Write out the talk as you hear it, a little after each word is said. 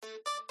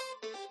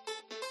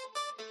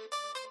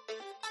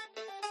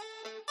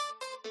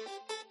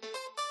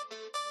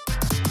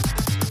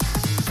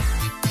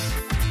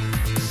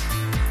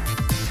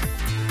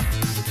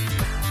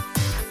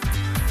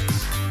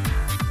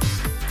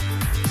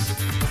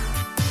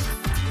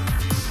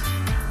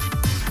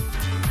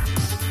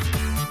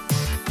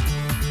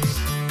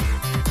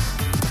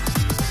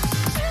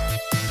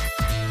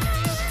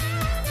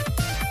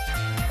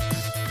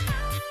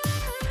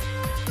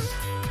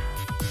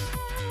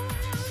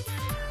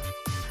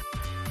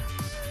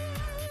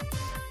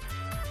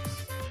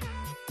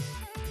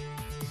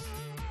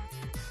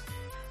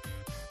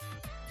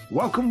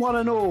Welcome one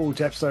and all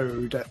to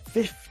episode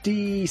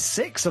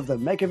 56 of the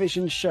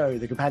Megavision Show,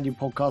 the companion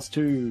podcast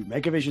to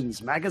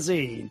Megavision's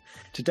magazine.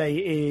 Today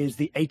is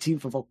the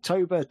 18th of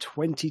October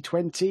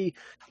 2020.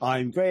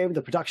 I'm Graham,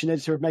 the production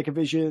editor of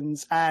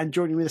Megavisions, and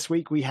joining me this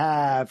week we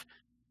have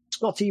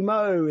Scotty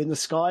Moe in the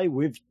sky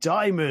with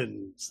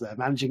diamonds, the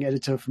managing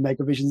editor for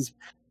Megavisions,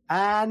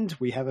 and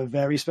we have a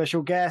very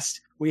special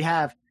guest. We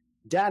have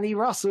Danny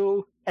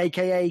Russell,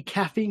 aka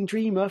Caffeine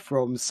Dreamer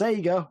from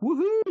Sega.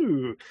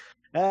 Woohoo!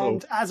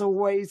 And as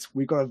always,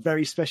 we've got a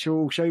very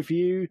special show for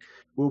you.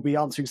 We'll be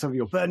answering some of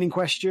your burning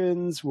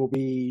questions. We'll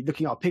be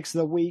looking at our picks of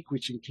the week,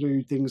 which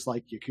include things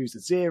like Yakuza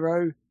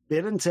 0,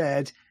 Bill and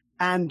Ted,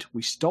 and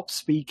we stop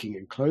speaking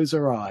and close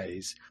our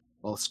eyes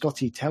while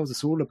Scotty tells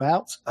us all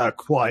about A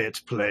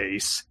Quiet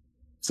Place.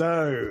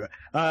 So,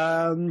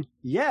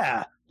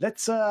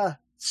 let's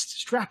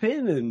strap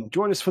in and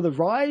join us for the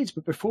ride.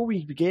 But before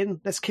we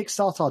begin, let's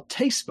kickstart our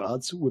taste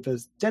buds with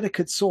a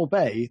delicate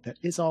sorbet that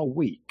is our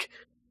week.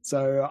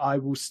 So I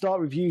will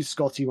start with you,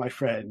 Scotty, my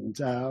friend.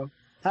 How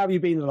have you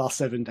been the last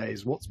 7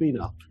 days? What's been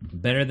up?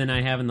 Better than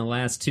I have in the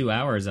last 2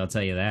 hours, I'll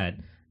tell you that.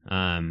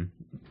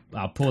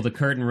 I'll pull the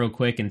curtain real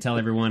quick and tell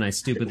everyone I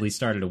stupidly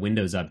started a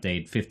Windows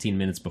update 15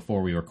 minutes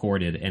before we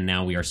recorded, and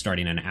now we are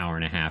starting an hour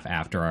and a half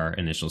after our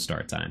initial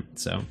start time.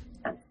 So,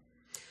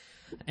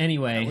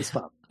 anyway. That was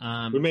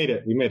fun. We made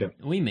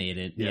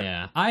it.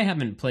 Yeah. I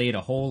haven't played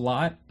a whole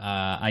lot.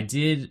 I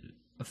did...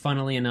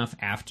 Funnily enough,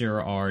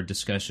 after our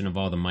discussion of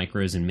all the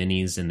micros and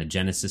minis and the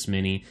Genesis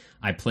Mini,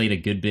 I played a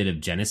good bit of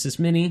Genesis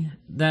Mini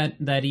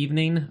that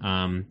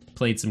evening.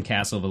 Played some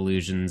Castle of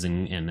Illusions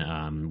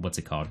and what's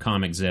it called,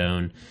 Comic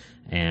Zone,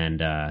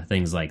 and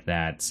things like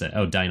that.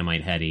 So,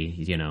 Dynamite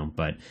Heady,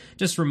 but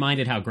just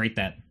reminded how great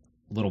that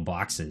little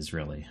box is,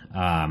 really.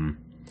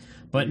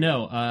 But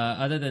no,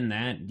 other than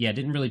that,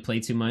 didn't really play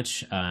too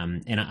much.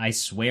 And I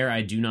swear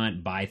I do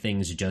not buy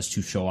things just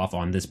to show off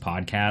on this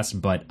podcast,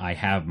 but I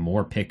have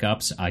more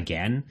pickups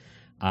again.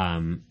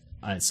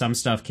 Some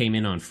stuff came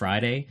in on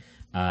Friday.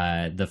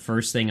 The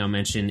first thing I'll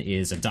mention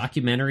is a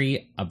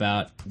documentary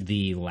about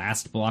the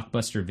last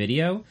Blockbuster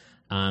video.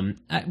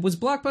 Was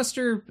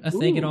Blockbuster a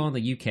thing at all in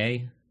the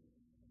UK?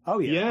 Oh,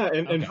 yeah.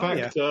 Yeah, in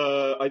fact,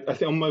 I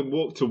think on my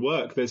walk to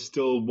work, there's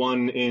still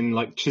one in,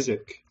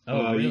 Chiswick.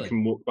 Oh, really? You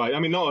can walk by. I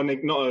mean, not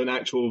an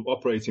actual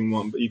operating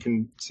one, but you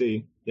can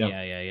see.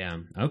 Yeah.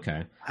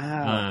 Okay.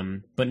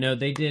 But no,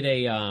 they did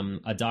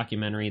a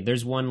documentary.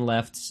 There's one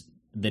left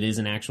that is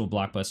an actual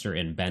Blockbuster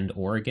in Bend,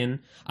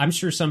 Oregon. I'm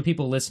sure some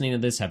people listening to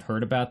this have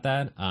heard about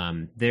that.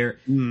 I've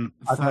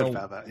heard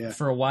about that, yeah.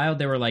 For a while,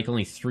 there were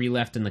only 3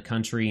 left in the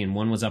country, and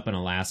one was up in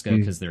Alaska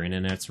because their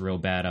internet's real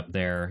bad up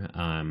there.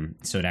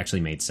 So it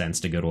actually made sense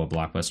to go to a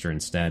Blockbuster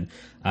instead.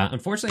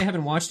 Unfortunately, I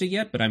haven't watched it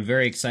yet, but I'm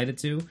very excited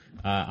to.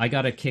 I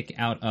got a kick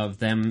out of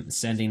them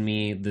sending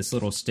me this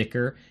little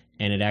sticker,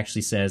 and it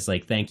actually says,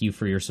 thank you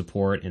for your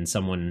support, and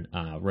someone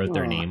wrote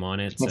their name on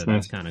it, so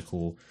that's kind of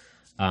cool.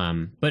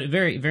 But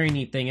very, very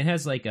neat thing. It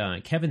has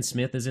Kevin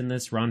Smith is in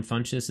this, Ron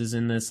Funches is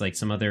in this,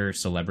 some other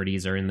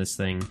celebrities are in this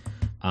thing.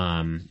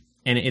 And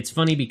it's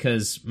funny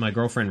because my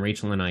girlfriend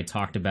Rachel and I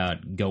talked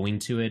about going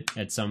to it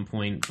at some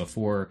point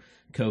before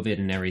COVID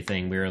and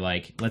everything. We were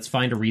like, let's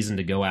find a reason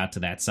to go out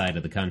to that side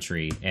of the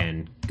country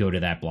and go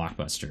to that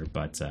Blockbuster.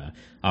 But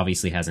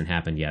obviously hasn't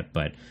happened yet.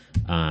 But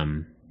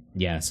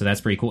yeah, so that's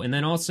pretty cool. And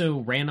then also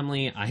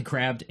randomly, I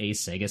grabbed a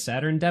Sega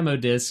Saturn demo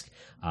disc,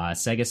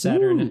 Sega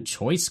Saturn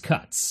Choice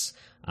Cuts.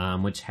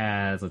 Which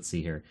has, let's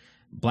see here,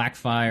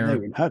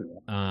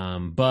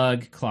 Blackfire,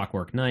 Bug,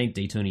 Clockwork Knight,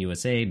 Daytona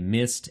USA,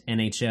 Myst,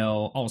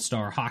 NHL,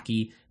 All-Star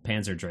Hockey,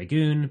 Panzer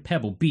Dragoon,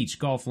 Pebble Beach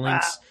Golf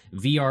Links,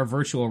 VR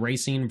Virtual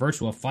Racing,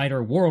 Virtual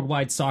Fighter,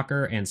 Worldwide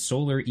Soccer, and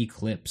Solar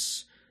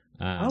Eclipse.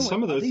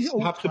 Some of those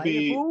have to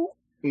be...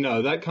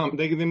 No, that can't.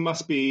 They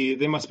must be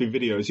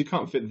videos. You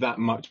can't fit that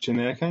much in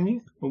there, can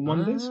you? On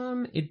one disc?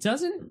 It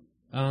doesn't.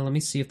 Let me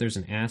see if there's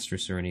an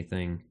asterisk or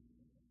anything.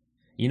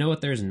 You know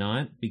what? There's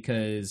not,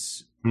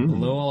 because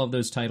below all of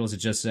those titles, it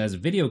just says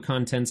video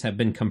contents have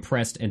been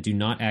compressed and do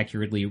not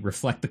accurately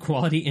reflect the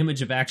quality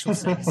image of actual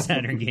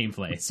Saturn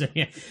gameplay. So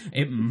yeah,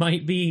 it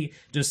might be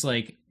just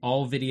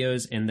all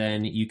videos, and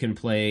then you can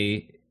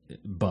play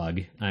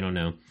Bug. I don't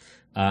know.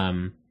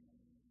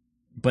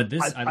 But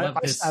this, I love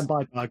this. I stand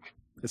by Bug.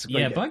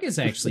 Yeah, Bug is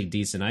actually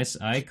decent.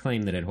 I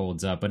claim that it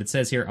holds up, but it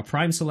says here, a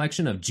prime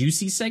selection of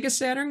juicy Sega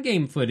Saturn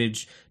game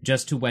footage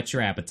just to whet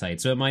your appetite.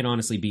 So it might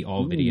honestly be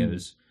all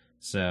videos.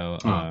 So,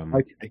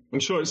 okay.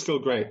 I'm sure it's still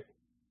great.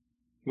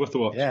 We'll have to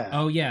watch. Yeah.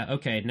 Oh, yeah.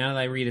 Okay. Now that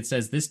I read, it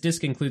says this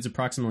disc includes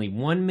approximately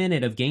 1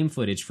 minute of game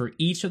footage for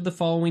each of the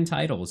following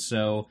titles.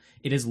 So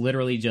it is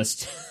literally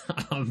just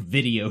a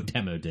video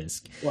demo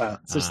disc. Wow.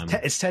 So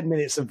it's 10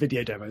 minutes of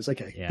video demos.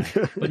 Okay. Yeah.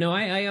 But no,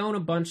 I own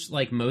a bunch,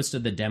 most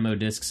of the demo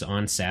discs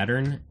on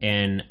Saturn.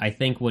 And I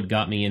think what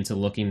got me into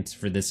looking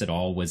for this at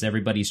all was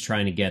everybody's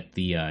trying to get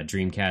the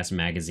Dreamcast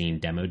magazine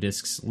demo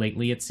discs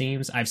lately, it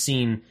seems. I've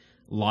seen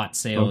lot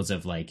sales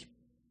of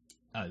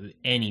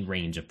any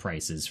range of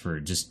prices for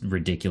just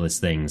ridiculous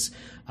things.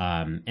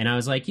 And I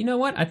was like, you know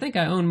what? I think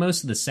I own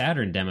most of the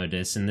Saturn demo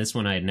discs, and this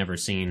one I had never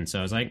seen. So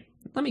I was like,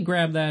 let me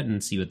grab that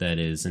and see what that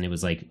is. And it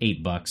was like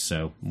 $8,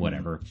 so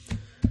whatever.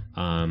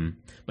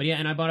 But yeah,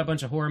 and I bought a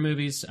bunch of horror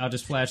movies. I'll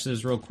just flash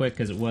those real quick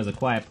because it was A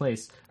Quiet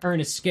Place,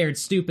 Ernest Scared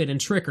Stupid, and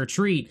Trick or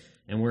Treat.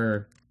 And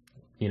we're,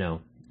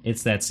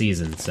 it's that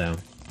season, so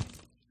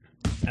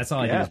that's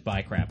all I do is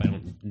buy crap. I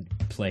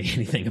don't play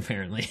anything,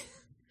 apparently.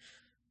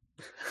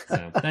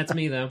 So that's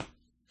me, though.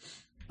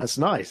 That's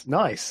nice.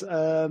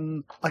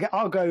 Okay,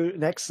 I'll go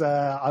next.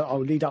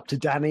 I'll lead up to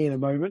Danny in a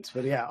moment,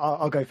 but yeah,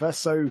 I'll go first.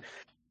 So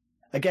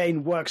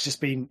again, work's just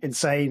been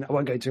insane. I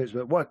won't go into it,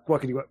 but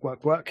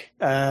work.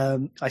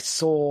 I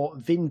saw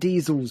Vin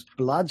Diesel's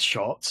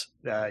Bloodshot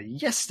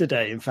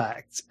yesterday, in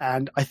fact,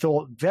 and I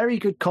thought very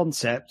good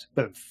concept,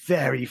 but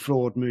very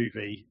flawed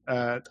movie.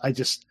 I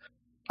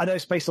know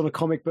it's based on a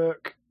comic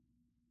book.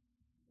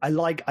 I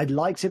liked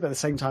it, but at the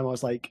same time, I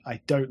was like,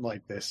 I don't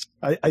like this.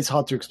 It's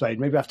hard to explain.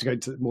 Maybe I have to go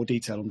into more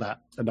detail on that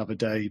another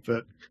day,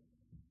 but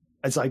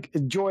it's like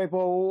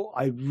enjoyable.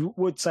 I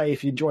would say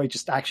if you enjoy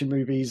just action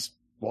movies,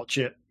 watch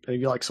it.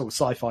 If you like sort of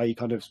sci-fi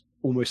kind of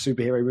almost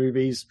superhero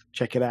movies,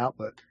 check it out,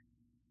 but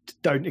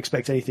don't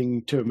expect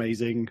anything too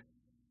amazing.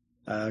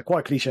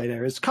 Quite cliche in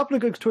areas. A couple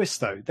of good twists,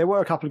 though. There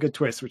were a couple of good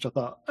twists, which I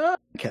thought,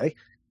 okay.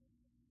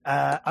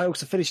 I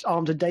also finished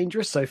Armed and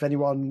Dangerous, so if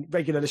anyone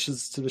regular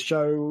listens to the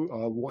show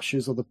or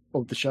watchers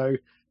of the show,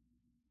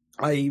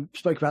 I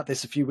spoke about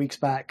this a few weeks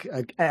back.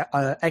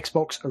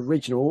 Xbox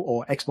original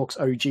or Xbox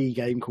OG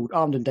game called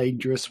Armed and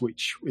Dangerous,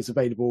 which is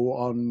available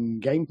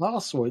on Game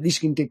Pass, or at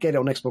least you can get it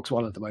on Xbox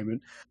One at the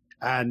moment.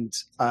 And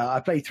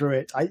I played through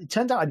it. It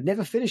turned out I'd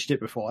never finished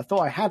it before. I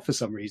thought I had for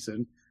some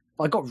reason.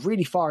 I got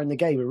really far in the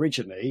game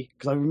originally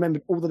because I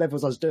remembered all the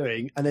levels I was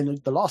doing, and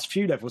then the last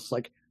few levels,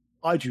 like,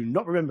 I do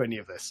not remember any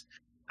of this.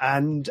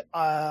 And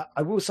I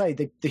will say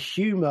the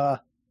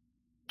humor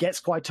gets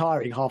quite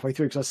tiring halfway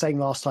through, because I was saying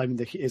last time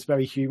that it's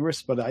very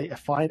humorous, but I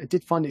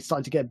did find it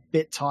starting to get a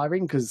bit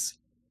tiring because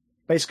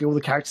basically all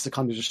the characters are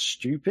kind of just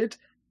stupid,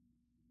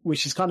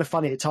 which is kind of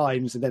funny at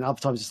times, and then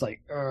other times it's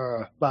like,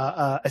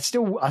 but I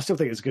still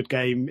think it's a good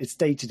game. It's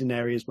dated in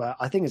areas, but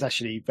I think it's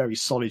actually a very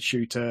solid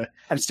shooter,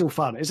 and it's still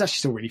fun. It's actually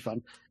still really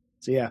fun.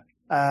 So yeah,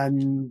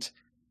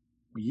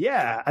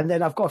 and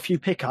then I've got a few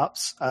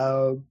pickups,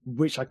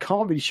 which I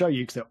can't really show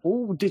you because they're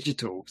all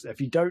digital. So if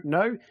you don't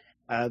know,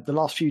 the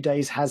last few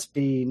days has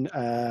been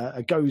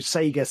a Go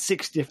Sega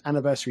 60th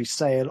anniversary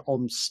sale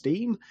on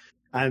Steam.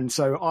 And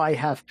so I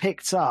have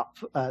picked up,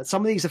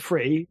 some of these are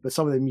free, but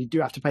some of them you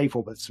do have to pay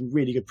for, but some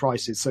really good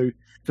prices. So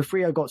for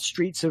free, I got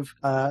Streets of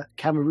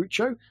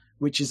Kamurocho,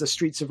 which is a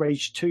Streets of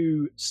Rage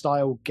 2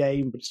 style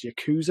game, but it's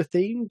Yakuza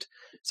themed.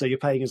 So you're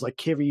playing as like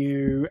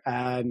Kiryu,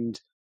 and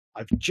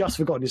I've just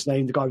forgotten his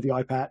name, the guy with the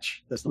eye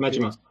patch. That's not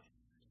Majima.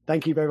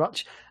 Thank you very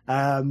much.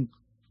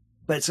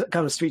 But it's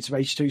kind of Streets of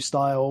Rage 2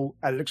 style,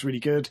 and it looks really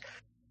good.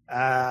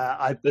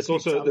 There's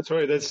also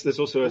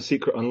a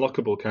secret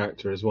unlockable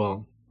character as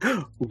well.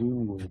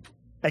 Ooh,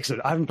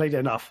 excellent. I haven't played it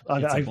enough. I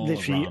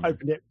literally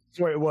opened it,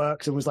 saw it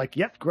works, and was like,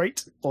 yep,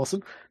 great,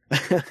 awesome.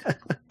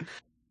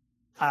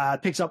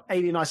 Picked up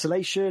Alien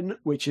Isolation,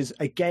 which is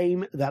a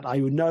game that I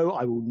know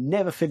I will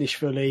never finish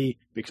fully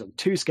because I'm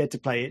too scared to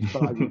play it,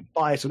 but I will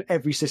buy it on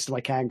every system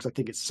I can because I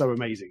think it's so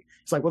amazing.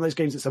 It's like one of those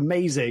games that's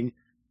amazing.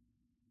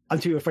 I'm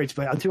too afraid to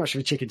play it. I'm too much of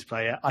a chicken to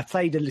play it. I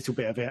played a little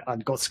bit of it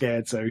and got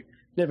scared, so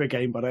never a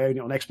game, but I own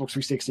it on Xbox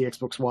 360,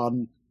 Xbox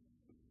One,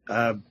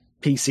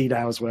 PC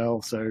now as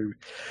well. So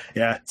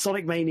yeah,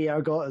 Sonic Mania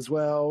I got as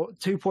well.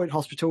 2 Point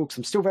Hospital, because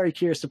I'm still very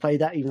curious to play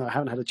that, even though I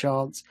haven't had a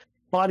chance.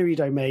 Binary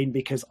Domain,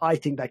 because I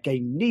think that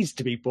game needs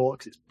to be bought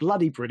because it's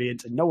bloody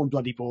brilliant and no one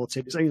bloody bought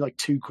it. It's only like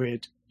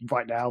 £2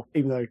 right now,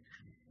 even though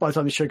by the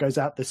time the show goes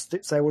out, the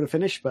sale would have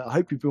finished, but I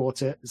hope you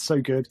bought it. It's so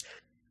good.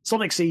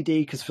 Sonic CD,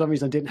 because for some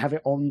reason I didn't have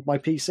it on my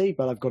PC,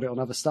 but I've got it on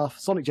other stuff.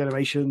 Sonic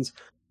Generations,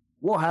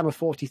 Warhammer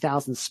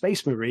 40,000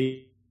 Space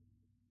Marine,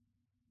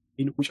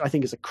 which I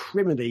think is a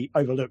criminally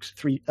overlooked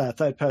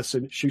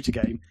third-person shooter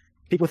game.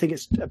 People think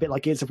it's a bit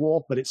like Gears of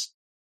War, but it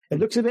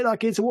looks a bit like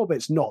Gears of War, but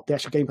it's not. The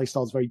actual gameplay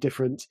style is very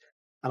different,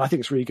 and I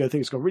think it's really good. I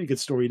think it's got a really good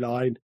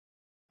storyline,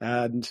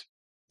 and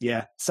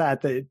yeah,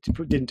 sad that it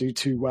didn't do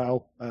too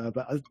well,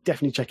 but I'll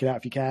definitely check it out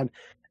if you can.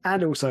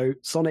 And also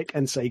Sonic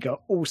and Sega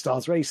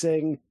All-Stars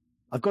Racing.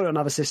 I've got it on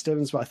other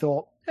systems, but I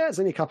thought, it's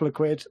only a couple of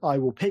quid. I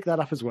will pick that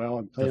up as well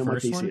and play on my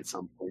PC at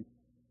some point.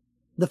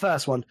 The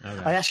first one.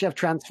 Okay. I actually have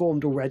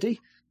Transformed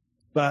already,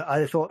 but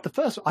I thought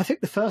I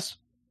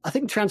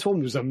think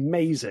Transformed was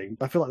amazing,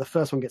 but I feel like the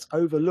first one gets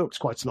overlooked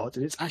quite a lot,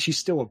 and it's actually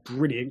still a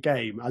brilliant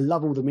game. I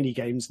love all the mini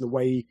games and the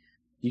way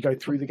you go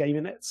through the game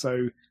in it.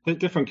 So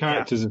different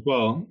characters as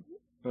well.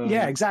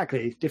 Yeah,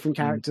 exactly. Different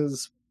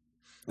characters.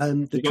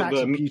 The tracks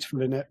are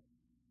beautiful in it.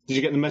 Did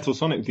you get the Metal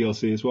Sonic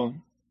DLC as well?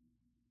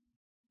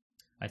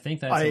 I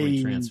think that's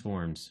only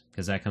Transformed,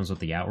 because that comes with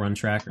the Outrun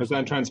track. Was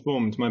that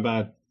Transformed? My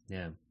bad.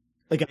 Yeah.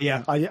 Okay,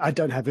 yeah, I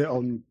don't have it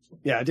on.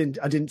 Yeah, I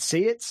didn't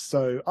see it,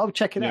 so I'll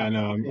check it out.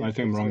 Yeah, no, I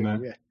think I'm wrong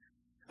there. Yeah.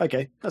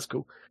 Okay, that's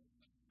cool.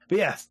 But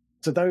yeah,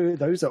 So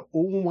those are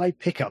all my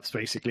pickups,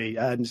 basically.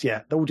 And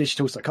yeah, they're all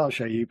digital, so I can't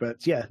show you.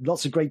 But yeah,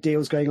 lots of great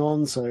deals going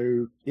on.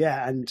 So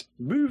yeah, and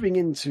moving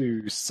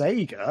into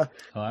Sega.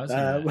 Oh, I was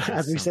going to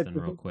ask something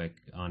real quick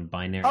on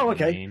Binary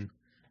Domain.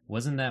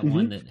 Wasn't that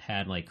one that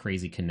had like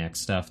crazy Connect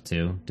stuff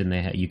too? Didn't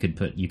they? You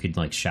could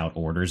like shout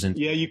orders into.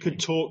 Yeah, you could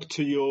talk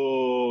to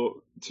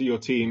your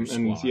team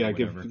and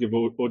give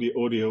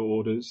audio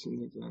orders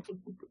and things like that.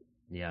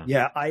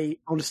 Yeah, I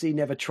honestly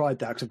never tried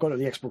that because I've got it on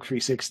the Xbox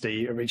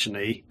 360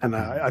 originally, and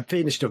I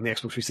finished it on the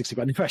Xbox 360,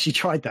 but I never actually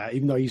tried that,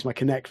 even though I use my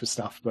Kinect for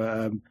stuff.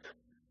 But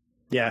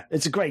yeah,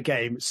 it's a great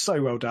game. It's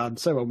so well done,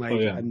 so well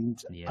made,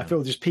 and I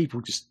feel just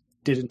people just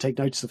didn't take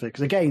notice of it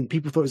because again,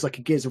 people thought it was like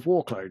a Gears of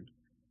War clone,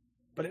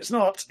 but it's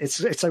not.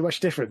 It's so much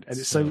different, and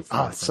it's so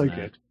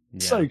good,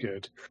 so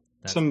good.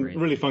 That's some great.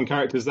 really fun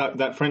characters.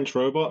 That French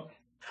robot,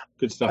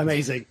 good stuff.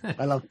 Amazing.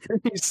 I love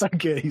him. He's so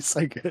good. He's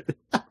so good.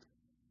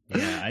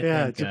 Yeah,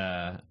 I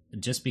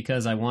think just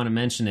because I want to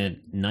mention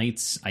it,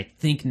 Knights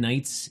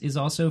is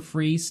also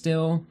free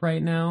still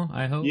right now,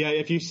 I hope. Yeah,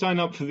 if you sign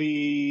up for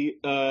the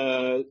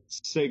Sega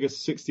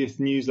 60th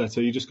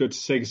newsletter, you just go to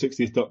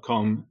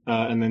sega60th.com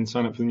and then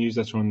sign up for the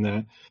newsletter on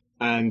there.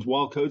 And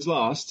while codes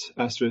last, *,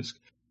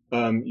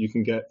 you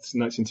can get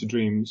Nights into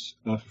Dreams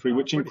for free,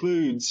 which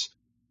includes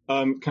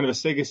kind of a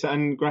Sega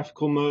Saturn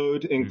graphical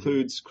mode,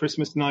 includes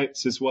Christmas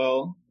Nights as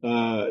well.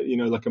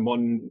 Like a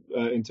modern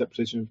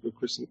interpretation of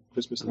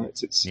Christmas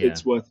Nights.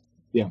 It's worth,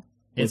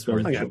 It's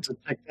worth I have to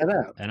check that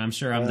out. And I'm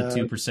sure I'm the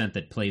 2%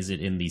 that plays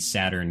it in the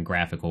Saturn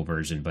graphical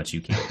version, but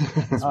you can't do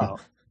that as well.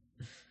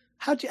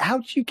 How'd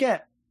you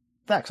get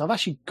that? Because I've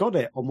actually got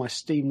it on my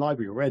Steam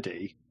library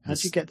already.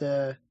 How'd you get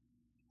the...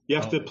 You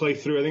have to play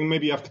through. I think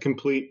maybe you have to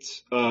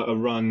complete a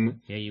run.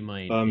 Yeah, you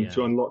might.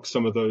 To unlock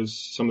some of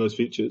those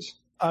features.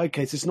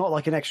 Okay, so it's not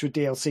like an extra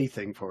DLC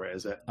thing for it,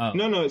 is it? Oh.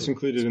 No, it's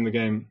included in the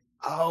game.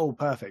 Oh,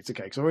 perfect.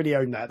 Okay, because I already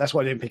own that. That's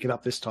why I didn't pick it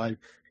up this time.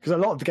 Because a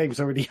lot of the games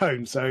I already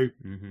own. So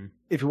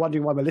if you're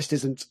wondering why my list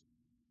isn't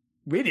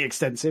really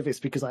extensive, it's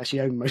because I actually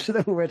own most of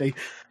them already.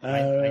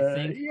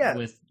 I think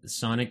with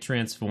Sonic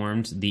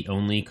Transformed, the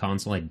only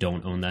console I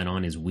don't own that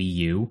on is Wii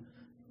U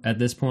at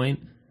this point.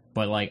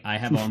 But like, I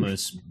have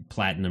almost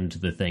platinumed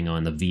the thing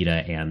on the Vita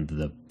and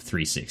the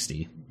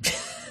 360.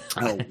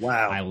 Oh,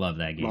 wow. I love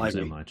that game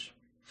so much.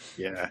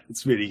 Yeah,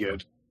 it's really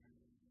good.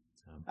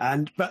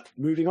 But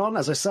moving on,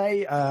 as I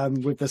say,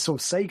 with the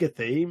sort of Sega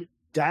theme,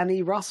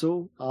 Danny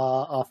Russell,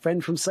 our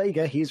friend from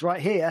Sega, he's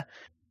right here.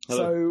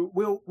 Hello.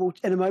 So we'll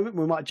in a moment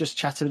we might just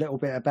chat a little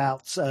bit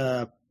about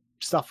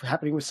stuff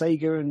happening with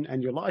Sega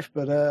and your life.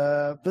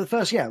 But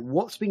first,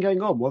 what's been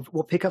going on?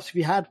 What pickups have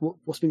you had?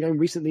 What's been going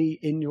recently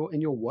in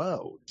your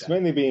world? It's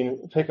mainly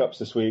been pickups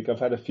this week. I've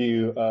had a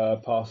few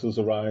parcels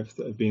arrive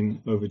that have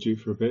been overdue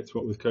for a bit,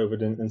 what with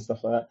COVID and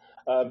stuff like that.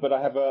 But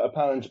I have a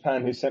pal in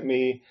Japan who sent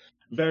me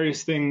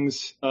various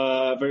things,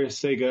 various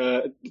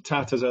Sega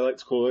tat, as I like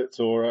to call it,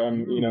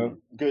 or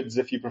goods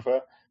if you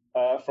prefer,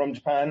 from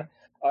Japan.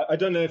 I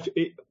don't know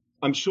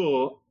I'm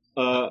sure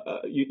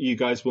you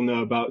guys will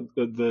know about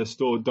the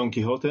store Don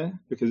Quixote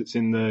because it's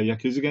in the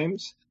Yakuza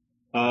games.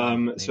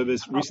 So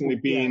there's recently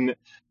been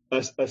a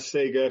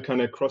Sega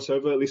kind of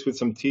crossover, at least with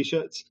some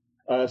T-shirts.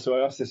 So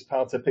I asked this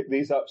pal to pick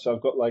these up. So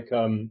I've got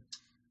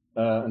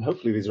and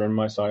hopefully these are in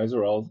my size,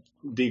 or I'll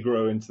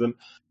degrow into them.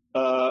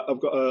 I've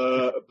got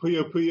a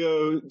Puyo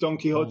Puyo Don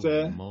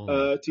Quixote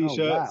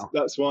T-shirt. Oh, wow.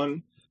 That's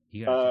one.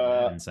 You gotta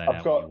turn that inside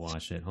out when you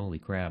wash it. Holy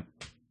crap!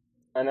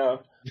 I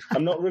know.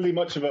 I'm not really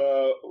much of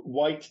a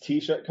white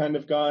T-shirt kind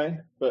of guy,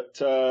 but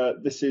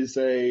this is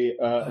an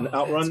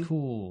Outrun. That's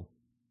cool.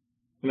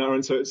 An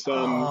Outrun. So it's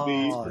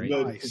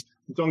the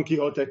Don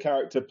Quixote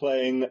character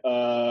playing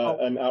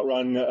an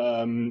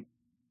Outrun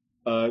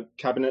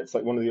cabinets,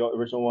 like one of the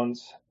original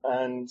ones.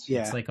 And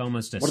it's like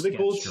almost a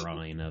sketch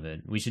drawing of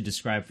it. We should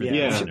describe for the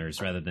listeners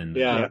rather than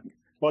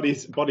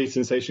body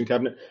sensation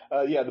cabinet.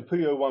 The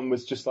Puyo one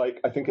was just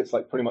like, I think it's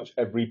like pretty much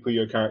every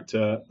Puyo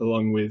character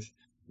along with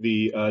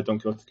the Don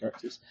Quixote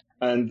characters.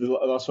 And the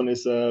last one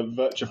is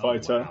Virtua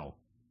Fighter,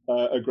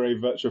 a grey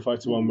Virtua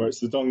Fighter one where it's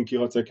the Don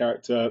Quixote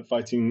character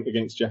fighting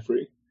against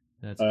Jeffrey.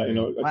 That's a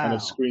kind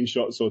of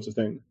screenshot sort of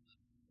thing.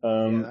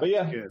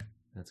 Good.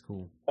 That's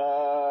cool.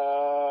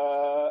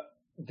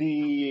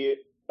 The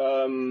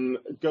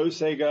Go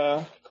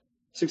Sega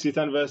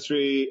 60th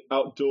anniversary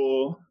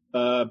outdoor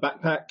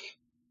backpack.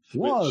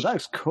 Whoa,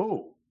 that's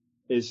cool.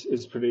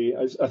 Is pretty.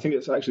 I think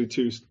it's actually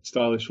too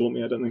stylish for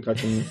me. I don't think I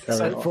can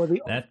carry it off. For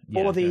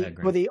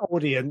the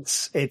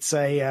audience, it's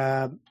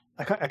I'm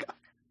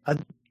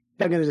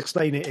going to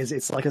explain it.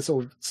 It's like a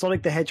sort of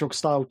Sonic the Hedgehog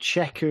style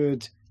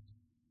checkered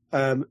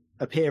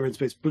appearance,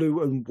 but it's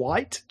blue and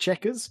white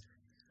checkers.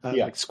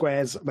 Like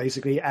squares,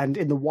 basically, and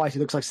in the white it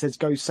looks like it says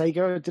 "Go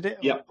Sega." Did it?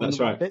 Yeah, that's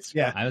right. Bits?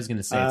 Yeah, I was going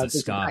to say it's a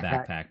ska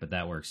backpack, but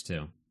that works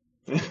too.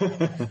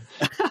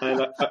 And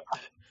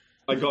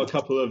I got a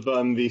couple of the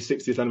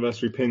 60th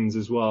anniversary pins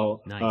as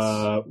well,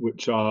 nice.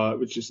 which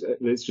is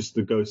it's just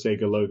the Go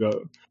Sega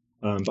logo.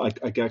 But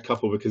I get a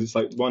couple because it's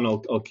like one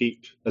I'll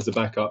keep as a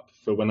backup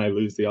for when I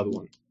lose the other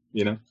one.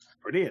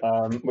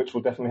 Brilliant. which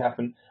will definitely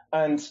happen.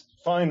 And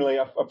finally,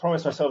 I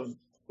promised myself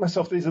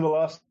these are the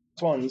last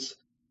ones.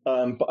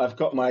 But I've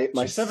got my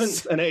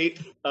 7th and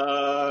 8th.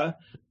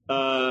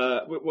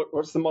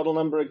 What's the model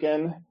number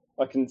again?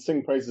 I can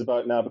sing praises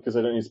about it now because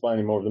I don't need to buy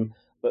any more of them.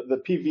 But the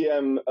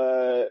PVM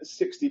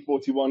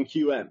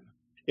 6041QM.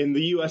 In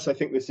the US, I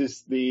think this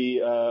is the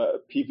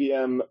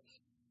PVM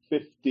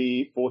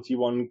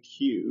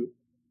 5041Q.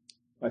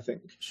 I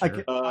think.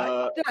 Sure.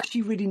 I don't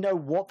actually really know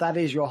what that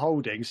is you're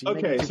holding. So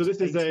so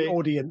this is the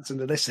audience and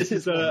the listeners.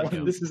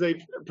 This is a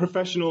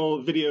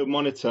professional video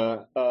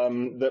monitor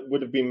that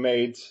would have been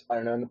made, I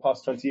don't know, in the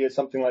past 20 years,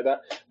 something like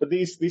that. But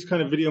these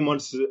kind of video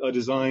monitors are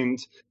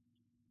designed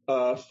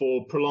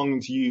for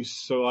prolonged use,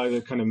 so either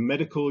kind of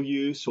medical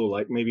use or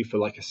like maybe for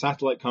like a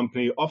satellite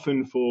company,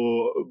 often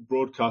for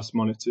broadcast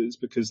monitors,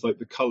 because like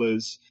the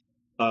colors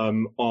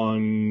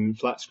on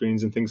flat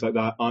screens and things like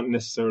that aren't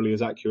necessarily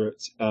as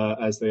accurate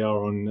as they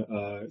are on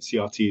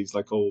CRTs,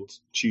 like old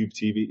tube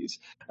TVs.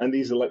 And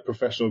these are like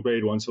professional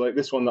grade ones. So like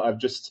this one that I've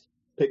just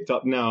picked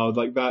up now,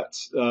 like that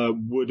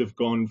would have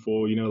gone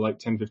for, like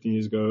 10, 15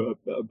 years ago,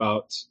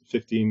 about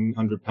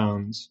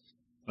 £1,500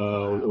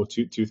 or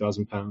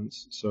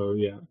 £2,000. So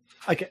yeah.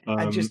 Okay,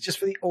 and just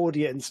for the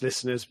audience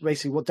listeners,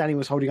 basically what Danny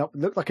was holding up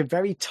looked like a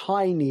very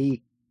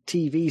tiny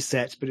TV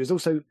set, but it was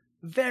also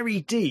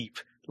very deep.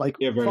 Like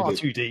far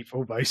too deep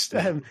almost.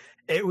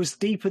 It was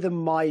deeper than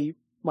my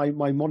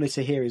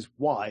monitor here is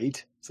wide.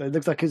 So it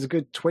looks like it's a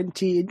good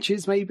 20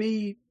 inches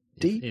maybe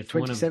deep, if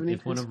 27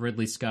 inches. If one of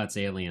Ridley Scott's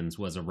aliens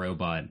was a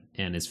robot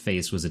and his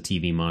face was a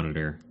TV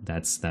monitor,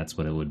 that's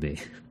what it would be.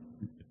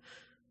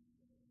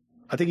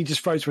 I think he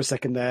just froze for a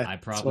second there. I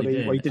probably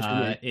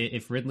did.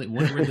 If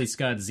one of Ridley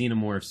Scott's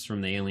xenomorphs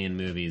from the Alien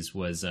movies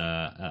was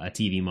a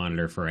TV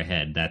monitor for a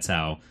head, that's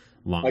how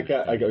long. I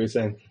get what you're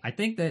saying. I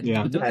think that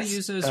don't they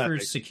use those for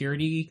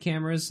security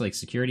cameras, like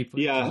security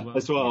footage? Yeah,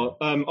 as well.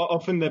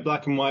 Often they're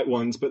black and white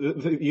ones, but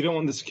you don't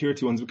want the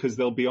security ones because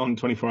they'll be on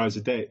 24 hours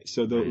a day.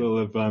 So they'll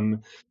have,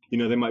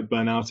 they might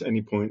burn out at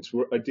any point.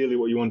 Ideally,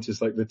 what you want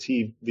is like the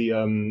TV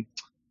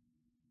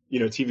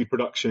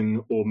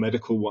production or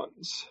medical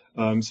ones.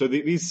 So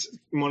these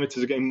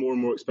monitors are getting more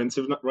and more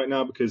expensive right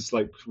now because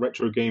like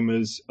retro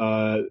gamers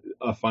are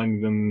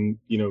finding them,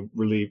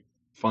 really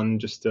fun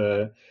just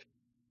to.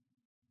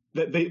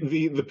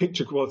 The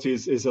picture quality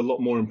is a lot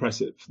more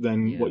impressive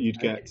than what you'd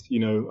get,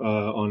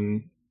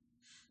 on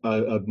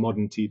a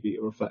modern TV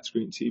or a flat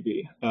screen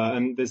TV.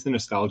 And there's the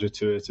nostalgia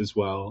to it as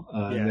well.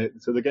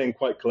 So they're getting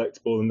quite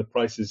collectible and the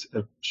prices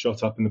have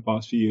shot up in the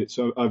past few years.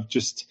 So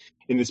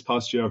in this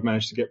past year, I've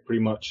managed to get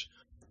pretty much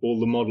all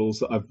the models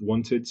that I've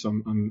wanted. So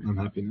I'm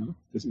happy now.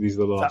 These are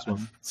the last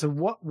ones. So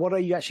what are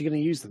you actually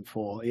going to use them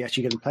for? Are you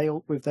actually going to play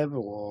with them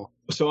or?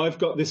 So I've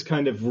got this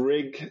kind of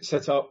rig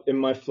set up in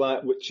my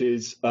flat, which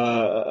is it's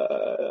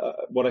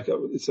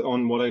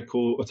on what I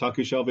call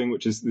otaku shelving,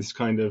 which is this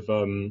kind of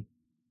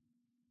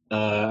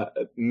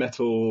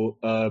metal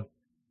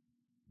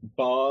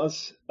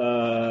bars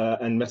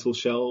and metal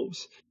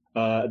shelves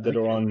that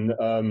are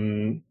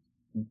on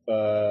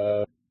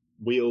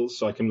wheels,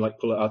 so I can like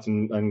pull it out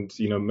and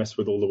mess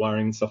with all the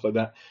wiring and stuff like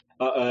that.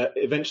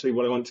 Eventually,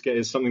 what I want to get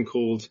is something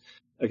called,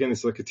 again,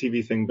 it's like a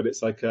TV thing, but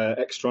it's like a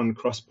Extron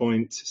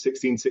Crosspoint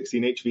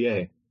 1616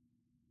 HVA,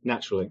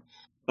 naturally,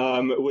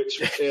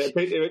 which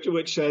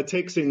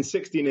takes in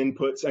 16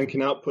 inputs and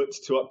can output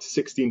to up to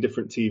 16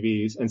 different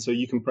TVs. And so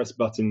you can press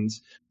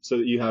buttons so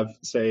that you have,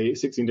 say,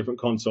 16 different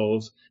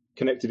consoles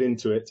connected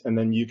into it, and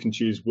then you can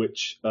choose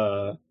which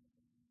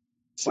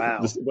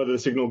whether the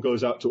signal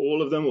goes out to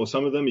all of them or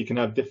some of them. You can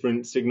have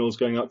different signals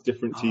going out to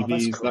different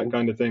TVs, cool. That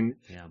kind of thing.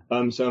 Yeah.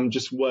 So I'm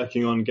just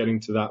working on getting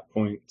to that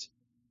point.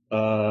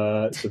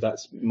 So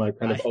that's my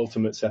kind of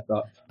ultimate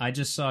setup. I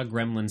just saw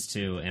Gremlins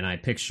 2, and I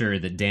picture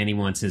that Danny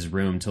wants his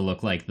room to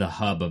look like the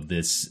hub of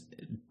this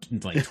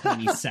like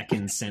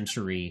 22nd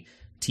century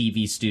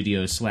TV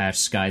studio /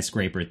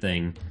 skyscraper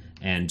thing,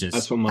 and just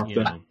that's what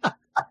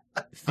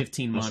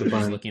 15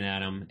 monitors looking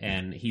at him,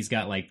 and he's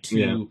got like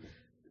two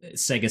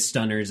Sega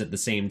Stunners at the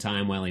same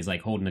time while he's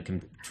like holding a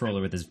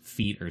controller with his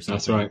feet or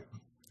something.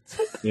 That's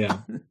right. Yeah.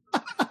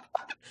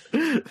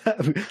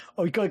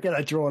 We got to get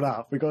that drawn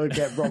up. We got to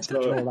get Rob to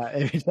draw that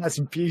image. That's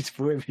a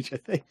beautiful image, I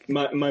think.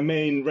 My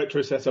main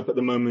retro setup at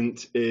the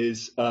moment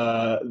is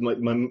my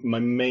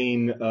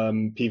main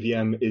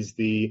PVM is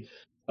the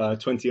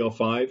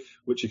 20L5,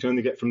 which you can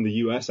only get from the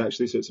US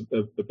actually, so it's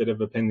a bit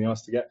of a pain in the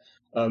ass to get.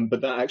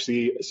 But that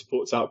actually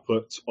supports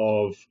output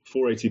of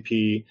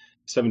 480p,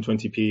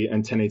 720p,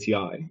 and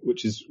 1080i,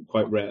 which is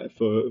quite rare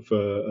for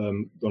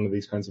one of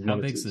these kinds of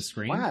monitors. How big's the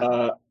screen?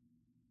 Wow.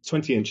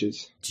 20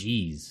 inches.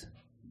 Jeez,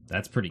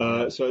 that's pretty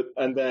good.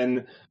 And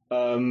then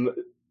on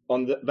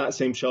that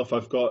same shelf,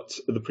 I've got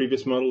the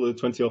previous model, the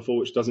 20L4,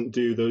 which doesn't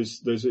do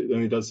those. It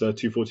only does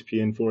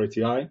 240p and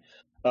 480i.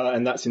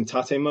 And that's in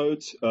Tate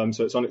mode,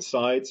 so it's on its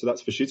side, so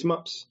that's for shoot 'em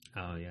ups.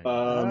 Oh yeah.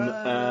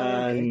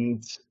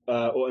 And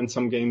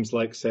some games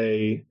like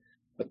say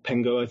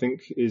Pengo, I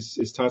think is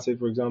Tate,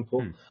 for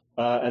example.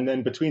 And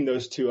then between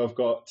those two, I've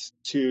got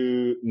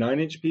two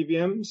 9-inch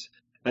PVMs,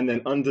 And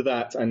then under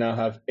that, I now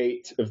have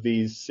 8 of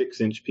these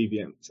 6-inch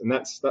PVMs, and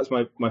that's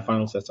my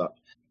final setup.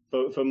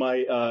 For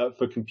my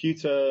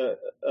computer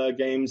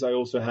games, I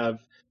also have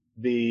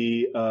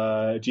the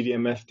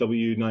GDMF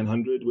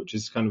W900, which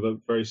is kind of a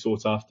very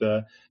sought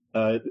after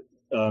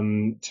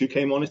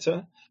 2K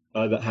monitor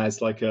that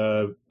has like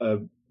a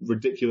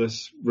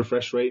ridiculous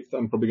refresh rate that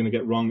I'm probably going to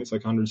get wrong. It's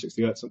like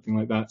 160 hertz, something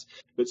like that.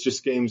 But it's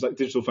just games like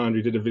Digital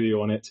Foundry did a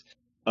video on it,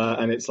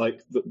 and it's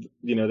like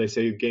they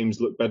say games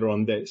look better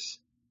on this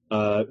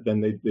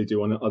than they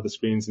do on other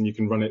screens, and you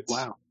can run it.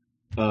 Wow.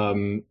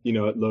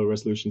 At lower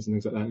resolutions and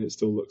things like that, and it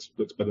still looks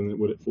better than it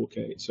would at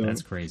 4K. So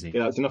that's crazy.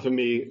 Yeah, that's enough of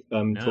me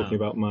talking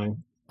about my.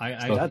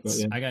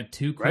 I got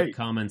 2 quick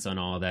comments on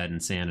all of that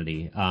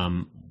insanity.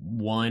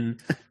 One,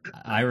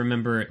 I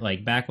remember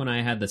like back when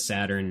I had the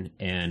Saturn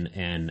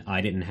and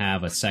I didn't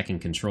have a second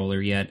controller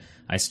yet.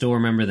 I still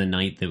remember the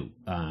night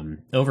that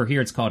over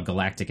here it's called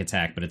Galactic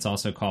Attack, but it's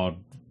also called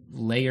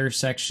Layer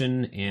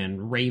Section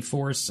and Ray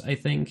Force, I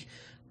think.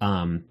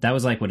 That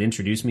was like what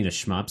introduced me to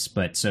shmups,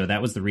 but so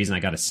that was the reason I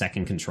got a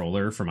second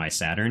controller for my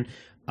Saturn.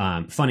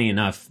 Funny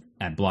enough,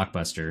 at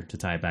Blockbuster, to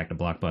tie it back to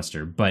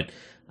Blockbuster, but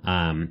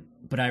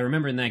I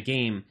remember in that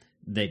game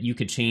that you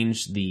could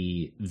change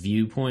the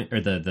viewpoint or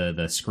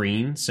the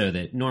screen so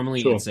that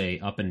normally it's a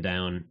up and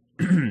down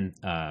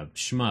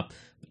shmup.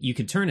 You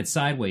could turn it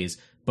sideways,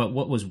 but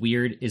what was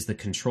weird is the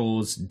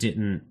controls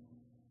didn't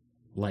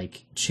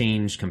like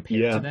change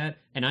compared to that,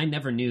 and I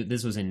never knew.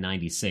 This was in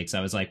 96.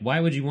 I was like, why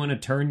would you want to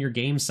turn your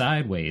game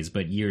sideways?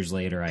 But years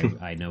later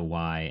I know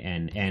why.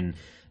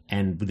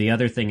 And the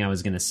other thing I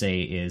was going to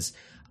say is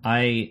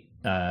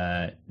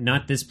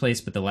not this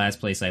place, but the last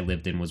place I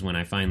lived in was when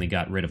I finally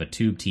got rid of a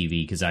tube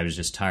TV because I was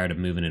just tired of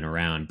moving it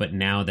around. But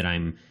now that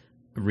I'm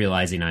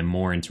realizing I'm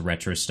more into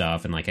retro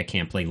stuff and like I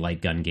can't play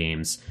light gun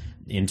games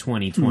in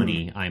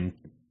 2020, I'm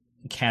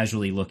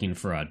casually looking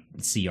for a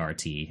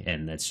CRT,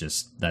 and that's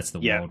the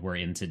world we're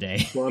in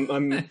today. Well,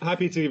 I'm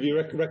happy to give you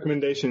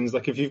recommendations.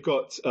 Like if you've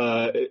got,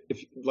 I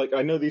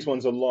know these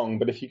ones are long,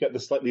 but if you get the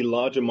slightly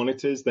larger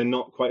monitors, they're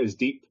not quite as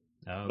deep.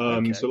 Oh,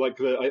 okay. So like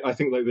I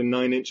think like the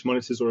 9-inch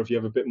monitors, or if you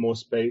have a bit more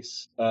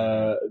space,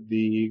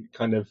 the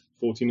kind of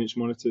 14-inch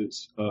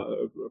monitors are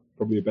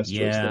probably the best choice.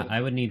 Yeah, I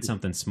would need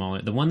something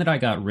smaller. The one that I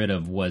got rid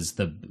of was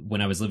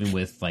when I was living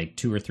with like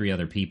 2 or 3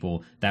 other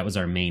people, that was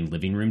our main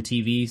living room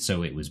TV,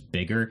 so it was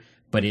bigger,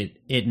 but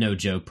it no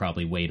joke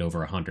probably weighed over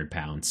 100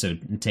 pounds. So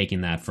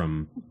taking that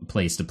from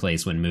place to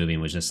place when moving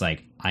was just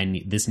like,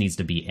 this needs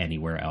to be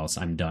anywhere else.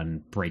 I'm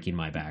done breaking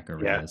my back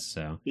over this.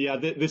 So yeah,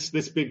 this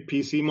big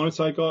PC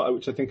monitor I got,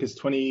 which I think is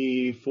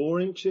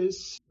 24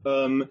 inches.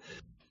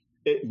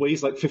 It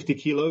weighs like 50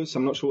 kilos.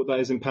 I'm not sure what that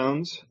is in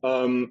pounds.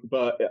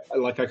 But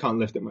like I can't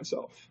lift it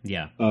myself.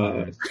 Yeah.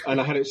 And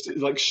I had it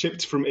like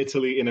shipped from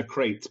Italy in a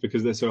crate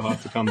because they're so hard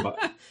to come by.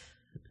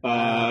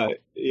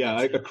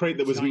 A crate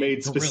that was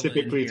made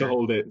specifically to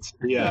hold it.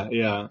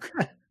 Yeah.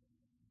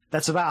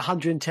 That's about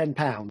 110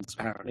 pounds,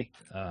 apparently.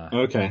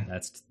 Okay.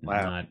 That's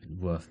not.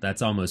 Woof,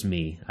 that's almost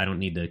me. I don't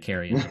need to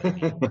carry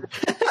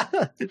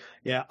it.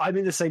 Yeah, I'm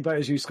in the same boat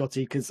as you,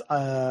 Scotty, because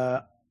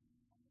I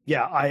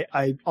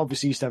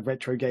obviously used to have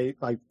retro game,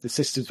 like the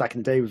systems back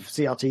in the day with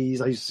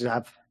CRTs. I used to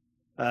have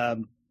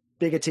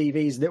bigger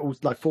TVs, little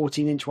like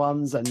 14-inch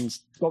ones, and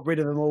got rid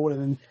of them all.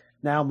 And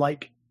now I'm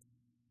like,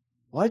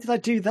 why did I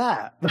do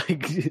that?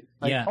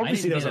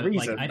 Obviously there's a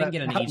reason. I didn't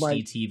get an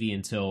HD TV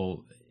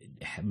until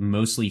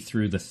mostly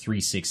through the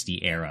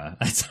 360 era.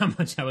 That's how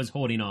much I was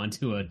holding on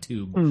to a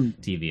tube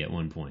TV at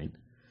one point.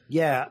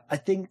 Yeah, I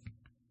think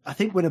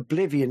when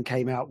Oblivion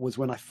came out was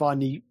when I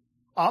finally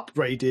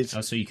upgraded to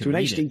an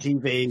HD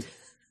TV.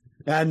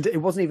 And it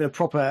wasn't even a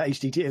proper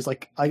HD TV. It was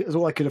like, it was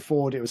all I could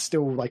afford. It was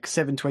still like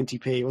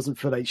 720p. It wasn't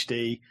full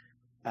HD.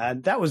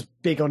 And that was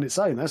big on its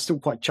own. That's still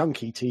quite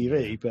chunky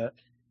TV, but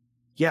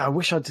yeah, I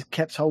wish I'd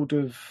kept hold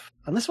of,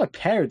 unless my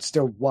parents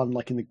still one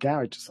like in the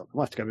garage or something. I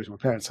might have to go to my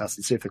parents' house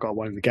and see if they've got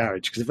one in the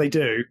garage. Because if they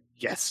do,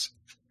 yes.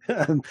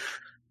 That'd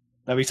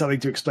be something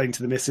to explain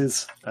to the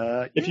missus.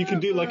 If you can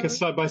do like a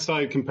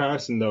side-by-side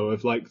comparison, though,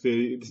 of like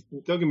don't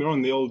get me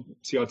wrong, the old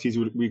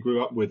CRTs we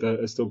grew up with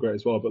are still great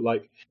as well. But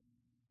like,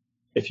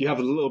 if you have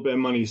a little bit of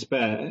money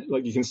spare,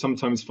 like you can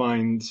sometimes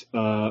find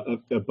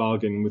a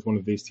bargain with one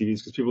of these TVs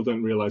because people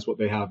don't realize what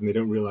they have, and they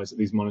don't realize that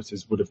these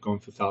monitors would have gone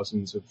for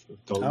thousands of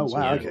dollars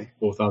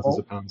or thousands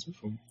of pounds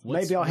before.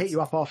 Maybe I'll hit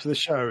you up after the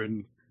show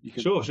and you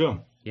can...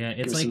 Sure. Yeah,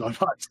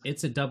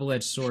 it's a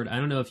double-edged sword. I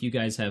don't know if you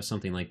guys have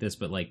something like this,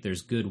 but like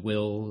there's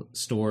Goodwill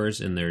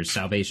stores and there's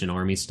Salvation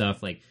Army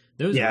stuff. Like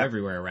those are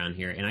everywhere around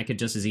here, and I could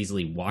just as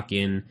easily walk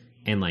in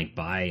and like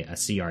buy a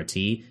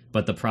CRT.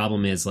 But the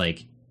problem is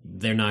like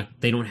they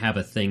don't have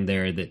a thing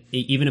there that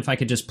even if I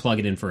could just plug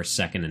it in for a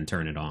second and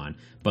turn it on,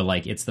 but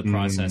like it's the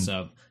process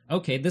of,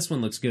 okay, this one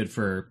looks good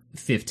for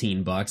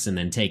 $15 and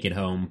then take it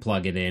home,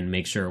 plug it in,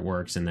 make sure it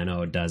works, and then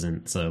it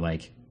doesn't. So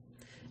like,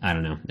 I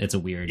don't know. It's a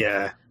weird,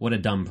 what a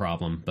dumb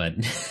problem, but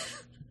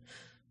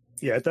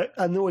yeah.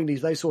 Annoyingly,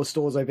 those sort of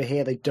stores over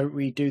here, they don't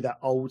really do that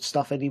old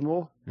stuff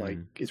anymore. Like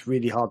it's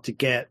really hard to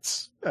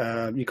get.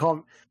 You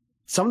can't.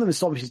 Some of them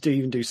establishments do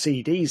even do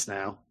CDs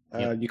now.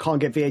 You can't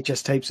get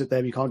VHS tapes at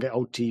them. You can't get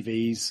old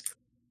TVs.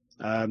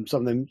 Some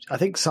of them, I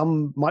think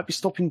some might be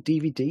stopping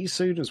DVDs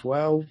soon as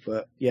well.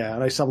 But yeah, I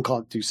know some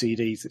can't do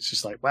CDs. It's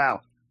just like,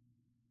 wow.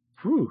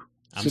 Whew.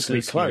 I'm so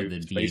scared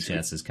that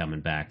VHS is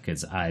coming back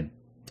because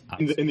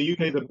in the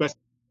UK, the best.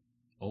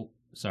 Oh,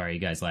 sorry, you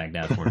guys lagged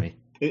out for me.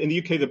 In the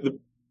UK,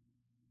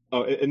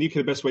 in the UK,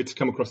 the best way to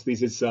come across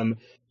these is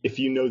if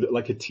you know that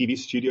like a TV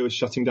studio is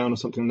shutting down or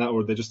something like that,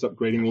 or they're just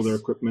upgrading all their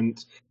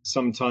equipment.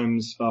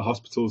 Sometimes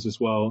hospitals as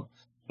well.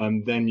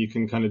 Then you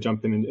can kind of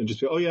jump in and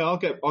just be, oh yeah, I'll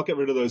get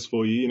rid of those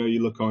for you. You know,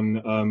 you look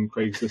on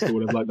Craigslist or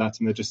whatever like that,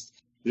 and they're just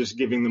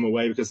giving them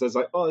away because there's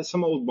like, oh, there's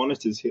some old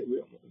monitors here.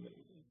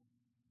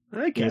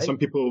 Okay. You know, some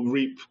people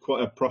reap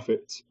quite a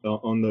profit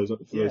on those on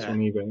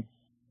eBay.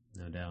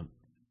 No doubt.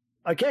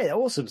 Okay,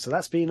 awesome. So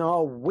that's been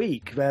our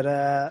week.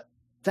 But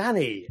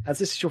Danny, as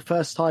this is your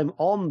first time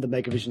on the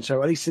Megavision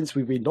show, at least since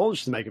we've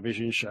relaunched the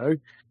Megavision show,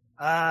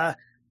 I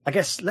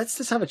guess let's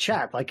just have a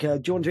chat. Like, do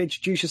you want to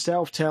introduce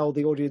yourself, tell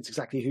the audience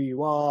exactly who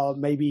you are,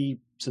 maybe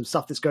some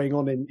stuff that's going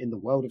on in the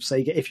world of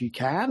Sega, if you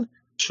can?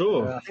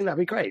 Sure. I think that'd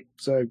be great.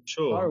 So,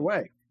 fire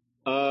away.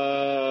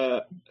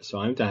 So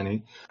I'm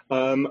Danny.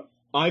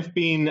 I've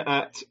been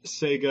at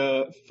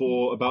Sega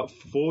for about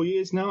 4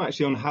 years now.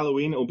 Actually, on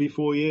Halloween, it'll be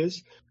 4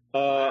 years.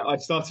 I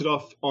started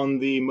off on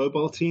the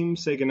mobile team,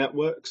 Sega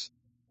Networks,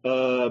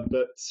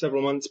 but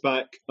several months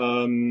back,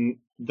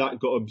 that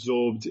got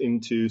absorbed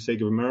into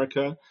Sega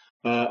America.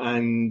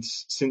 And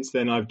since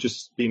then, I've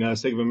just been a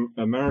Sega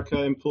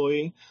America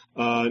employee,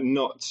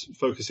 not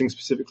focusing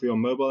specifically on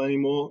mobile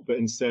anymore, but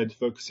instead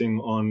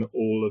focusing on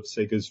all of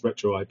Sega's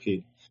retro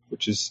IP,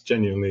 which is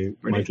genuinely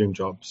my dream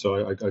job.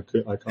 So I can't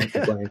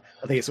complain.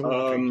 I think it's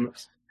all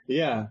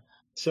yeah.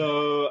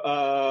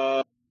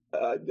 So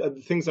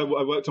things I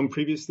worked on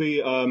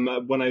previously,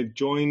 when I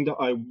joined,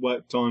 I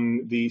worked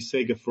on the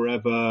Sega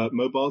Forever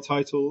mobile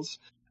titles.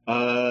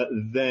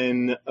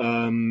 Then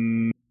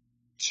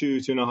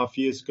 2.5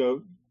 years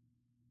ago,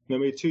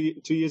 maybe two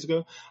years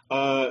ago,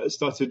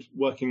 started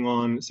working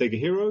on Sega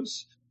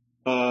Heroes.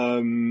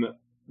 Then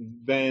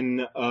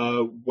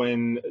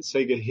when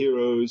Sega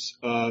Heroes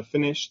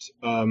finished,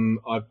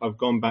 I've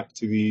gone back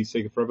to the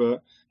Sega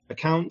Forever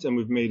account, and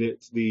we've made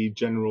it the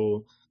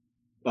general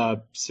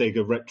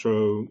Sega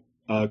Retro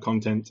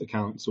content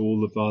account. So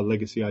all of our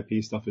legacy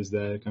IP stuff is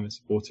there, kind of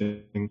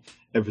supporting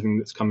everything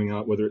that's coming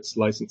out, whether it's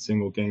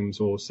licensing or games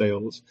or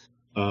sales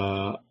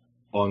in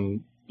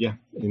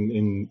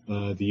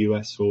the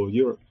US or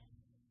Europe.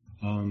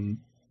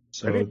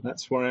 So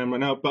that's where I am right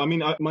now. But I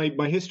mean,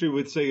 my history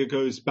with Sega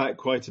goes back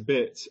quite a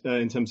bit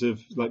in terms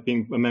of like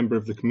being a member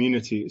of the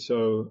community.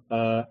 So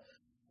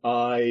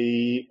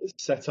I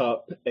set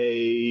up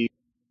a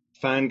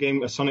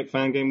Sonic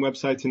fan game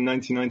website in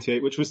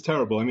 1998, which was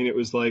terrible. I mean, it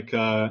was like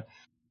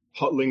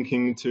hot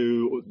linking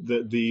to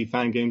the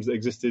fan games that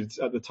existed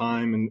at the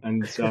time,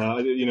 and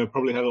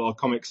probably had a lot of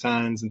Comic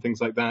Sans and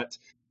things like that.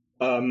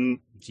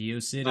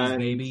 GeoCities,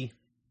 baby.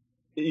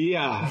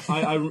 Yeah,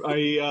 I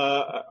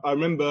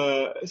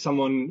remember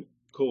someone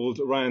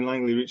called Ryan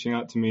Langley reaching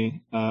out to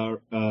me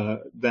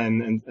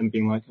then and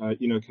being like,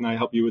 can I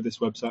help you with this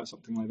website or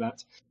something like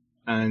that?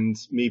 And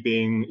me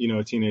being,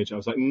 a teenager, I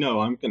was like, no,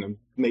 I'm going to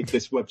make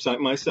this website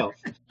myself.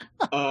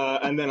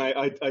 And then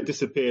I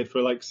disappeared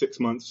for like 6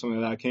 months or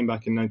something like that. I came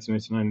back in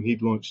 1999 and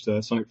he'd launched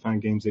Sonic Fan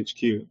Games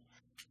HQ.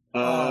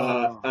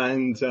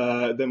 And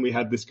then we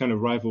had this kind of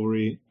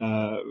rivalry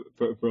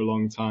for a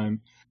long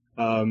time.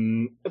 A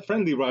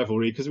friendly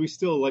rivalry, because we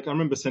still, I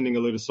remember sending a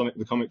load of Sonic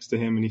the Comics to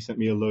him, and he sent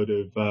me a load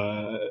of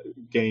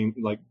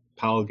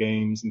PAL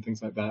games and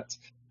things like that,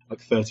 like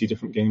 30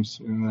 different games,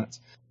 something like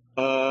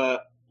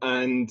that.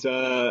 And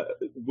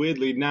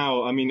weirdly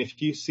now, I mean,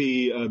 if you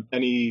see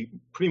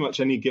pretty much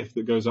any GIF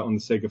that goes out on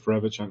the Sega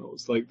Forever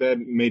channels, they're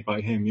made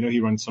by him. He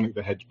runs Sonic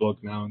the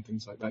Hedgehog now and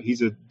things like that.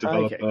 He's a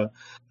developer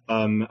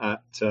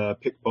at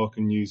Pickpock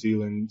in New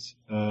Zealand.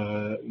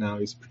 Now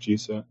he's a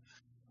producer.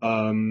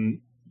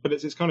 But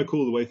it's kind of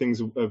cool the way things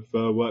have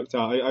worked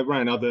out. I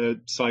ran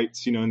other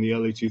sites, in the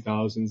early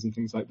 2000s and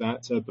things like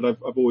that. But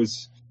I've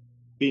always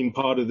been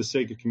part of the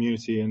Sega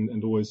community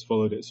and always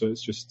followed it. So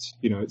it's just,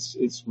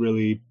 it's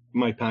really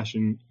my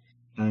passion,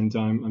 and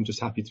I'm just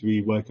happy to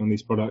be working on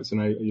these products.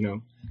 And I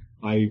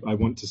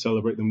want to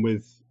celebrate them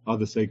with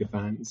other Sega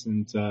fans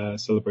and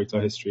celebrate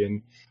our history.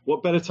 And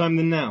what better time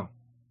than now?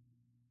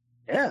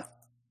 Yeah,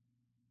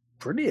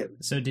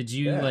 brilliant. So did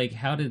you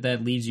how did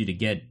that lead you to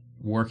get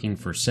working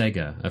for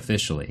Sega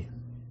officially?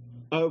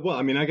 Well,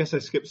 I mean, I guess I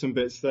skipped some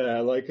bits there.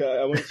 I went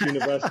to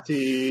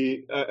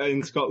university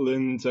in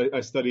Scotland. I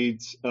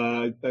studied.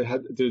 I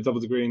did a double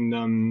degree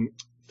in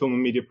film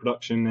and media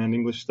production and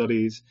English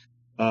studies.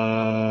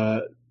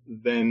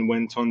 Then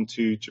went on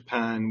to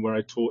Japan, where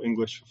I taught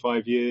English for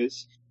 5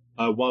 years.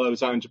 While I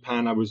was out in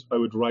Japan, I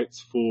would write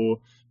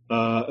for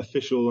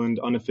official and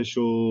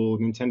unofficial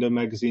Nintendo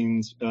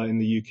magazines in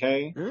the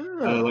UK,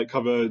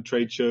 cover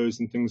trade shows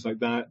and things like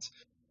that.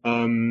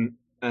 And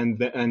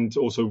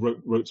also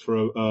wrote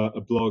for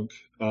a blog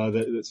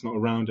that's not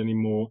around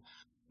anymore.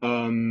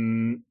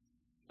 And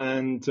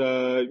and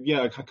I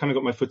kind of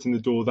got my foot in the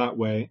door that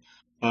way.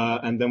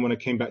 And then when I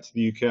came back to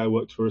the UK, I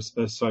worked for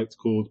a site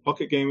called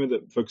Pocket Gamer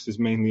that focuses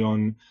mainly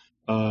on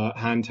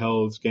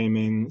handheld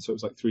gaming. So it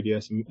was like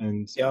 3DS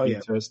and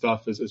Vita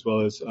stuff, as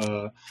well as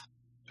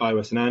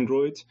iOS and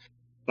Android.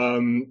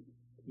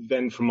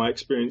 Then from my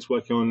experience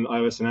working on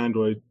iOS and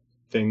Android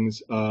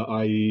things,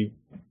 I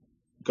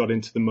got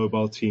into the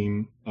mobile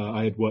team.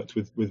 I had worked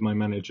with my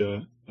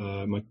manager,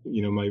 my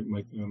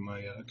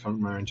current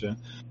manager,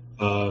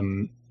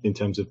 in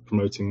terms of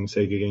promoting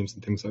Sega games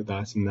and things like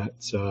that. And that,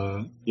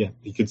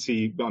 he could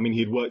see, I mean,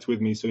 he'd worked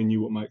with me, so he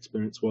knew what my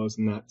experience was,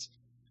 and that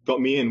got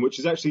me in, which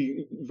is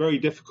actually very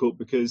difficult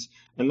because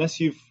unless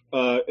you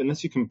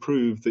can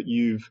prove that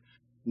you've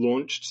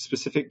launched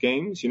specific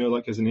games,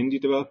 like as an indie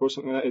developer or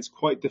something like that, it's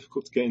quite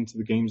difficult to get into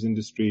the games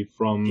industry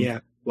from,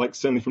 like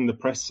certainly from the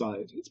press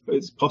side.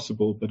 It's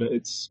possible, but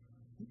it's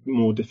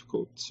more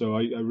difficult. So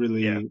I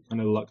really kind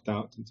of lucked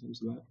out in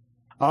terms of that.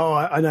 Oh,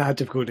 I know how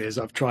difficult it is.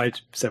 I've tried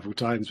several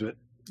times, but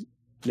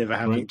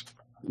never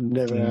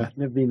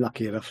been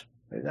lucky enough.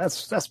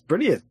 That's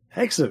brilliant.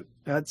 Excellent.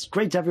 It's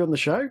great to have you on the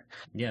show.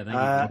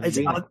 Yeah, thank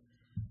you.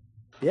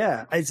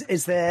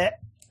 Is there...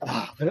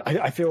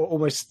 I feel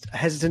almost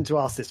hesitant to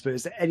ask this, but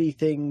is there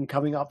anything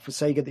coming up for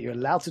Sega that you're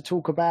allowed to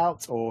talk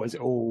about, or is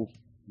it all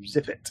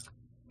zip it?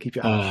 Keep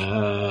your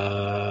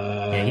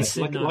yeah, he's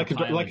like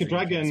a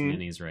dragon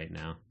minis right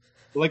now.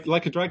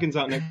 Like a Dragon's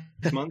out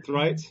next month,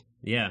 right?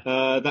 Yeah.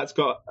 That's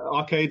got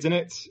arcades in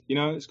it.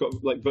 It's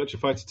got like Virtua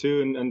Fighter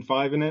 2 and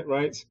 5 in it,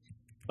 right?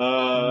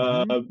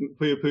 Puyo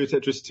Puyo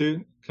Tetris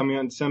 2 coming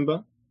out in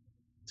December.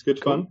 It's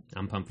good fun.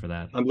 I'm pumped for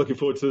that. I'm looking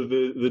forward to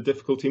the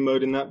difficulty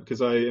mode in that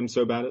because I am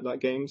so bad at that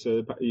game.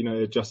 So, it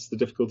adjusts the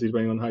difficulty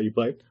depending on how you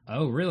play.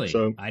 Oh, really?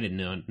 So, I didn't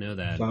know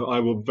that. So I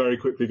will very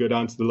quickly go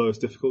down to the lowest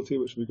difficulty,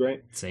 which will be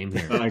great. Same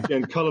here.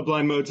 And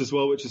colorblind modes as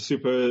well, which is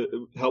super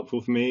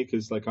helpful for me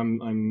because like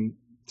I'm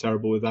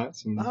terrible with that.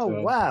 And,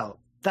 wow.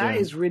 That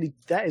is really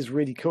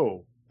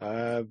cool.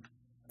 At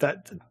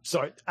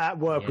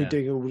work we're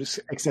doing all this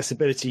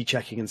accessibility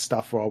checking and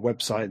stuff for our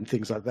website and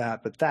things like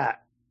that, but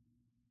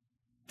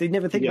they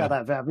never think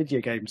about that video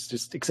games,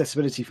 just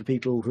accessibility for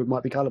people who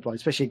might be colorblind,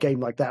 especially a game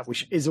like that,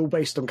 which is all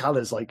based on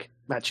colors, like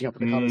matching up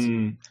with the colors.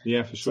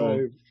 Yeah, for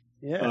sure.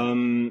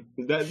 So,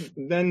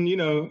 then,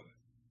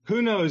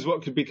 who knows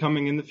what could be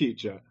coming in the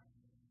future?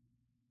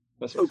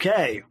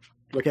 Okay,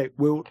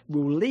 we'll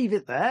leave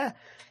it there,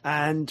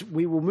 and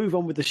we will move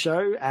on with the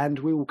show, and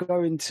we will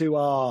go into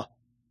our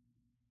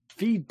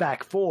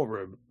feedback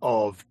forum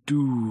of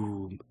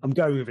doom. I'm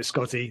going with it,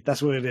 Scotty.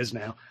 That's what it is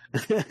now.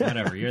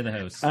 Whatever, you're the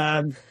host.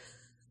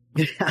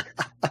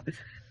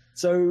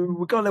 So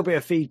we got a little bit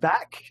of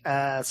feedback.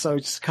 So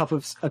just a couple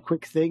of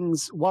quick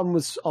things. One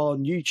was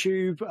on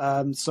YouTube.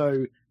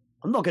 So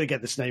I'm not going to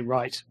get this name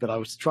right, but I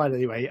was trying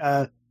anyway.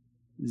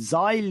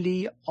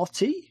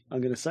 Xyliotti,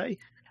 I'm going to say.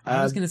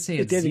 I was going to say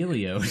it's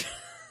Zeliote.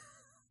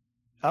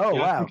 Oh,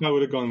 wow. I think I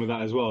would have gone with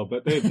that as well,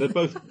 but they're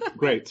both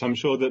great. So I'm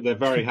sure that they're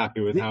very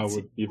happy with how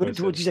you both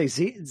What did you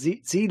say?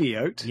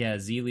 Zeliote? Yeah,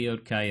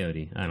 Zeliote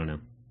Coyote. I don't know.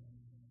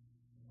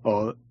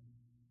 Or...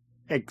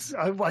 I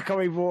can't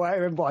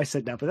remember what I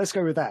said now, but let's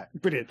go with that.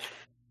 Brilliant.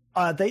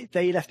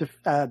 They left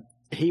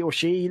he or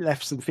she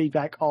left some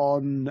feedback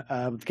on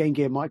the Game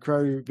Gear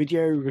Micro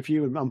video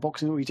review and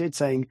unboxing that we did,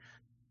 saying,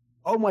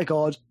 "Oh my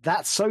god,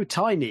 that's so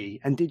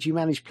tiny! And did you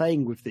manage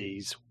playing with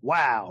these?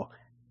 Wow!"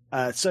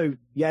 So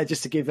yeah,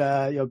 just to give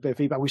a bit of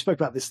feedback, we spoke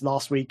about this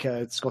last week.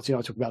 Scotty and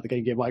I talked about the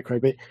Game Gear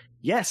Micro, but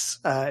yes,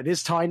 it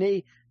is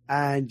tiny,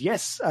 and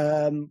yes,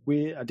 I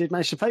did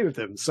manage to play with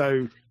them.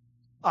 So.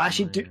 I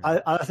actually do.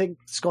 I think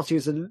Scotty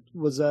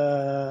was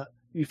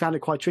you found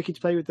it quite tricky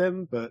to play with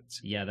them, but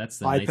yeah, that's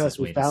the nicest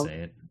way to say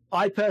it.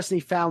 I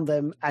personally found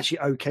them actually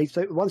okay to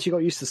play. Once you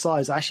got used to the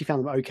size, I actually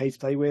found them okay to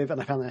play with, and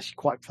I found them actually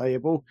quite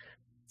playable.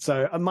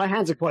 So my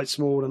hands are quite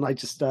small, and I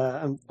just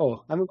I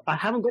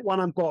haven't got one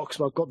unboxed,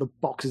 but I've got the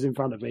boxes in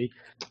front of me.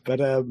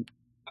 But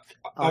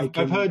I've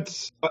heard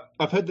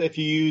that if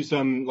you use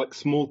like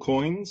small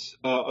coins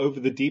over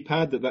the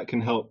D-pad, that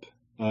can help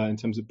in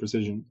terms of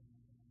precision.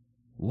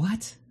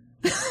 What?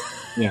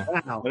 Yeah,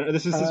 wow.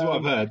 This is what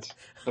I've heard.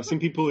 I've seen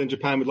people in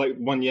Japan with like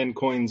 1 yen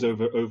coins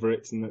over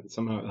it, and that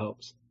somehow it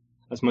helps.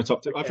 That's my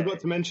top tip. Okay. I forgot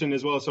to mention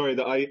as well. Sorry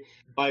that I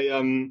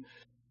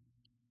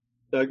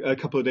a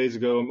couple of days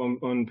ago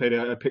on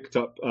Payday I picked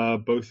up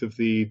both of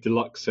the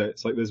deluxe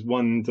sets. Like there's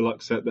one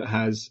deluxe set that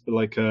has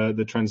like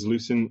the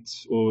translucent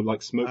or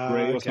like smoke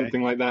gray or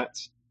something like that.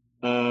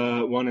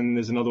 One, and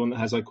there's another one that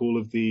has like all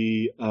of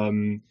the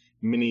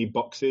mini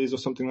boxes or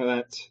something like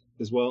that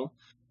as well.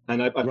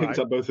 And I picked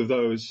up both of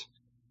those.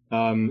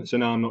 So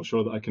now I'm not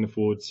sure that I can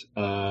afford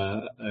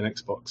an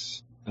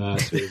Xbox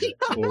Series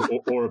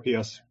or a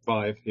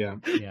PS5. Yeah.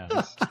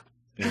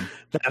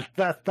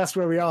 That's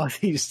where we are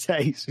these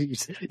days. You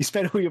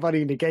spend all your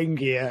money in the Game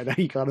Gear, and now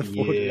you can't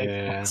afford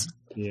it.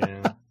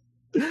 Yeah.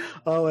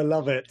 Oh, I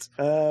love it.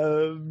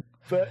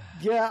 But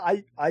yeah,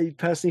 I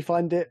personally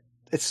find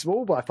it's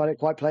small, but I find it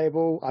quite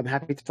playable. I'm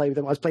happy to play with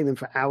them. I was playing them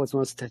for hours when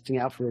I was testing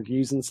out for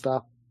reviews and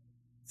stuff.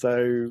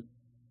 So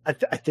I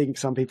think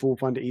some people will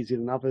find it easier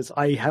than others.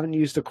 I haven't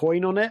used a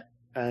coin on it,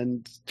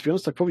 and to be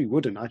honest, I probably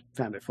wouldn't. I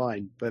found it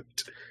fine, but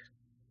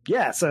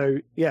yeah. So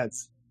yeah,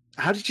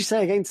 how did you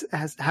say again?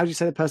 How did you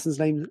say the person's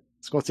name,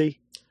 Scotty?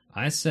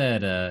 I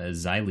said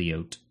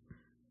Xyliote.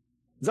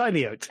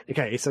 Xyliote.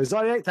 Okay, so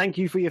Xyliote, thank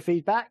you for your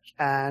feedback,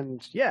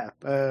 and yeah,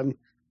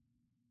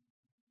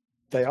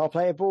 they are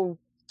playable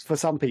for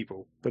some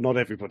people, but not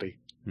everybody.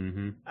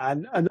 Mm-hmm.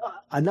 And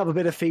another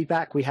bit of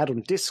feedback we had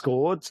on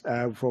Discord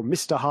from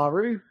Mr.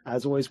 Haru.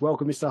 As always,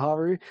 welcome, Mr.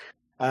 Haru.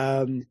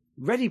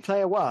 Ready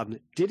Player One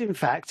did, in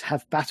fact,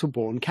 have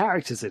Battleborn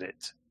characters in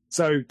it.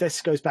 So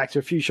this goes back to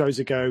a few shows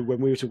ago when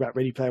we were talking about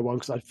Ready Player One,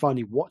 because I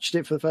finally watched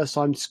it for the first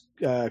time.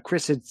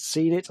 Chris had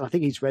seen it. I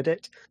think he's read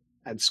it.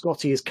 And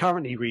Scotty is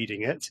currently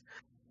reading it.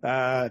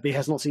 But he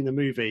has not seen the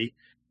movie.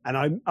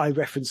 And I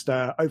referenced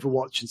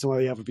Overwatch and some of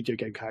the other video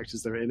game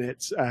characters that are in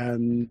it.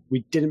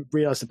 We didn't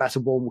realise the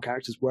Battleborn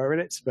characters were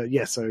in it. But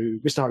yeah, so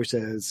Mr. Haru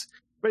says,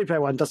 Ready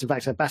Player One does in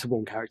fact have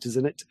Battleborn characters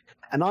in it.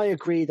 And I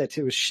agree that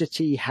it was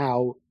shitty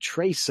how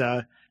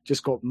Tracer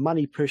just got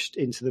money pushed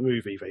into the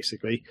movie,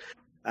 basically.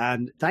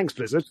 And thanks,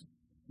 Blizzard.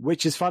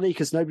 Which is funny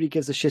because nobody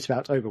gives a shit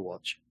about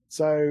Overwatch.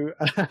 So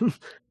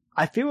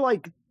I feel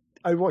like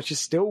Overwatch is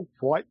still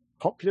quite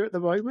popular at the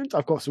moment.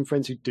 I've got some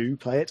friends who do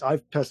play it.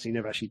 I've personally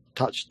never actually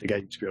touched the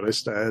game, to be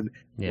honest.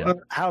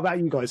 How about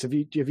you guys? Have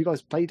you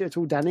guys played it at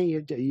all, Danny?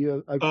 Are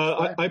you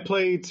I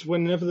played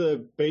whenever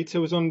the beta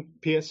was on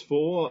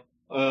PS4.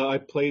 I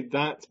played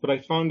that, but I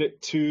found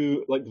it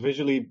too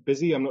visually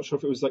busy. I'm not sure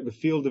if it was the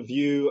field of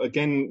view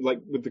again,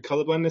 with the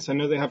colorblindness. I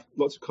know they have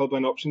lots of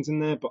colorblind options in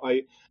there, but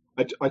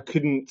I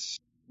couldn't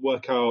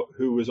work out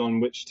who was on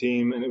which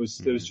team, and there was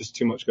just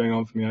too much going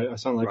on for me. I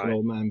sound like an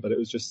old man, but it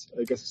was just,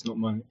 I guess it's not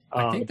mine.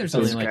 I think there's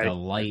only a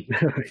light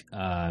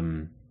a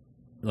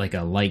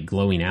light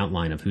glowing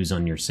outline of who's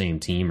on your same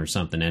team or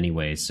something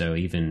anyway. So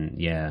even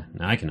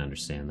I can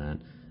understand that.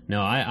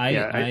 No,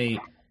 I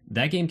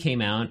that game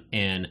came out,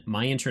 and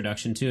my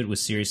introduction to it was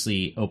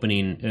seriously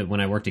opening when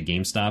I worked at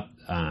GameStop.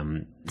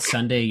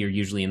 Sunday, you're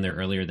usually in there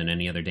earlier than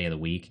any other day of the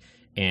week,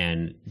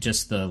 and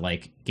just the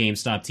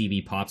GameStop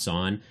TV pops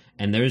on,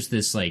 and there's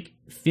this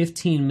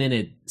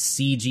 15-minute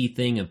CG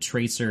thing of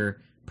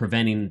Tracer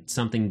preventing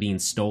something being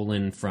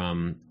stolen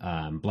from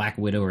Black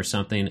Widow or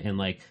something, and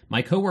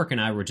my coworker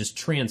and I were just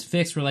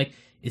transfixed. We're like,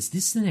 is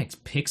this the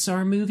next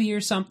Pixar movie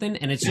or something?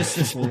 And it's just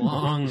this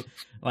long,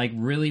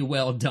 really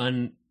well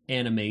done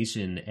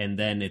animation, and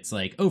then it's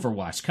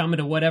Overwatch coming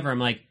to whatever. I'm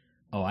like,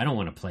 oh, I don't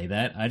want to play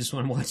that. I just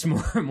want to watch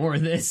more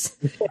of this.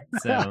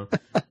 So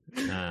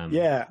and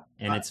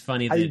it's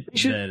funny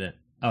that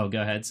oh,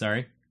 go ahead,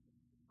 sorry.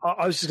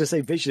 I was just gonna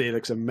say visually it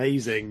looks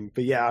amazing,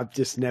 but yeah, I've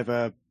just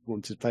never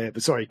wanted to play it.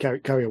 But sorry,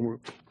 carry on.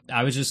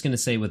 I was just gonna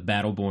say with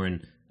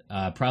Battleborn,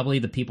 probably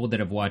the people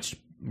that have watched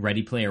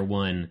Ready Player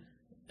One,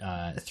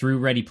 through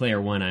Ready Player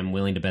One, I'm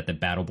willing to bet that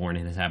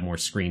Battleborn has had more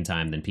screen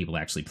time than people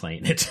actually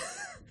playing it.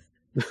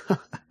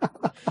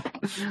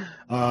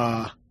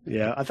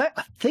 Yeah, I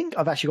think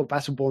I've actually got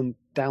Battleborn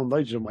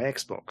downloaded on my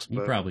Xbox,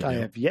 but I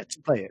have yet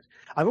to play it.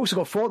 I've also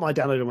got Fortnite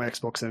downloaded on my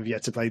Xbox and I've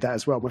yet to play that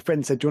as well. My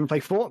friend said, do you want to play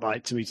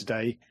Fortnite to me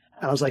today?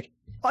 And I was like,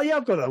 oh yeah,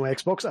 I've got it on my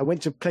Xbox. I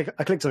went to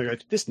I clicked on it and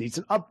go, this needs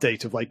an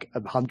update of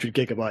 100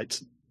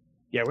 gigabytes.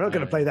 Yeah, we're not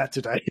going to play that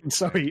today.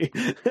 Sorry.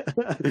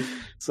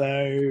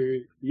 So,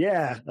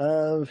 yeah.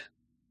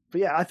 But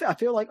yeah, I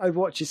feel like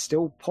Overwatch is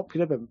still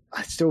popular, but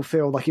I still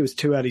feel like it was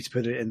too early to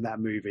put it in that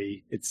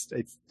movie. It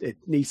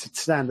needs to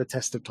stand the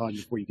test of time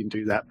before you can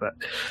do that. But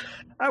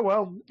oh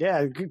well,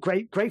 yeah,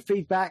 great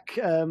feedback,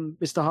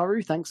 Mr.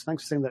 Haru. Thanks for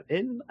sending that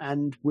in.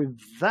 And with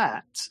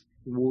that,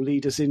 will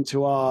lead us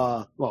into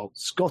our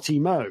Scotty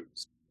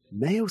Moe's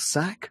mail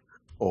sack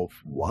of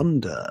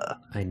wonder.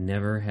 I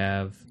never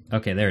have.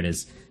 Okay, there it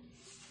is,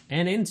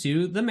 and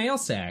into the mail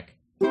sack.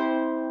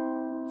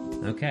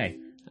 Okay.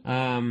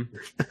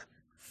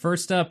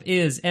 First up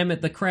is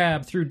Emmett the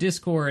Crab through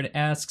Discord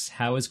asks,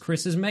 how is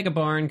Chris's Mega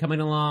Barn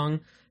coming along?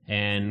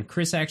 And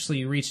Chris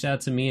actually reached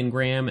out to me and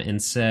Graham and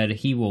said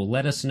he will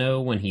let us know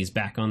when he's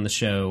back on the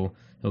show.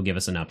 He'll give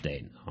us an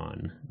update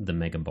on the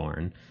Mega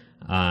Barn.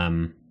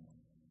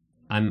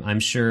 I'm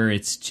sure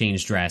it's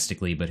changed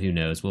drastically, but who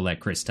knows? We'll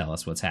let Chris tell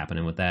us what's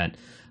happening with that.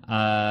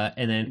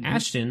 And then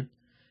Ashton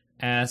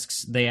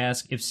asks,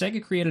 if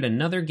Sega created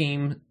another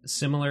game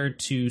similar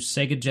to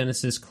Sega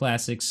Genesis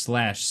Classics /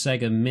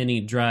 Sega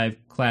Mini Drive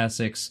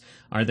Classics,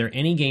 are there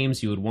any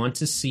games you would want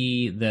to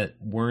see that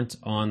weren't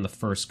on the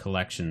first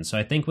collection? So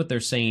I think what they're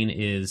saying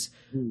is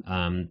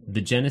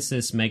the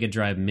Genesis Mega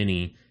Drive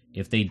Mini,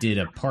 if they did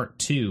a part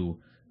 2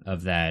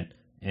 of that,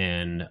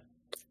 and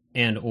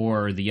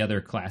or the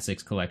other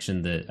classics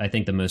collection, that I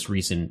think the most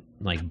recent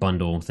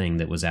bundle thing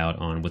that was out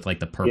on with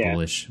the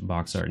purplish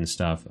box art and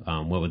stuff,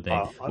 what would they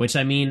which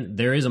I mean,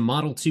 there is a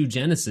Model 2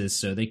 Genesis,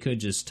 so they could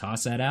just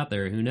toss that out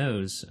there, who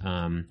knows.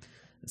 I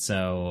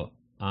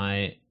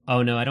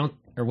don't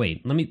Or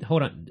wait, let me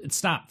hold on.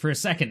 Stop for a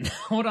second.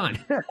 Hold on.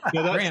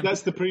 No,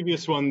 that's the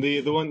previous one.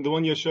 The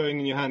one you're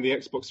showing in your hand, the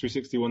Xbox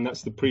 360 one.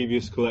 That's the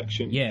previous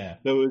collection. Yeah.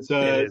 There was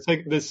there's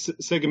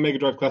Sega Mega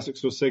Drive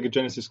Classics or Sega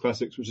Genesis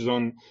Classics, which is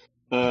on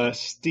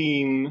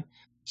Steam,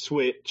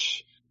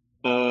 Switch,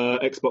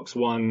 Xbox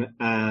One,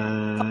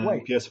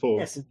 and PS4.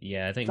 Yes,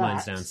 Yeah, I think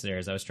mine's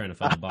downstairs. I was trying to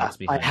find the box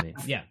behind me.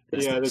 Yeah.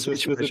 There's a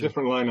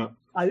different lineup.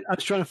 I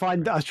was trying to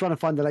find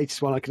the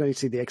latest one. I can only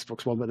see the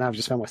Xbox one, but now I've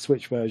just found my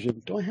Switch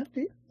version. Do I have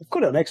it? I've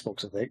got it on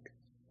Xbox, I think.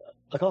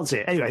 I can't see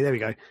it. Anyway, there we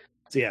go.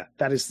 So yeah,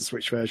 that is the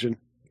Switch version.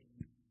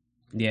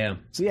 Yeah.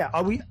 So yeah,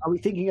 are we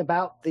thinking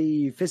about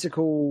the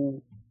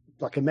physical,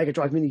 like a Mega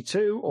Drive Mini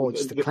 2, or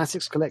just the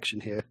Classics collection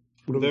here?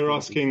 They're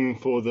asking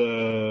for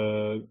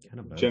the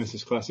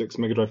Genesis Classics,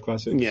 Mega Drive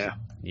Classics. Yeah.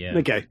 Yeah.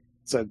 Okay.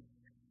 So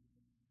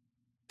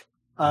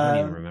I don't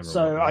even remember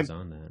what was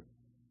on that.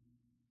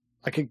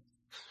 I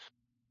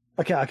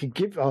could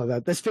give. Oh,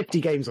 there's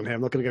 50 games on here.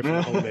 I'm not going to go through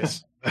the whole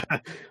list.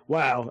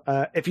 Wow.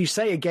 If you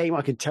say a game,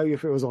 I can tell you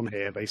if it was on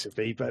here,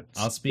 basically. But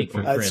I'll speak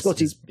for Chris.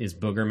 Scotty, is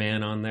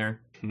Boogerman on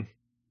there?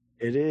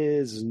 It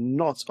is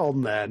not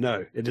on there.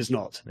 No, it is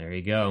not. There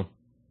you go.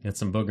 Got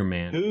some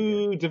Boogerman.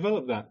 Who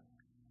developed that?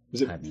 I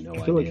have no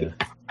idea.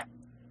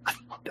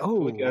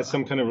 It has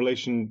some kind of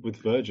relation with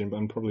Virgin, but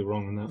I'm probably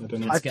wrong on that. I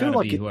don't know. It's got to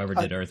be whoever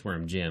did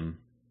Earthworm Jim.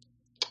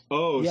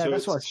 Oh, yeah, so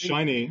that's it's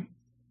Shiny.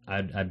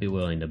 I'd be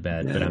willing to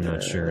bet, but I'm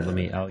not sure. Let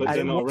me. It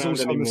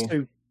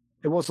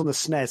was on the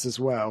SNES as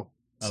well.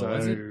 Oh, so...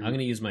 was it? I'm going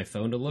to use my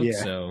phone to look,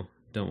 so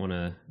don't want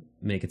to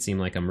make it seem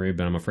like I'm rude,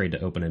 but I'm afraid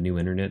to open a new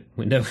internet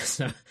window.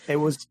 So. It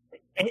was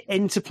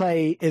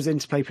Interplay. Is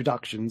Interplay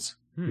Productions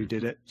who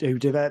did it,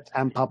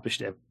 and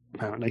published it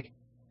apparently.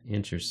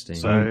 Interesting.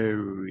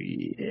 So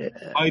yeah,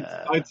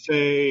 I'd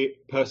say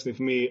personally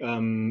for me,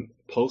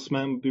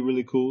 Pulseman would be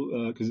really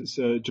cool because it's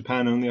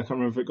Japan only. I can't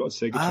remember if it got a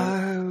Sega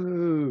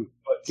channel.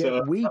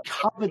 But, we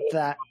covered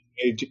that.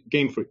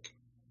 Game Freak,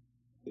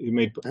 who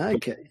made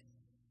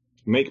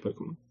make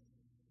Pokemon.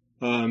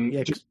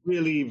 Just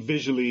really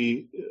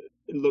visually,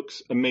 it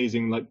looks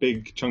amazing. Like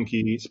big,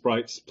 chunky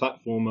sprites,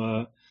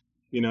 platformer.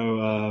 You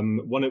know,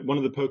 one of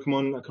the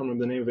Pokemon. I can't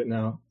remember the name of it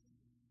now.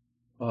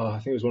 I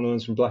think it was one of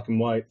those from Black and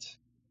White.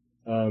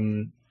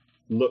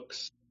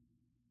 Looks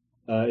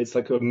it's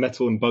like a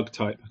metal and bug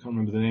type. I can't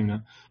remember the name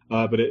now,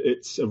 but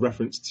it's a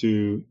reference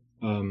to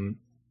the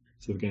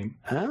game.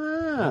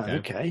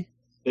 Okay.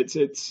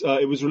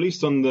 It was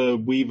released on the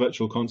Wii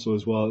Virtual Console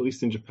as well, at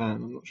least in Japan.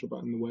 I'm not sure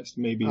about in the West.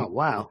 Maybe. Oh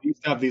wow! They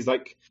used to have these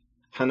like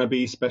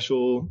Hanabi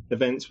special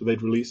events where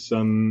they'd release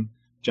some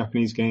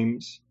Japanese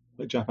games,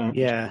 like Japan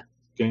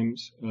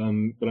games.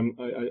 But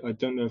I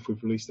don't know if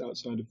we've released it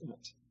outside of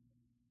that.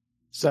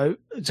 So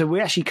we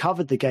actually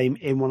covered the game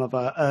in one of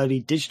our early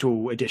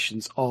digital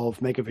editions of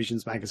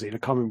Megavisions magazine. I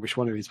can't remember which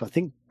one it is, but I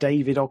think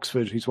David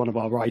Oxford, who's one of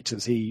our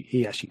writers,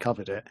 he actually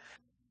covered it.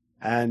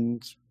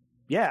 And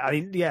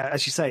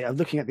as you say, I'm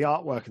looking at the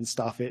artwork and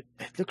stuff. It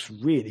looks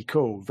really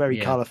cool, very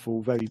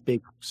colourful, very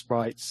big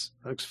sprites.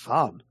 It looks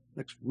fun. It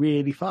looks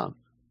really fun.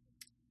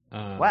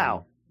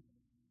 Wow.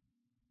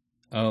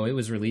 Oh, it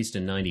was released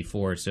in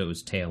 '94, so it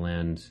was tail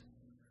end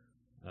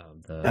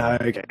of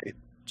the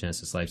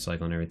Genesis life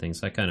cycle and everything,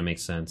 so that kind of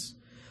makes sense.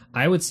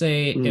 I would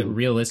say,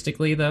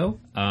 realistically,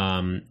 though,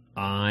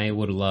 I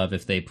would love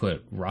if they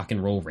put Rock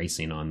and Roll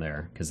Racing on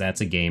there, because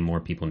that's a game more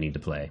people need to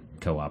play,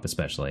 co-op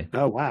especially.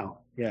 Oh, wow.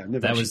 Yeah,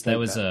 that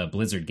was a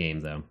Blizzard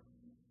game, though.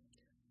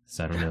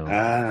 So I don't know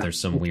if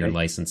there's some weird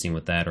licensing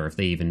with that, or if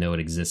they even know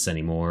it exists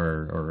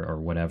anymore, or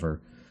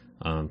whatever.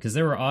 Because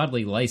there were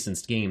oddly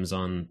licensed games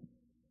on...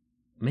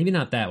 Maybe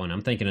not that one.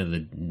 I'm thinking of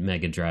the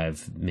Mega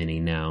Drive Mini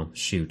now.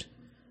 Shoot.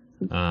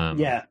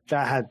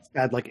 That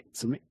had like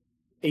some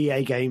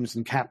EA games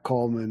and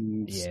Capcom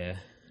and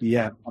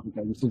other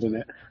games, didn't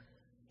it?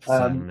 So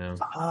I don't know.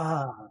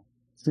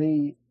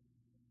 See,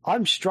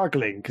 I'm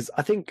struggling because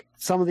I think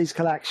some of these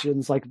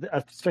collections, like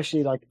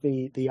especially like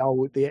the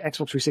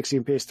Xbox 360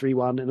 and PS3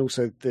 one, and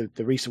also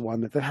the recent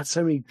one, they've had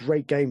so many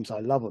great games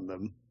I love on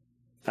them.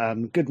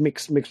 Good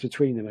mix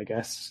between them, I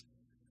guess.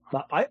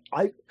 But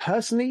I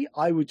personally,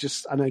 I would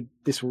just, I know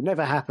this will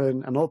never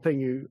happen. I'm not putting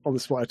you on the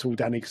spot at all,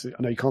 Danny, because I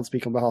know you can't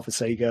speak on behalf of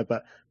Sega,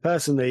 but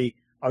personally,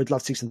 I would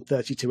love to see some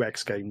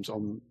 32X games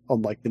on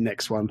like the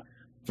next one,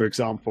 for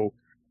example.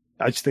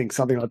 I just think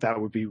something like that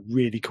would be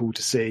really cool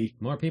to see.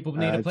 More people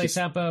need to play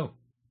Tempo.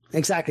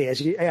 Exactly. As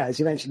you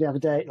mentioned the other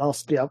day, one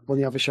of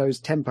the other shows,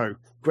 Tempo,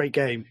 great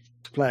game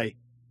to play.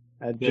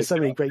 And there's so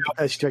many great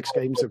 32X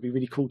games that would be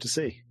really cool to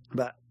see.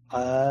 But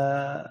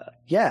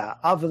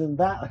other than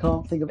that, I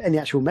can't think of any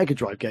actual Mega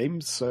Drive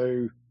games.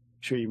 So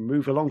should we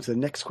move along to the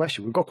next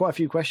question? We've got quite a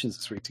few questions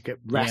this week to get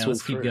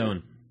rattled through. Keep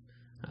going.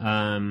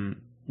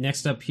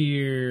 Next up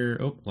here,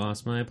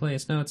 lost my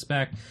place. No, it's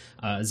back.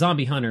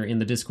 Zombie Hunter in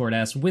the Discord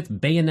asks,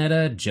 with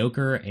Bayonetta,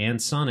 Joker,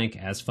 and Sonic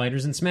as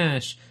fighters in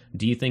Smash,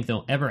 do you think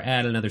they'll ever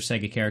add another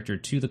Sega character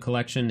to the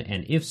collection?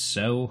 And if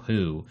so,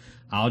 who?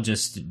 I'll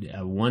just,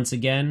 once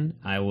again,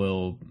 I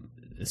will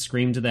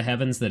scream to the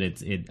heavens that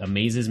it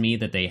amazes me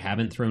that they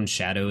haven't thrown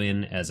Shadow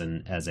in as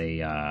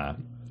a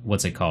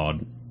what's it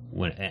called?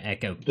 an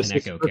Echo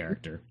Assist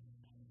character.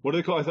 What do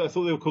they call? I thought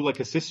they were called like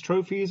assist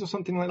trophies or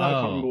something like that. I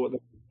can't remember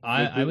what.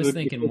 I was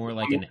thinking more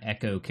like an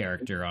Echo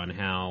character on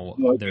how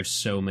there's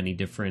so many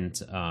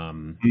different.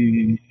 One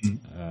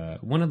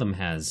of them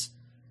has,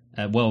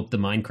 the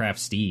Minecraft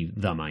Steve,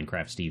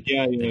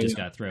 that just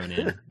got thrown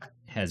in,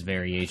 has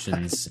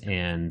variations,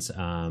 and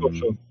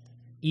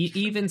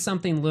even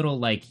something little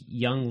like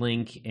Young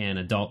Link and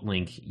Adult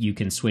Link, you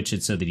can switch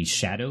it so that he's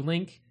Shadow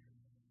Link.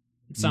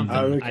 Something.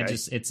 Oh, okay.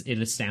 It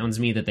astounds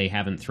me that they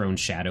haven't thrown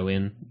Shadow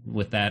in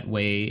with that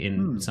way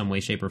in some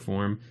way, shape, or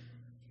form.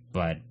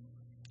 But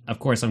of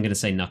course, I'm going to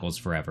say Knuckles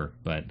forever.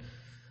 But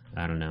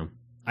I don't know.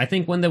 I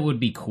think one that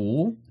would be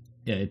cool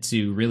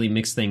to really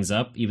mix things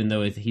up, even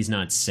though he's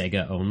not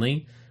Sega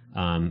only.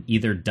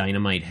 Either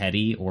Dynamite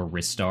Headdy or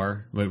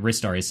Ristar. Well,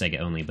 Ristar is Sega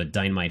only, but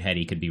Dynamite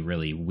Headdy could be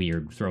really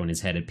weird, throwing his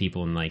head at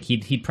people, and like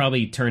he'd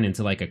probably turn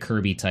into like a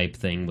Kirby type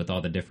thing with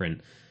all the different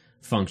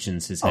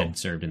functions his head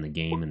served in the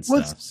game and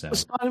stuff.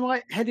 Was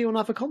Dynamite Headdy on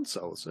other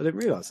consoles? I didn't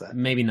realize that.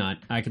 Maybe not.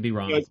 I could be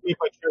wrong. Yeah, it's made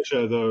by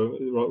Treasure though,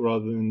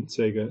 rather than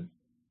Sega.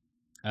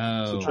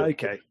 Oh, so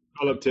okay.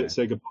 Developed it,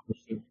 Sega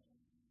published it.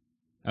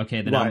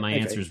 Okay, then my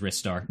answer is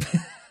Ristar.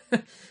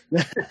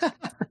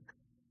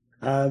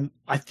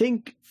 I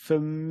think for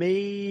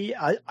me,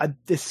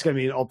 this is going to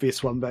be an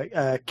obvious one, but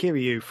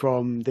Kiryu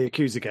from the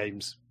Yakuza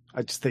games.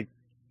 I just think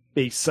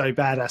be so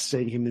badass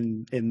seeing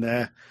him in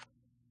there.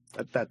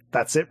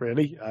 That's it,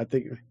 really. I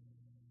think,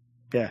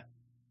 yeah.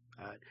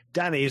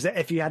 Danny, is that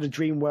if you had a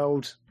dream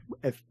world,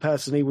 if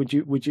personally, would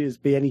you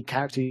be any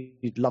character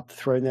you'd love to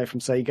throw in there from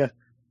Sega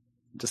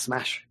to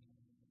Smash?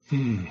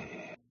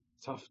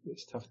 It's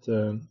tough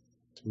to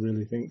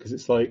really think, because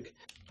it's like,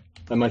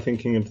 am I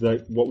thinking of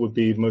like what would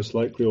be most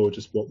likely, or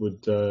just what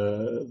would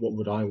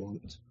I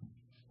want?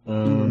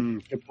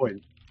 Good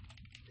point.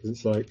 Because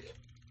it's like,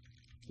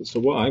 so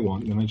what I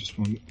want, then I just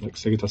want like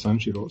Segata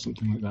Sanshiro or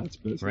something like that.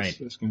 But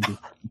it's going to be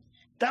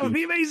that would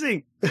be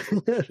amazing.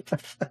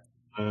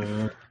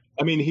 I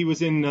mean, he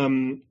was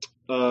in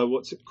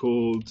what's it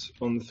called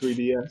on the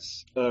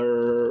 3DS?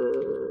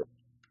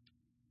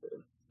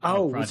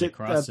 Project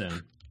Cross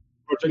Zone.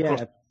 Project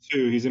Cross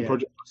 2. He's in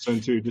Project Cross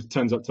Zone 2. Just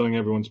turns up telling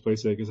everyone to play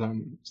Sega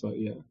Saturn. It's like,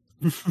 yeah.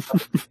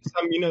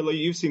 You know, like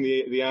you've seen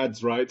the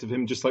ads, right, of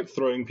him just like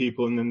throwing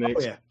people and then they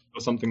or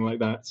something like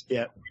that.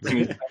 Yeah. And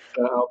his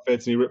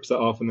outfits, and he rips that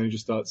off, and then he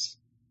just starts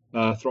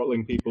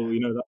throttling people. You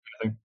know, that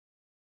kind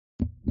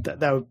of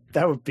thing.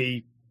 That would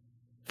be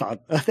fun.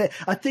 I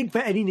think for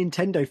any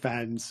Nintendo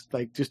fans,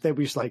 like they'll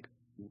be just like,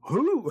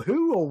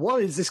 who or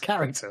what is this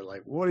character?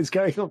 Like, what is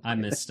going on? I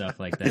miss stuff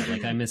like that.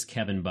 Like, I miss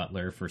Kevin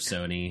Butler for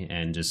Sony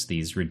and just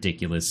these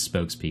ridiculous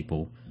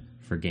spokespeople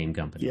for game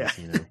companies. Yeah.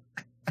 You know.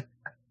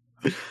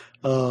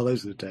 Oh,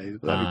 those are the days.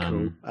 That'd be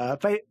cool.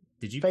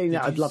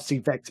 I'd love to see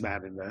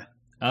Vectorman in there.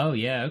 Oh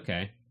yeah,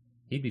 okay,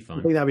 he'd be fun.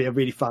 I think that'd be a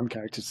really fun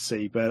character to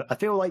see. But I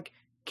feel like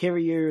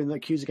Kiryu and the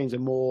Yakuza games are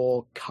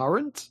more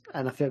current,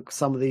 and I feel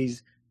some of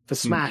these for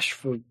Smash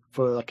for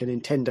like a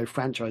Nintendo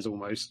franchise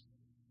almost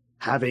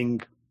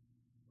having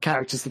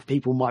characters that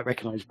people might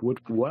recognize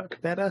would work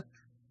better.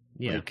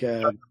 Yeah, like,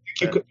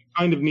 it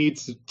kind of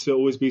needs to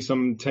always be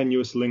some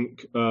tenuous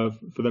link for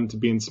them to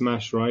be in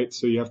Smash, right?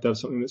 So you have to have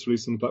something that's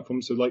released on the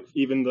platform. So like,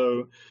 even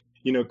though,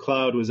 you know,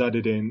 Cloud was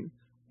added in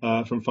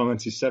from Final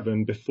Fantasy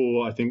VII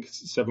before I think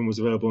 7 was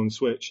available on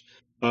Switch,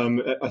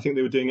 I think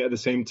they were doing it at the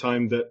same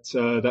time that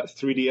that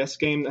 3DS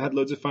game that had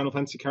loads of Final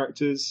Fantasy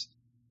characters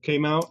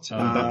came out.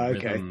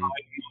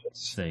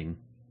 Thing.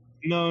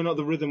 No, not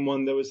the rhythm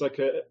one. There was like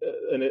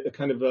a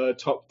kind of a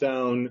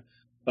top-down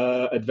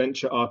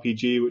adventure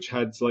RPG which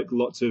had like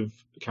lots of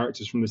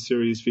characters from the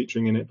series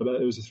featuring in it, but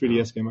it was a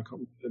 3DS game. I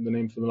can't remember the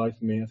name for the life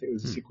of me. I think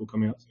there's a sequel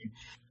coming out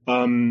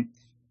soon.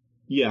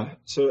 Yeah,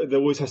 so there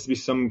always has to be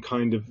some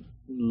kind of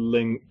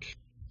link.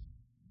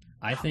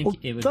 I think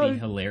it would be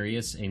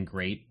hilarious and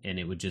great, and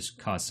it would just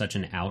cause such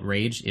an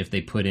outrage if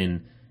they put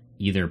in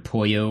either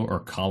Puyo or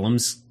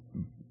Columns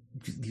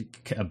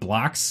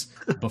blocks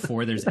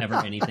before there's ever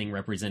anything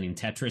representing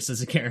Tetris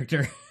as a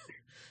character.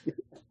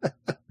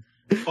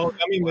 Oh,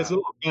 I mean, there's a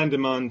lot of fan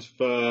demand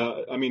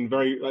for. I mean,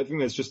 I think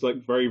there's just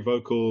like very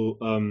vocal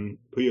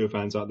Puyo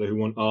fans out there who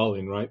want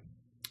Arlen, right?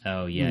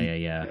 Oh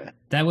yeah.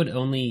 That would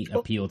only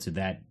appeal to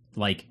that.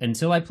 Like,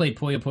 until I played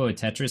Puyo Puyo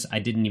Tetris, I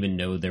didn't even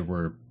know there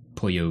were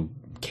Puyo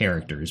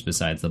characters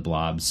besides the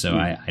blobs. So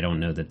I don't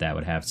know that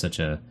would have such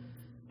a.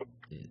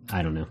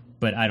 I don't know,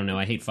 but I don't know.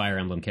 I hate Fire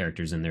Emblem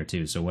characters in there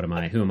too. So what am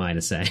I? Who am I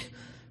to say?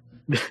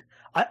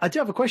 I do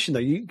have a question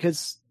though,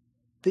 because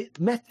the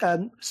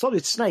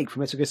Solid Snake from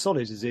Metal Gear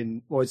Solid is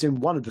in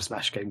one of the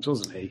Smash games,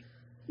 wasn't he?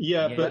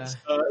 Yeah. But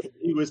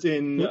he was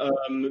in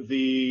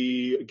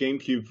the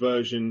GameCube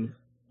version.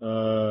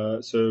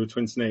 So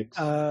Twin Snakes.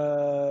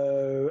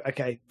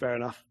 Okay, fair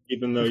enough.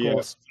 Even though it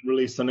was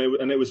released and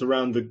it was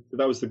around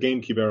that was the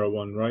GameCube era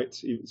one, right?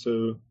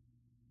 So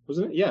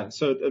wasn't it? Yeah.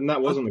 So and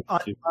that was on the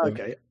GameCube.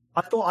 Okay.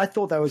 I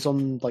thought that was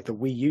on like the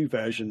Wii U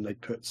version. They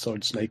put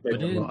Solid Snake.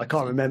 I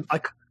can't remember. I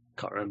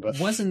Can't remember.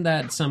 Wasn't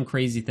that some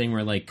crazy thing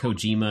where like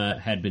Kojima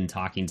had been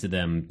talking to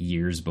them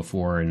years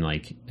before and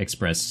like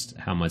expressed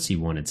how much he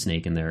wanted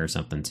Snake in there or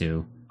something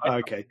too?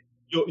 Okay.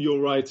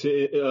 You're right.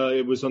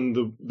 It was on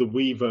the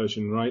Wii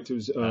version, right? It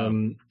was,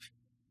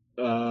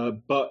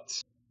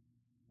 but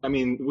I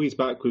mean, Wii's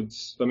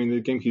backwards. I mean,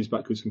 the GameCube's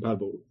backwards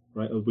compatible,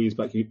 right? Or Wii's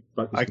backwards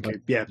compatible.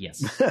 Yeah.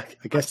 Yes.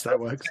 I guess that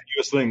works.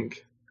 US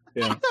Link.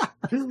 Yeah.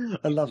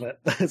 I love it.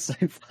 That's so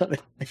funny.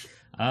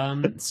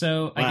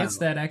 So I guess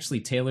that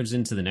actually tailors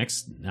into the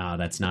next. No,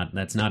 that's not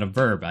a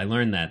verb. I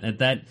learned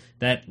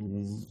that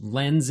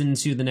lends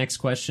into the next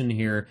question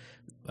here.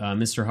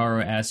 Mr.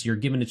 Haro asks, "You're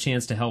given a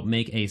chance to help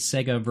make a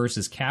Sega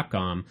versus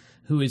Capcom.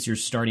 Who is your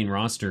starting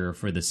roster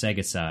for the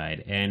Sega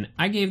side?" And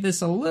I gave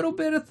this a little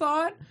bit of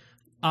thought.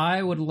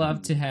 I would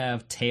love to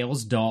have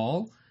Tails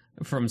Doll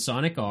from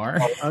Sonic R.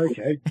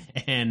 Okay.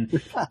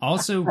 And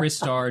also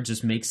Ristar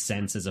just makes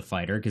sense as a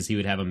fighter because he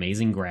would have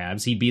amazing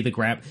grabs. He'd be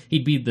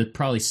the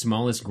probably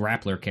smallest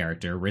grappler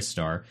character,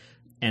 Ristar.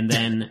 And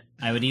then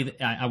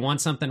I want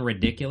something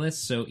ridiculous,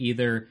 so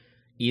either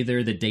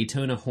the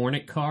Daytona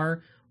Hornet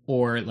car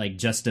or like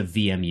just a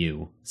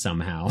VMU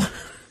somehow.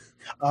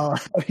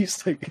 He's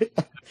so good.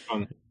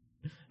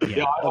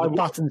 Yeah, the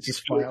buttons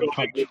just fly out.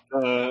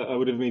 I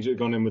would have immediately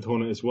gone in with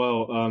Hornet as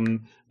well.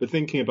 But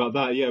thinking about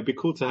that, yeah, it'd be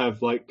cool to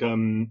have like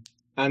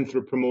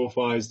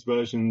anthropomorphized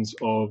versions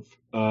of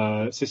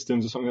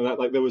systems or something like that.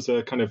 Like there was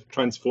a kind of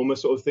Transformer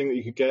sort of thing that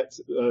you could get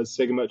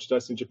Sega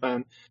merchandise in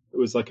Japan. It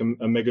was like a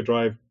Mega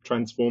Drive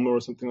Transformer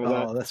or something like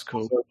that. Oh, that's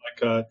cool. So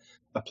like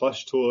a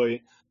plush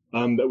toy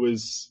that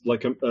was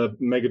like a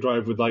Mega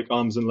Drive with like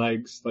arms and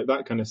legs. Like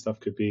that kind of stuff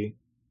could be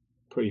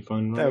pretty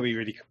fun. Right? That would be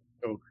really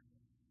cool.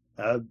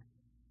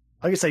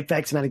 I'm going to say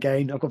Vexman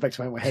again. I've got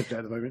Vexman in my head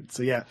at the moment.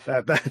 So yeah,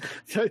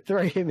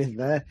 throw him in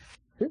there.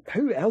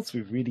 Who else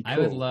would be really cool? I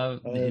would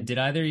love... did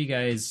either of you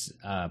guys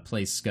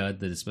play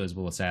Scud, the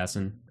Disposable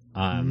Assassin?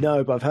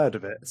 No, but I've heard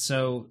of it.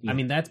 So, yeah. I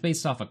mean, that's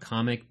based off a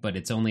comic, but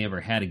it's only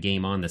ever had a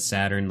game on the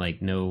Saturn,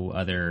 like no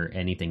other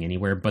anything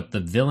anywhere. But the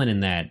villain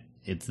in that,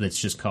 that's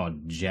just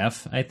called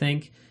Jeff, I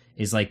think,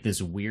 is like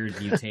this weird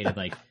mutated,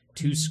 like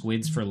two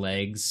squids for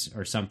legs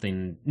or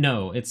something.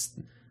 No,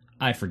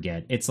 I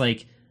forget. It's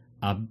like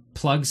a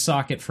plug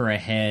socket for a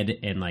head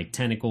and like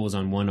tentacles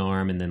on one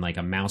arm and then like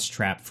a mouse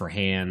trap for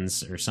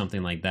hands or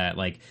something like that.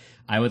 Like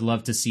I would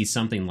love to see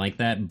something like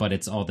that, but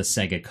it's all the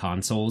Sega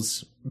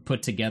consoles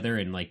put together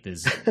in like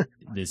this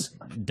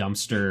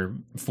dumpster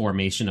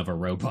formation of a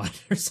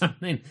robot or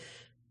something.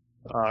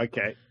 Oh,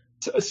 okay.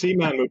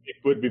 Seaman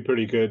would be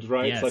pretty good,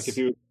 right? Yes. Like if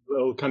you a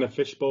little kind of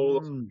fishbowl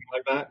or something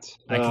like that.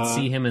 I could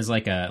see him as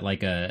like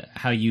a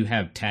how you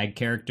have tag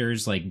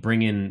characters, like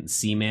bring in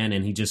Seaman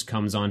and he just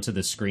comes onto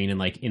the screen and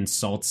like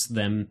insults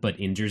them but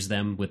injures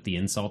them with the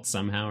insult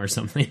somehow or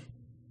something.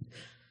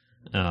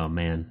 Oh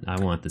man, I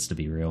want this to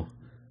be real.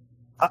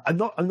 I'm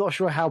not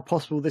sure how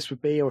possible this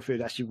would be or if it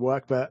would actually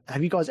work, but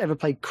have you guys ever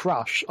played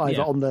Crush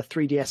either on the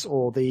 3DS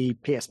or the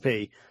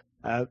PSP?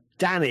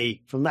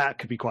 Danny from that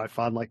could be quite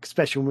fun. Like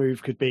special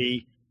move could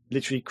be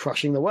literally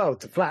crushing the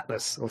world to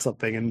flatness or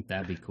something, and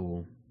that'd be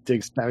cool.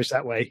 Doing damage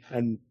that way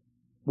and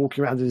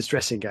walking around in his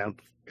dressing gown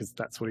because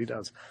that's what he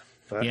does.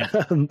 But, yeah.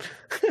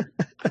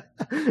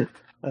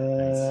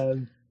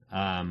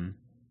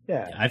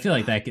 Yeah. I feel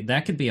like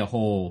that could be a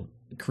whole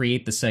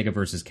create the Sega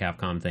versus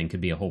Capcom thing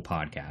could be a whole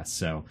podcast.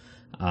 So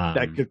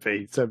that could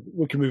be. So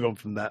we can move on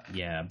from that.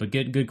 Yeah, but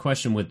good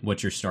question with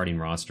what your starting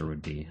roster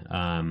would be.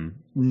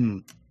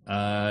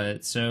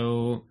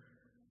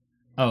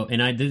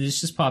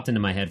 This just popped into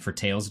my head for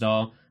Tails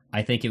Doll.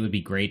 I think it would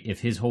be great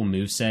if his whole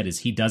moveset is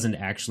he doesn't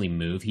actually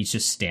move. He's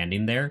just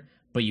standing there,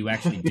 but you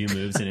actually do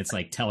moves and it's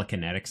like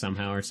telekinetic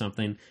somehow or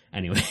something.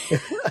 Anyway.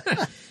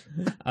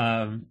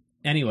 Ghostly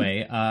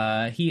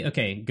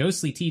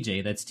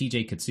TJ, that's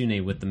TJ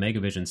Katsune with the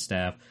Megavision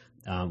staff.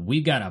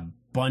 We've got a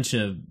bunch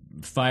of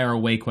fire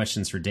away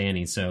questions for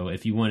Danny, so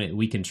if you want it,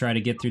 we can try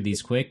to get through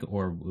these quick,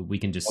 or we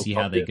can just see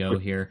how they go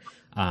here.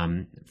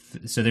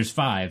 So there's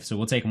 5, so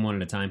we'll take them one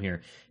at a time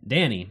here.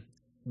 Danny,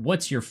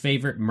 what's your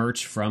favorite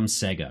merch from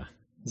Sega?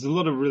 There's a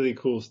lot of really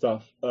cool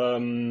stuff.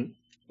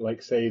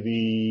 Like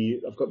say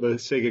I've got the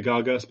Sega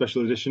Gaga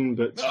special edition,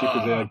 but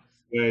stupidly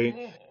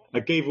I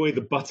gave away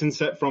the button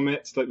set from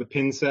it, like the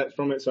pin set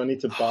from it, so I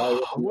need to buy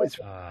it.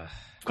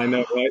 I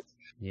know, right?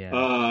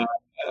 Yeah.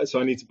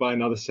 So I need to buy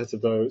another set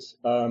of those.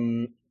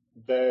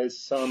 There's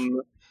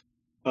some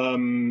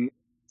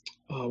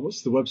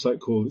what's the website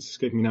called? It's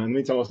escaping me now. In the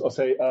meantime, I'll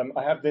say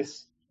I have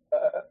this.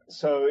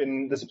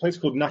 There's a place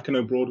called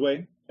Nakano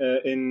Broadway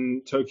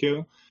in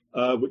Tokyo,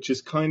 which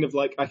is kind of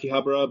like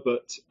Akihabara,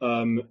 but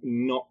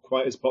not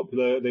quite as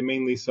popular. They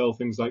mainly sell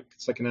things like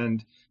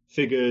secondhand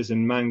figures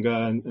and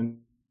manga, and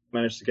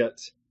managed to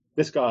get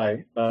this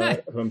guy,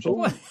 who I'm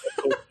sure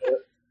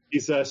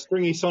he's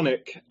Stringy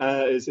Sonic,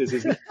 is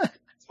his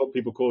what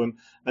people call him.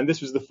 And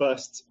this was the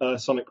first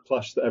Sonic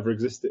plush that ever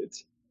existed.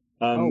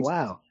 Oh,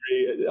 wow.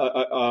 I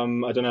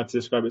don't know how to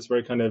describe it. It's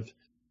very kind of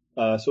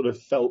sort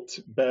of felt,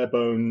 bare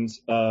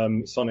bones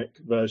Sonic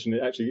version.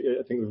 I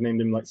think we've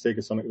named him like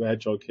Sega Sonic the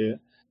Hedgehog here.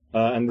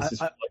 And this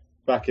is like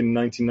back in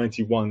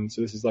 1991.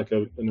 So this is like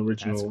an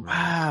original.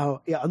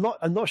 Wow. Yeah,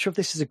 I'm not sure if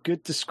this is a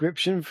good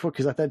description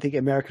because I don't think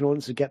American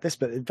audience would get this,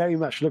 but it very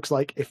much looks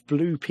like if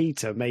Blue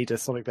Peter made a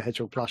Sonic the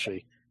Hedgehog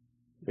plushie,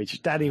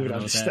 which Danny would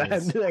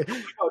understand. A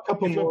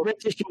couple more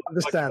British, you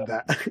understand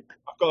that.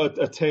 I've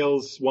got a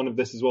Tails one of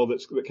this as well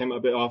that came out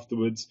a bit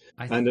afterwards,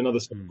 and another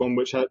one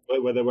which had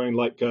where they're wearing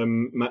like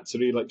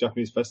matsuri, like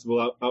Japanese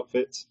festival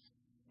outfits.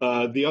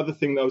 The other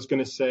thing that I was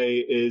going to say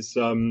is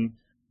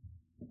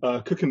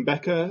Cook and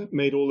Becker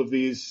made all of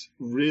these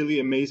really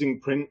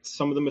amazing prints.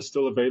 Some of them are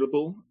still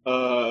available,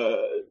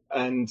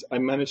 and I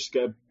managed to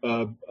get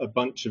a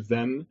bunch of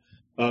them.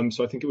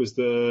 So I think it was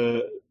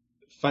the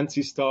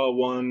Fancy Star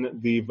one,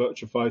 the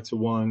Virtua Fighter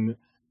one,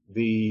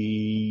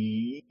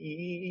 the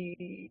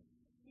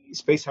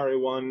Space Harrier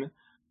one,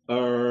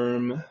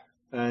 and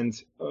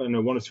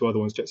one or two other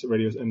ones, Jet Set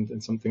Radios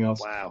and something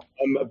else. Wow.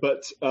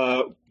 But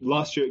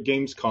last year at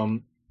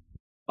Gamescom,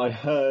 I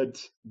heard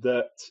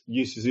that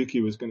Yu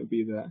Suzuki was going to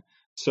be there.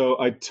 So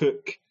I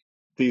took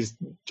these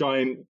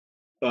giant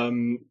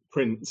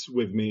prints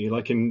with me,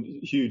 like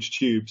in huge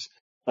tubes,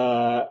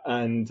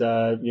 and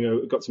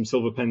got some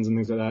silver pens and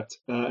things like that,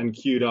 and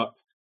queued up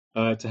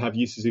to have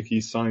Yu Suzuki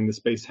sign the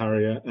Space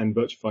Harrier and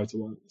Virtua Fighter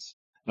ones.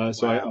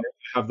 So wow. I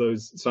have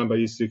those signed by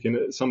Yu Suzuki, and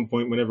at some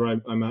point, whenever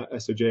I'm at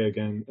SOJ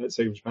again, at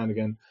Sega Japan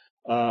again,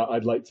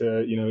 I'd like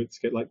to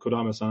get like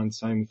Kodama-san to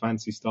sign the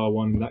Fancy Star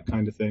one, that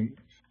kind of thing.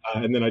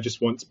 And then I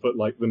just want to put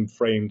like them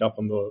framed up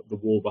on the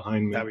wall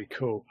behind me. That'd be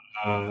cool.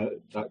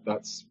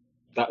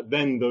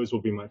 Then those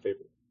will be my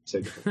favorite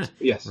Sega things.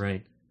 Yes.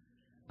 Right.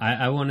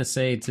 I want to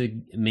say,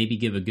 to maybe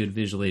give a good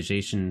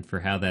visualization for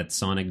how that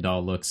Sonic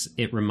doll looks,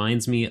 it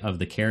reminds me of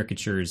the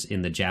caricatures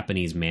in the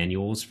Japanese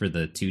manuals for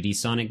the 2D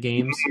Sonic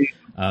games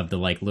of the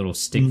like little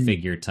stick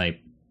figure type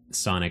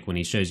Sonic when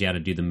he shows you how to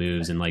do the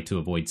moves and like to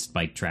avoid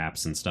spike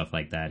traps and stuff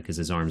like that because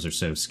his arms are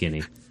so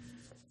skinny.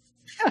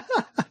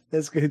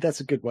 That's good. That's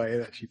a good way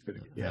of actually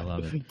putting it. Yeah, I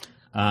love it.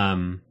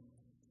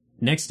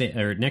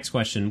 Next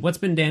question. What's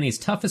been Danny's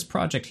toughest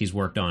project he's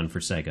worked on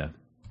for Sega?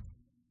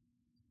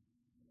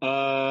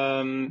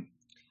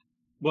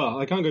 Well,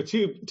 I can't go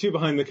too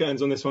behind the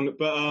curtains on this one,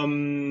 but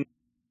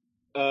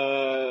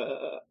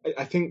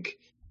I think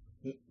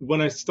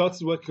when I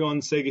started working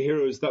on Sega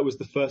Heroes, that was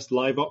the first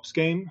live ops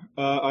game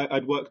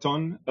I'd worked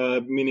on,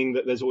 meaning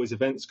that there's always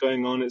events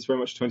going on. It's very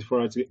much a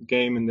 24-hour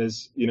game, and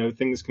there's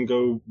things can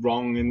go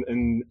wrong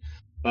and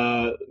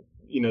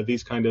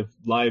these kind of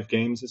live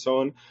games and so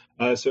on.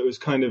 So it was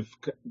kind of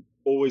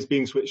always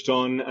being switched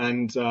on,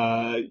 and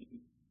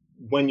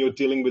when you're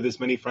dealing with as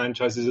many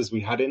franchises as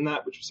we had in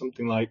that, which was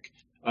something like,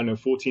 I don't know,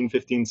 14,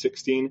 15,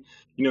 16,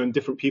 and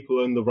different people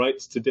own the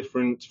rights to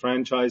different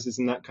franchises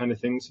and that kind of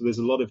thing. So there's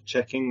a lot of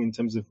checking in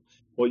terms of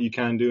what you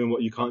can do and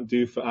what you can't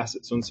do for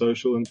assets on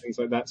social and things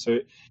like that. So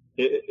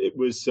it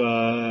was,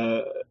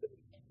 that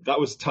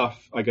was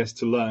tough, I guess,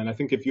 to learn. I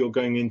think if you're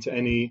going into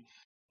any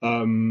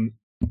live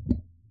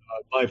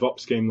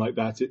ops game like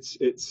that,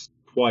 it's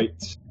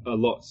quite a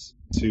lot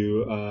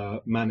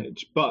to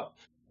manage. But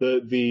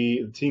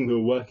the team who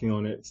are working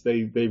on it,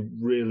 they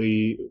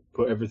really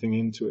put everything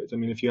into it. I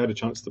mean, if you had a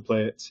chance to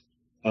play it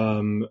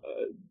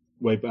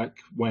way back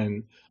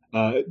when,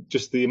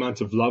 just the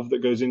amount of love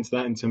that goes into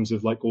that in terms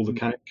of like all the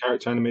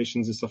character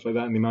animations and stuff like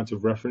that, and the amount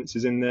of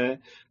references in there.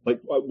 Like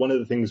one of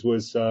the things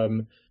was,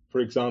 for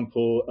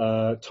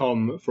example,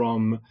 Tom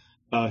from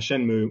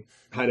Shenmue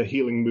had a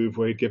healing move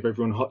where he'd give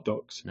everyone hot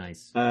dogs.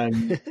 Nice.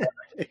 And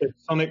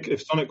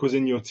if Sonic was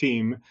in your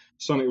team,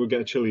 Sonic would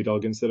get a chili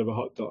dog instead of a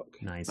hot dog.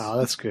 Nice. Oh,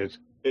 that's good.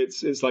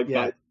 It's like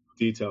that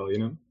detail,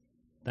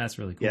 That's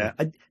really cool. Yeah.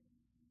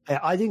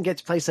 I didn't get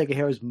to play Sega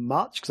Heroes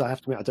much because I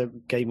have to admit I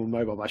don't game on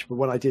mobile much. But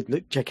when I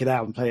did check it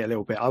out and play it a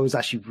little bit, I was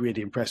actually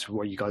really impressed with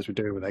what you guys were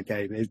doing with that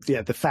game.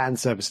 The fan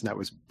service in that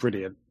was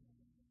brilliant.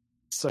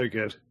 So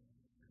good.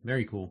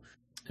 Very cool.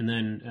 And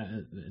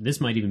then this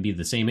might even be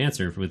the same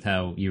answer with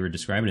how you were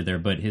describing it there,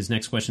 but his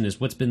next question is,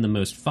 what's been the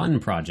most fun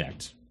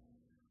project?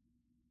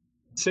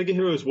 Sega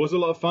Heroes was a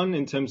lot of fun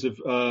in terms of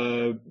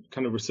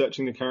kind of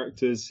researching the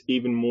characters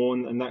even more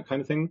and that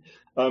kind of thing.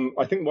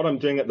 I think what I'm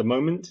doing at the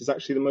moment is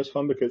actually the most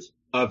fun because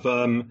I've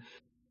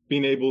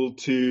been able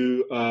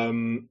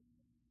to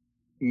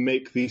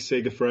make the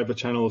Sega Forever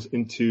channels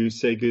into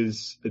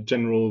Sega's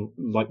general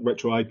like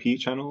retro IP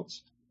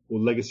channels or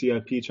legacy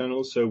IP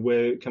channels. So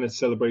we're kind of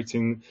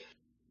celebrating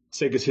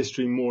Sega's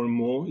history more and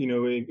more,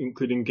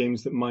 including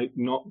games that might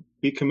not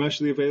be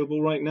commercially available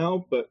right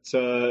now. But,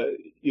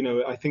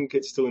 I think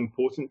it's still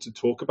important to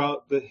talk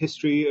about the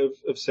history of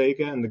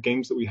Sega and the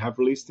games that we have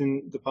released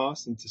in the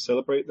past and to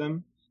celebrate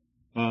them.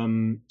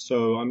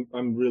 So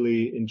I'm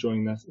really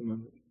enjoying that at the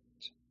moment.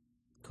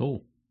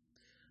 Cool.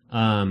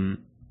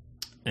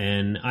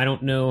 And I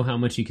don't know how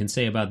much you can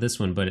say about this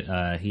one,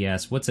 but he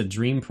asked, what's a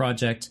dream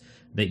project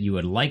that you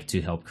would like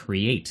to help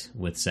create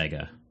with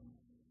Sega?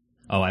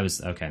 Oh,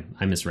 okay.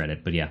 I misread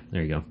it, but yeah,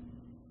 there you go.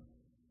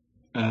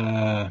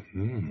 I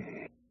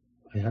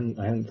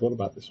hadn't thought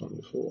about this one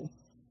before.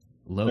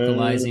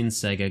 Localizing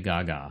Sega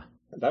Gaga.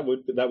 That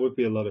would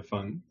be a lot of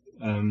fun.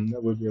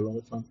 That would be a lot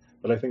of fun.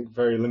 but I think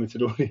very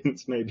limited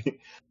audience maybe,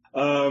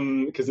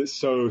 because it's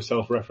so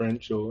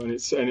self-referential and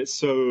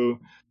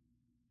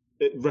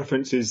it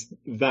references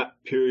that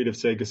period of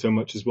Sega so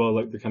much as well,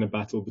 like the kind of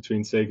battle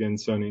between Sega and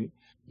Sony.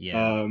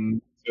 Yeah.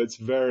 So it's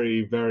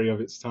very, very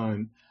of its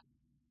time.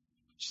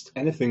 Just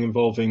anything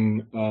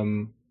involving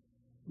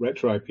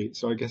retro IP.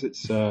 So I guess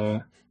it's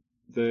what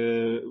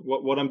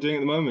I'm doing at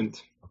the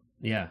moment.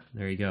 Yeah,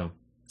 there you go.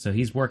 So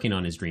he's working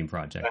on his dream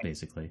project,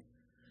 basically.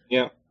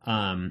 Yeah.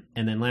 And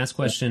then last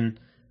question,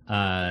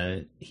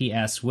 he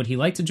asks, would he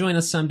like to join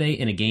us someday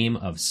in a game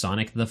of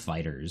Sonic the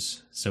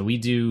Fighters? So we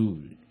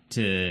do,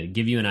 to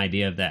give you an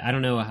idea of that, I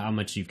don't know how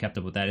much you've kept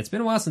up with that. It's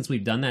been a while since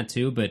we've done that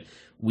too, but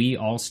we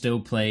all still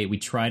play, we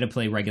try to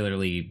play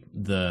regularly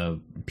the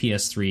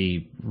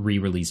PS3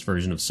 re-release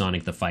version of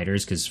Sonic the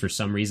Fighters, because for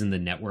some reason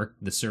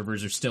the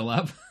servers are still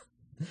up.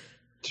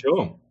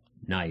 Sure.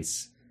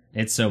 Nice.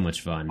 It's so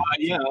much fun.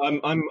 Yeah,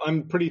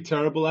 I'm pretty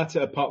terrible at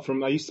it. Apart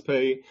from I used to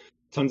play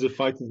tons of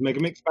Fighters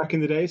Megamix back in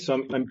the day, so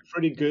I'm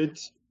pretty good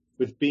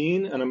with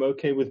Bean and I'm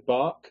okay with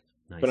Bark,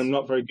 Nice. but I'm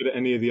not very good at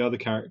any of the other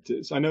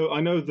characters. I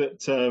know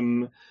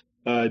that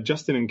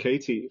Justin and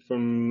Katie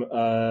from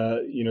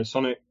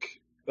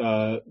Sonic,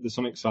 the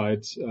Sonic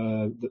side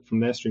from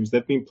their streams,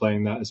 they've been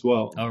playing that as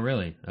well. Oh,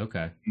 really?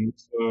 Okay.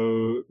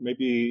 So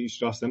maybe you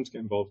should ask them to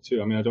get involved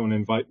too. I mean, I don't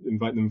want to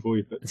invite them for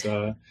you, but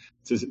to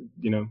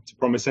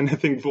promise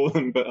anything for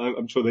them, but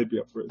I'm sure they'd be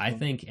up for it. I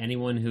think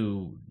anyone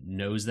who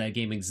knows that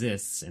game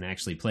exists and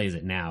actually plays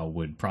it now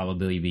would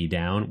probably be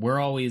down.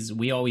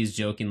 We always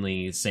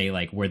jokingly say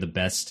like we're the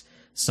best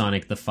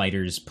Sonic the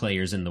Fighters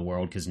players in the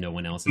world because no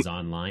one else is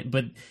online,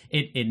 but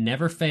it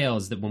never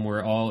fails that when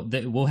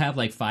we'll have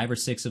like 5 or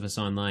 6 of us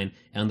online,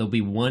 and there'll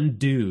be one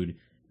dude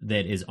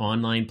that is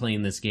online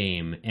playing this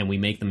game, and we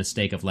make the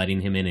mistake of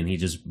letting him in, and he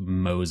just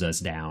mows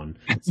us down.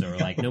 So we're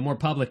like, no more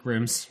public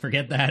rooms,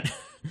 forget that.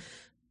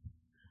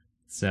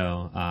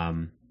 So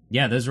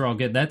yeah, those are all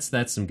good.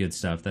 That's some good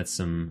stuff. That's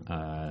some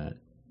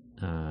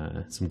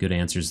good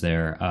answers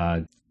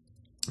there.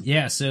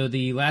 Yeah, so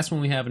the last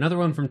one we have, another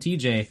one from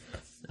TJ.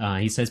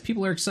 He says,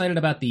 people are excited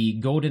about the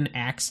Golden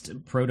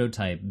Axed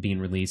prototype being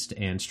released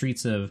and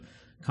Streets of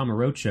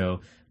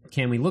Kamurocho.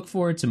 Can we look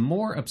forward to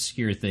more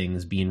obscure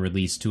things being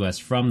released to us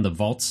from the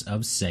vaults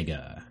of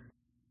Sega?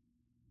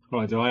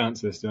 Right, do I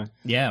answer this? Do I?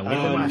 Yeah,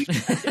 I can't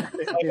say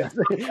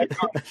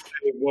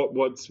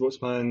what's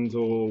planned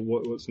or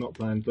what's not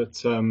planned, but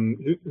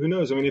who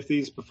knows? I mean, if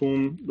these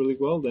perform really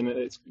well, then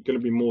it's going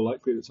to be more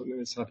likely that something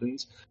this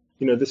happens.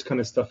 This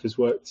kind of stuff has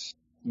worked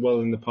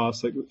well in the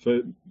past, like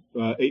for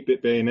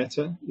 8-bit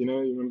Bayonetta, you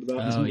remember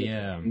that? Oh,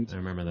 yeah, I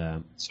remember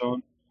that. So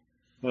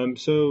on.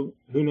 So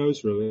who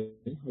knows, really?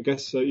 I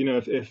guess,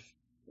 if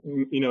a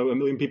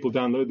million people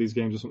download these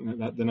games or something like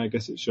that, then I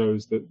guess it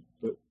shows that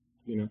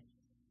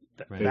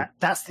Right.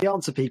 That's the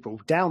answer,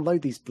 people.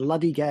 Download these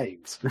bloody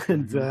games,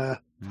 and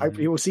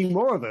hopefully we'll see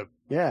more of them.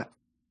 Yeah,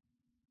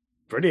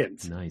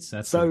 brilliant. Nice.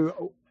 That's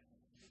so.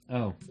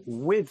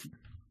 With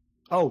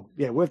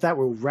that,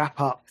 we'll wrap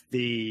up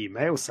the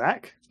mail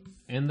sack.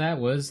 And that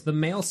was the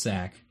mail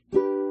sack.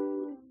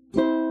 Turn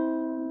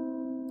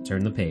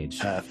the page.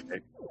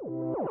 Perfect.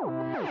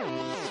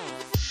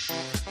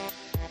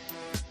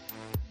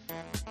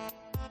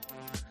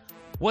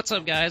 What's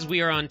up, guys?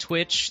 We are on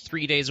Twitch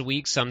 3 days a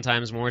week,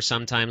 sometimes more,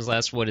 sometimes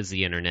less. What is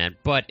the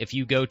internet? But if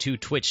you go to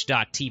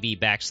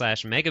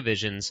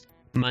twitch.tv/Megavisions,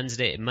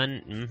 Monday,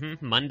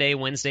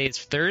 Wednesdays,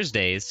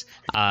 Thursdays,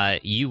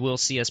 you will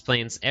see us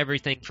playing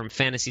everything from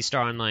Phantasy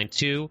Star Online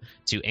 2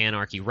 to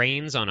Anarchy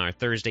Reigns on our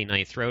Thursday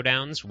night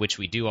throwdowns, which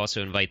we do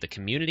also invite the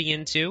community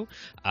into.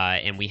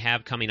 And we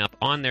have coming up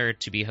on there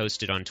to be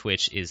hosted on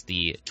Twitch is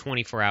the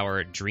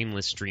 24-hour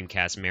Dreamless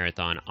Dreamcast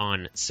Marathon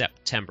on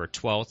September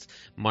 12th.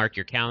 Mark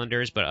your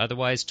calendars, but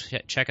otherwise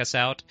check us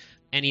out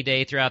any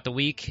day throughout the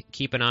week.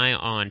 Keep an eye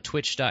on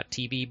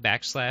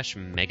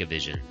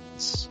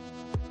twitch.tv/Megavisions.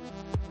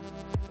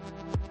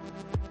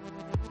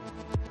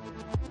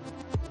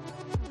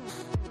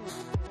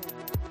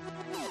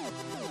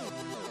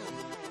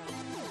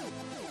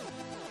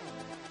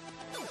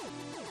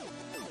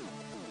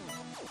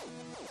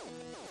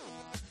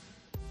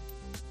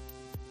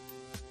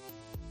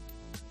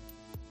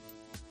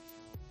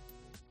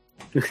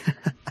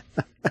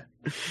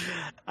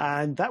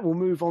 And that will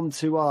move on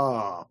to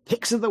our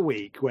picks of the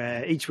week,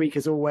 where each week,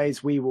 as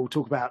always, we will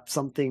talk about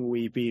something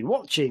we've been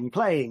watching,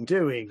 playing,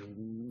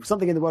 doing,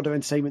 something in the world of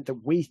entertainment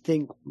that we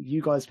think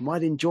you guys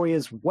might enjoy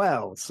as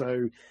well.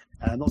 So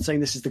I'm not saying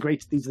these are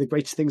the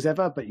greatest things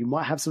ever, but you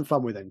might have some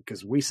fun with them,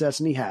 because we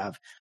certainly have.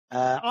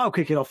 I'll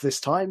kick it off this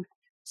time.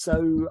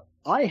 So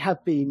I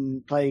have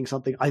been playing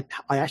something. I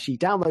actually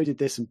downloaded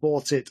this and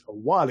bought it a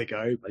while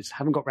ago. I just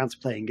haven't got around to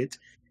playing it.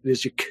 It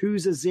is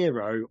Yakuza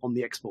 0 on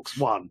the Xbox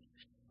One.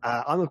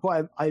 I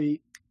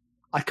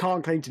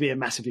can't claim to be a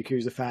massive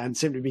Yakuza fan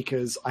simply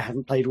because I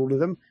haven't played all of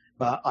them,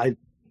 but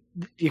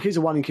Yakuza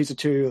 1 and Yakuza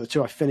 2 are the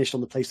two I finished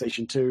on the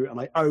PlayStation 2, and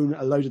I own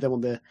a load of them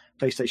on the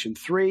PlayStation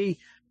 3,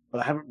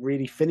 but I haven't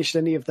really finished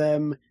any of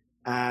them,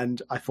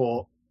 and I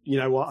thought, you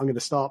know what, I'm going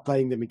to start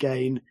playing them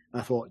again,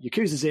 and I thought,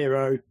 Yakuza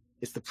 0,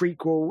 It's the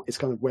prequel. It's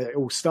kind of where it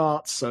all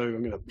starts. So I'm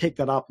going to pick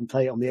that up and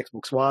play it on the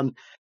Xbox One.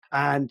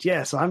 And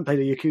yeah, so I haven't played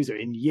a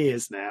Yakuza in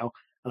years now,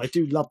 and I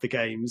do love the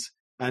games.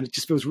 And it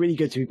just feels really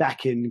good to be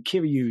back in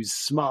Kiryu's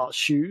smart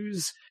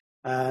shoes.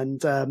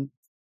 And I'm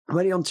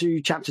only on to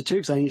Chapter 2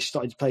 because I only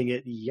started playing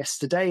it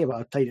yesterday.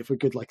 I played it for a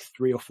good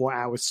 3 or 4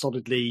 hours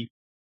solidly,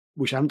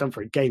 which I haven't done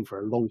for a game for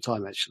a long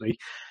time, actually.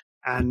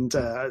 And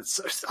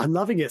so I'm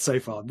loving it so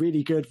far.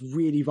 Really good,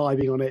 really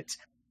vibing on it.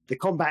 The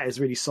combat is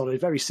really solid,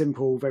 very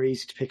simple, very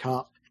easy to pick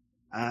up.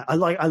 I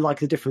like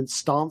the different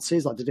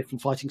stances, like the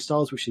different fighting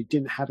styles, which they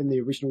didn't have in the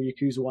original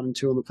Yakuza 1 and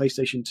 2 on the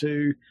PlayStation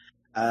 2.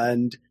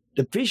 And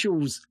the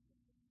visuals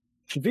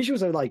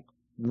are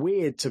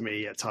weird to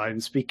me at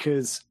times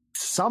because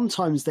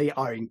sometimes they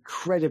are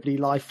incredibly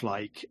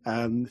lifelike.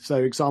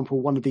 So,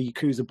 example, one of the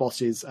Yakuza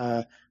bosses,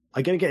 I'm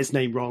going to get his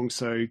name wrong,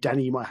 so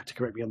Danny, you might have to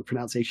correct me on the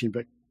pronunciation,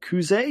 but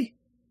Kuze?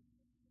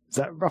 Is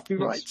that roughly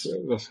right?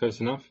 That's close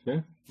enough,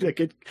 yeah. Yeah,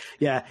 good.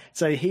 Yeah,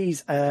 so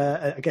he's,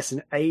 I guess,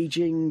 an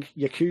aging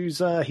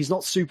Yakuza. He's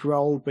not super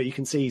old, but you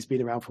can see he's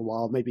been around for a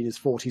while, maybe in his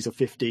 40s or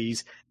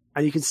 50s.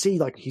 And you can see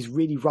he's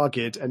really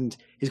rugged, and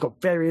he's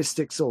got various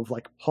sort of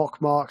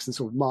pock marks and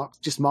sort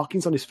of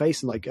markings on his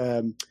face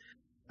and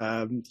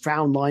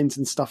frown lines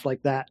and stuff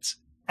like that.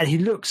 And he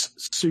looks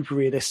super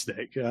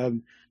realistic. I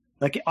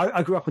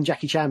grew up on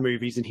Jackie Chan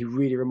movies, and he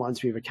really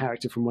reminds me of a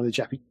character from one of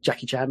the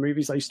Jackie Chan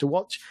movies I used to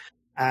watch.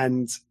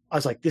 And I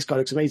was like, this guy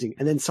looks amazing.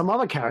 And then some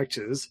other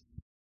characters,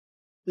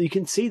 you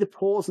can see the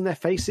pores in their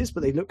faces,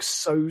 but they look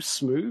so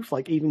smooth.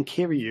 Like even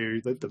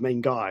Kiryu, the main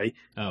guy.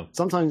 Oh,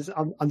 sometimes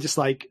I'm just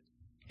like,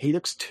 he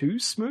looks too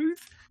smooth,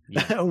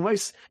 yeah.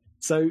 Almost.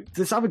 So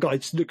this other guy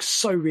just looks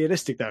so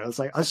realistic though. I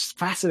was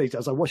fascinated. I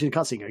was watching the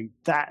cutscene going,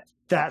 that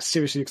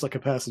seriously looks like a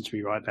person to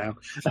me right now.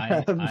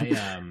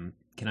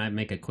 Can I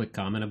make a quick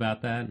comment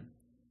about that?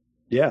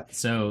 Yeah.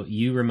 So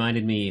you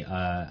reminded me,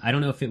 I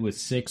don't know if it was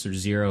 6 or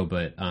 0,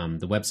 but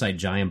the website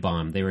Giant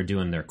Bomb, they were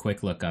doing their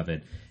quick look of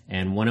it.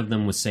 And one of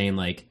them was saying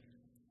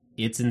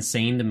it's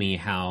insane to me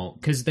how,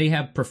 because they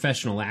have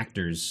professional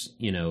actors,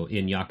 in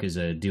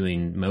Yakuza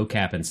doing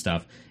mocap and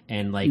stuff.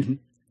 And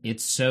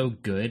It's so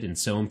good and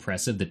so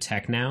impressive, the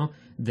tech now,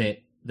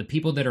 that the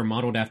people that are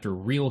modeled after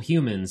real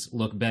humans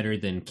look better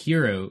than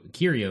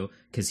Kiryu,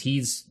 because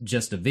he's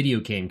just a video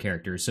game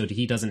character, so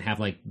he doesn't have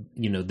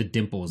the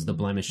dimples, the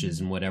blemishes,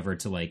 and whatever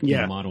to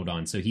be modeled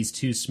on. So he's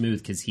too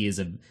smooth because he is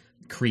a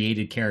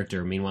created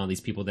character. Meanwhile,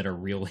 these people that are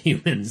real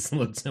humans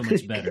look so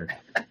much better.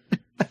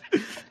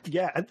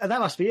 Yeah, and that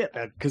must be it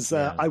then, because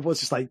I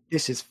was just like,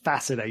 this is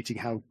fascinating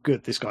how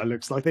good this guy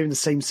looks. They're in the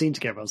same scene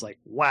together. I was like,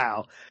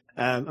 wow.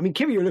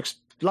 Kiryu looks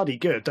bloody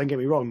good, don't get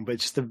me wrong, but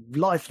just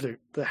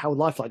how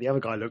lifelike the other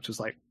guy looked was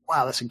like,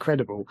 wow, that's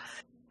incredible.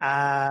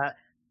 But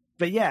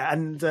yeah,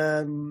 and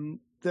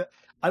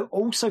I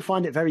also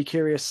find it very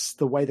curious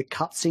the way the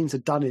cutscenes are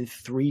done in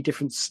 3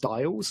 different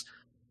styles,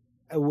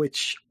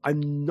 which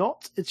I'm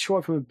not sure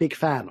if I'm a big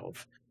fan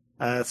of.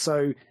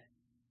 So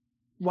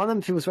one of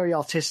them feels very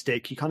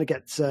artistic. You kind of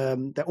get,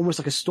 they're almost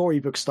like a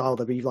storybook style.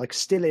 They'll be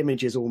still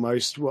images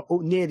almost,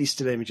 or nearly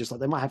still images.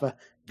 They might have a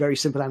very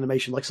simple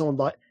animation, like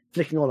someone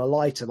flicking on a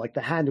lighter,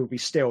 the hand will be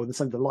still and then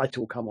suddenly the lighter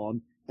will come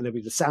on and there'll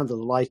be the sound of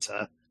the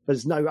lighter, but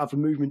there's no other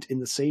movement in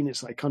the scene.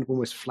 It's kind of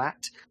almost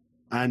flat,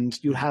 and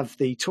you'll have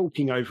the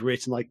talking over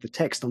it and the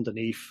text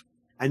underneath,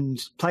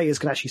 and players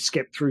can actually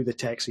skip through the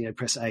text,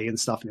 press A and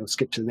stuff, and it'll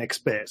skip to the next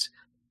bit,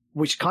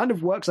 which kind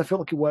of works. I feel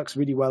like it works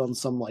really well on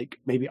some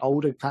maybe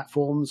older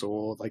platforms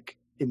or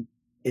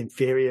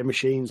inferior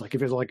machines. If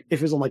it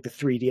was on the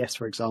 3DS,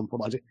 for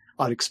example,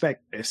 I'd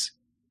expect this.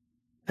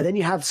 And then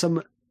you have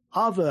some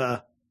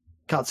other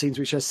cutscenes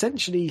which are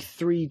essentially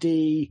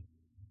 3D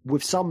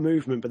with some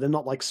movement, but they're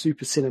not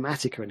super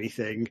cinematic or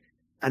anything.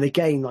 And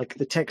again,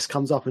 the text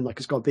comes up and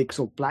it's got a big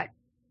sort of black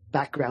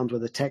background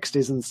where the text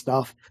is and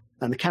stuff,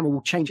 and the camera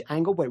will change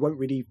angle, but it won't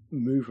really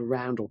move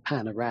around or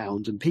pan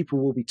around, and people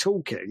will be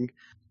talking,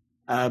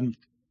 but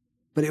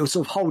it will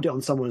sort of hold it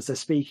on someone as they're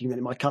speaking, then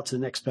it might cut to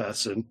the next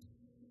person.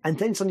 And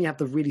then suddenly you have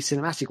the really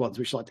cinematic ones,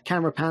 which the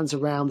camera pans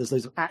around, there's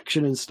loads of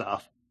action and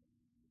stuff.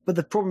 But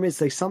the problem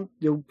is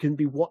you can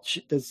be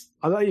watching.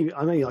 I'm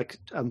only as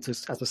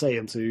I say,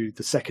 into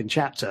the second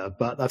chapter,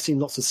 but I've seen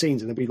lots of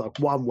scenes, and there'll be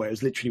one where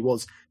it literally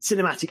was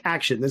cinematic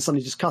action, then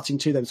suddenly just cutting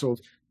to them sort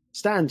of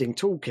standing,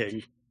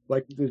 talking.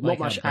 There's not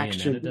much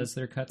action. Bayonetta does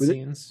their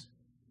cutscenes.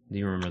 Do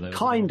you remember those?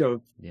 Kind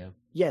of. Yeah.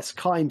 Yes,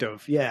 kind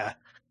of. Yeah.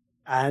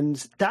 And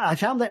that I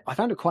found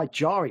it quite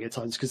jarring at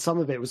times, because some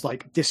of it was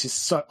this is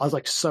so. I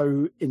was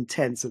so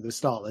intense at the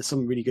start. There's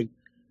some really good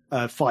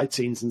fight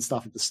scenes and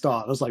stuff at the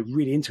start. I was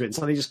really into it, and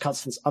suddenly just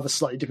cuts to this other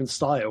slightly different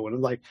style, and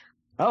I'm like,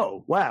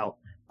 oh wow.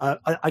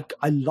 I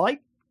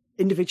like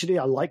individually,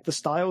 I like the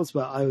styles,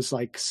 but I was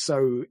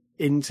so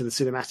into the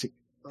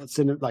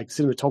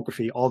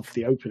cinematography of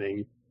the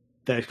opening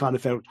that it kind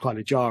of felt kind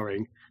of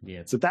jarring.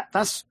 Yeah. So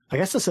that's I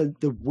guess that's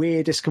the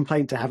weirdest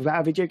complaint to have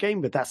about a video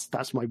game, but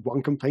that's my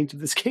one complaint of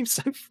this game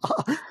so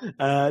far.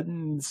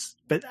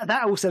 But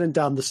that all said and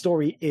done, the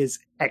story is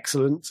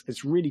excellent.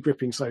 It's really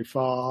gripping so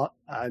far,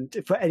 and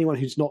for anyone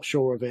who's not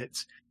sure of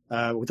it,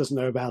 or doesn't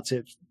know about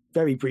it,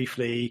 very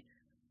briefly,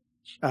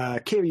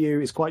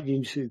 Kiryu is quite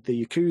new to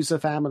the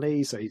Yakuza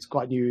family, so he's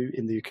quite new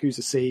in the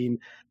Yakuza scene.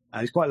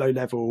 He's quite low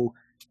level,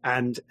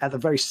 and at the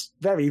very,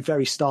 very,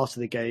 very start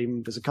of the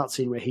game, there's a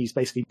cutscene where he's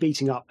basically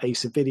beating up a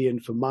civilian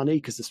for money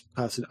because this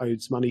person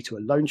owes money to a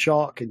loan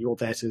shark, and you're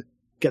there to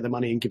get the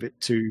money and give it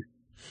to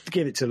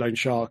the loan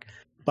shark.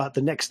 But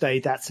the next day,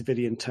 that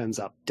civilian turns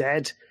up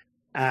dead,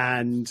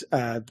 and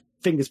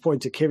fingers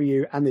point to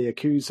Kiryu and the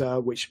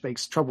Yakuza, which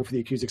makes trouble for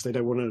the Yakuza because they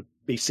don't want to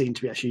be seen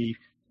to be actually,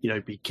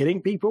 be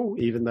killing people,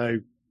 even though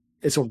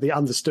it's sort of be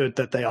understood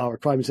that they are a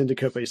crime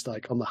syndicate, but it's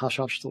like on the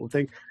hush-hush sort of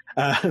thing.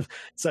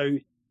 So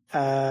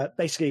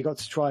basically, you got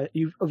to try.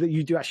 You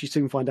do actually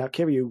soon find out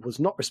Kiryu was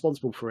not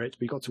responsible for it.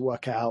 We got to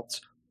work out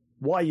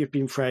why you've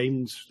been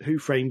framed, who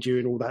framed you,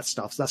 and all that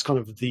stuff. So that's kind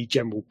of the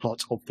general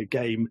plot of the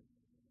game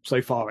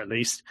so far, at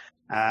least.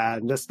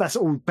 And that's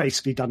all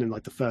basically done in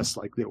like the first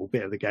like little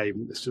bit of the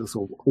game. It's just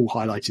all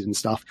highlighted and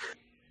stuff.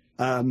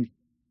 I'm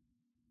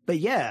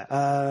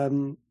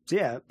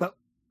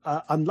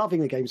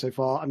loving the game so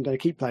far. I'm going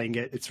to keep playing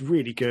it. It's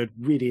really good,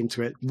 really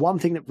into it. One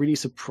thing that really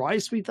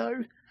surprised me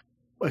though,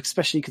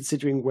 especially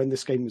considering when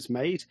this game was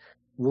made,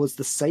 was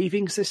the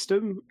saving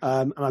system.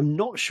 And I'm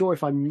not sure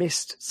if I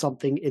missed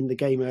something in the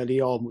game early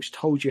on which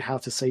told you how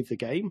to save the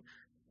game,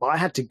 but I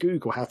had to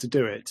Google how to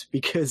do it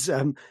because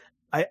I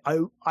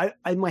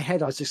in my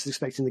head, I was just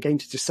expecting the game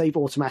to just save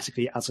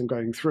automatically as I'm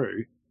going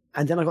through.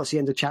 And then I got to the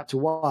end of chapter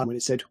 1 when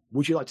it said,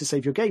 would you like to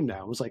save your game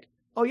now? I was like,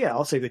 oh yeah,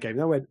 I'll save the game.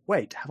 And I went,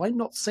 wait, have I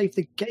not saved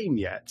the game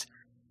yet?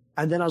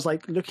 And then I was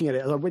like looking at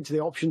it, and I went to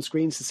the option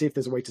screens to see if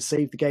there's a way to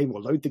save the game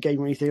or load the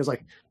game or anything. I was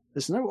like,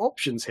 there's no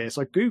options here.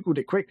 So I Googled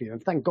it quickly,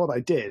 and thank God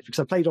I did, because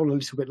I played on a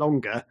little bit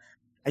longer,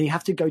 and you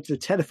have to go to the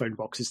telephone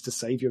boxes to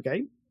save your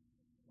game.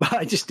 But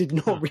I just did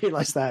not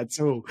realize that at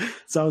all.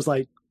 So I was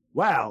like,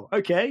 wow,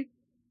 okay,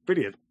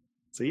 brilliant.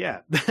 So yeah,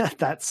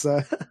 that's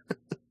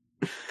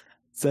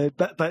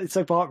but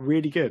so far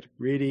really good,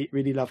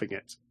 really loving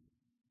it.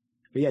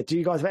 But yeah, do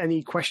you guys have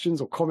any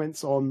questions or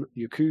comments on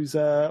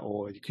Yakuza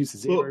or Yakuza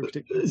Zero in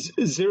particular?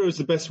 Zero is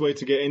the best way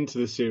to get into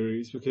the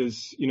series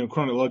because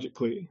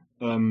chronologically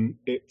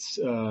it's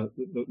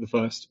the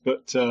first,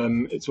 but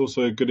it's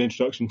also a good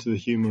introduction to the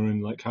humor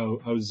and like how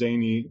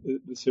zany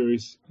the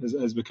series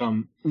has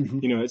become. Mm-hmm.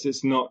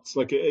 It's not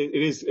like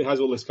it has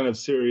all this kind of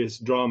serious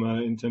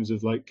drama in terms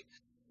of like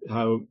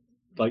how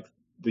like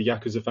the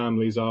Yakuza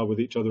families are with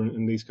each other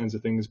and these kinds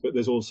of things, but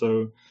there's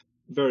also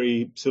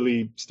very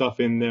silly stuff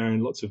in there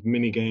and lots of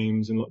mini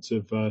games and lots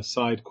of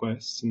side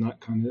quests and that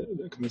kind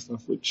of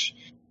stuff, which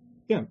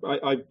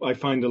I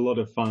find a lot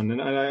of fun.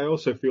 And I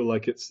also feel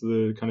like it's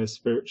the kind of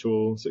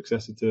spiritual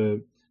successor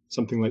to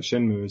something like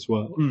Shenmue as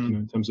well,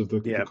 in terms of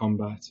the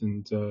combat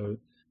and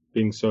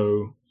being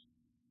so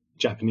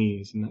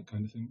Japanese and that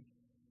kind of thing.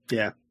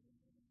 Yeah.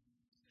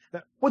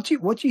 What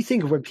do you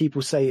think of when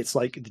people say it's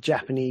like the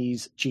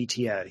Japanese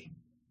GTA?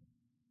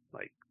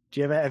 Like,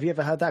 have you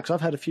ever heard that? Because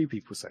I've heard a few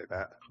people say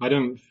that. I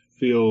don't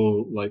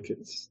feel like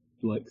it's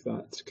like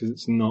that because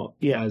it's not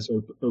as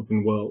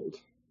open world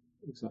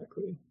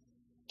exactly.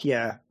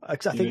 Yeah, I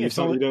think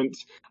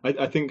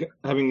I think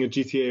having a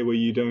GTA where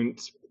you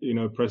don't,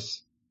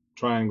 press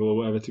triangle or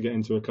whatever to get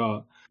into a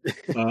car,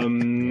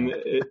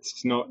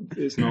 it's not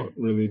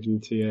really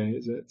GTA,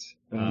 is it?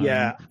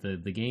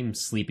 The game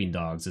Sleeping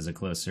Dogs is a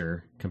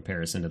closer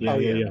comparison to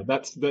that. Yeah.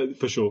 That's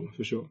for sure.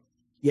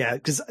 Yeah,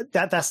 because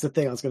that's the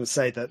thing I was going to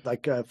say, that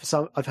like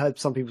I've heard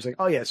some people saying,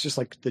 oh yeah, it's just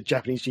like the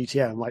Japanese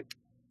GTA. I'm like,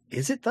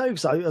 is it though?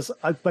 Because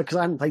I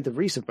hadn't played the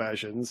recent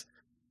versions.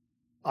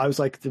 I was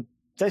like,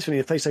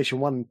 definitely the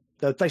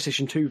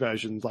PlayStation 2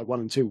 versions, like 1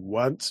 and 2,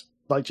 weren't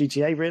like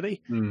GTA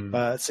really.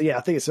 So yeah,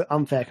 I think it's an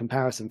unfair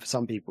comparison for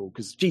some people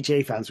because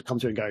GTA fans would come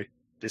to it and go,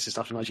 this is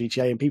nothing like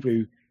GTA, and people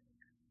who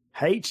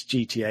hate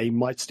GTA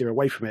might steer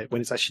away from it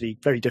when it's actually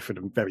very different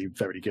and very,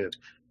 very good.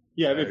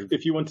 Yeah,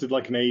 if you wanted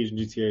like an Asian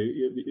GTA,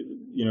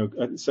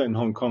 it's set in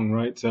Hong Kong,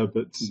 right?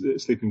 But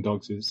Sleeping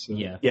Dogs is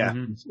totally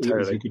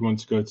is a good one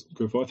to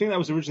go for. I think that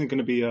was originally going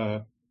to be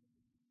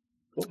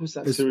what was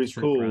that series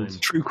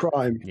called? True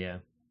Crime. Yeah.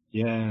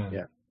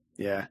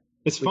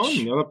 It's fun.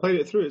 I played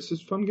it through. It's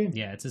just a fun game.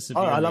 Yeah, it's a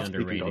severely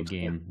underrated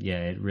game.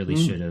 Yeah, it really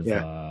should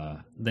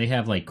have. They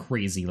have like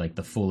crazy, like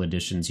the full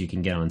editions you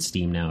can get on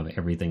Steam now of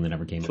everything that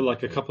ever came out. For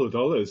like a couple of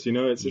dollars,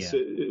 It's just,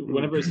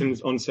 whenever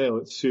it's on sale,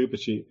 it's super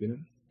cheap,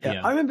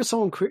 Yeah, I remember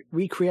someone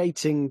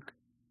recreating.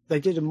 They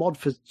did a mod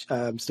for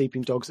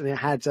Sleeping Dogs, and it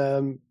had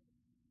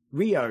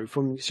Rio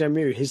from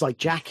Shenmue, his like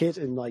jacket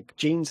and like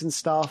jeans and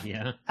stuff.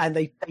 Yeah, and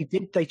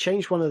they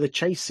changed one of the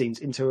chase scenes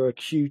into a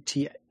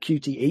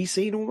QTE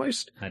scene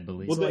almost. I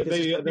believe. Well,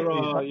 there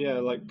are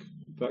like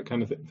that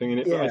kind of thing in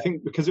it. But I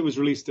think because it was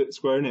released at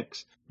Square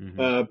Enix,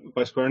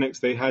 by Square Enix,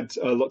 they had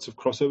lots of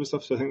crossover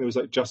stuff. So I think there was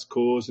like Just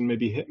Cause and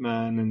maybe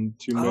Hitman and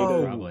Tomb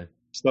Raider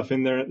stuff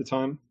in there at the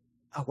time.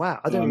 Oh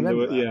wow, I don't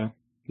remember that. Yeah.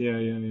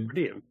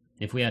 Brilliant.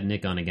 If we had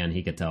Nick on again,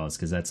 he could tell us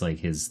because that's like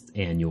his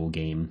annual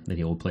game that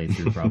he'll play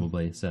through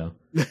probably. So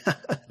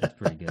that's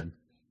pretty good.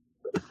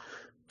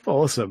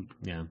 Awesome.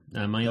 Yeah.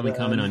 My only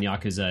comment on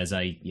Yakuza is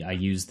I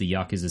used the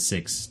Yakuza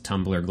 6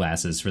 tumbler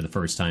glasses for the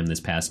first time this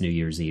past New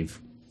Year's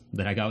Eve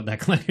that I got with that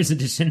collector's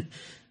edition.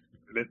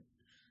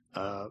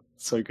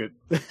 So good.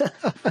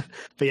 But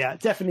yeah,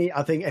 definitely,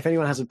 I think if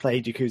anyone hasn't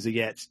played Yakuza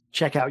yet,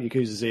 check out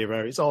Yakuza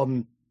 0. It's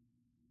on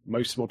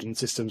most modern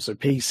systems, so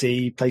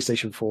PC,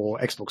 PlayStation 4,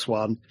 Xbox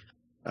One.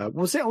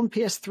 Was it on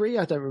PS3?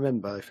 I don't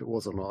remember if it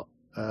was or not.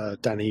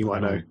 Danny, you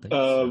might know.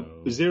 So.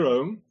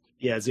 0?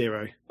 Yeah,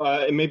 0.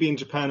 It may be in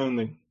Japan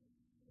only.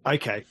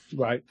 Okay,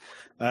 right.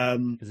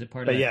 Is it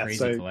part of that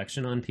crazy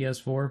collection on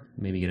PS4?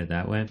 Maybe get it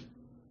that way.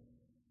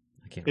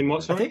 I can't. In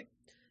what? Sorry?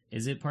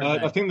 Is it part of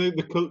that? I think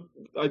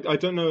I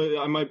don't know.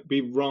 I might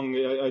be wrong.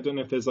 I don't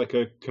know if there's like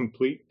a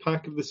complete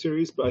pack of the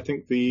series, but I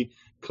think the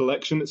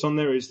collection that's on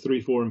there is 3,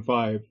 4, and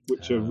 5,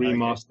 which are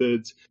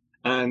remastered. Okay.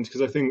 And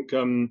because I think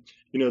there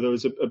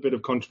was a bit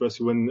of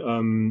controversy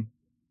when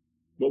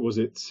what was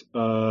it?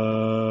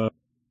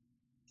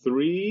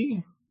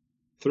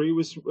 3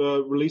 was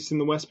released in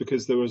the West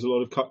because there was a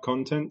lot of cut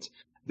content.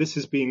 This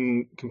has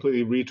been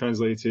completely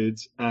retranslated,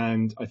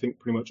 and I think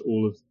pretty much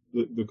all of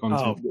the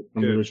content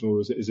from the original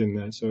is in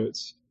there. So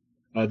it's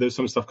there's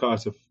some stuff cut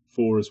out of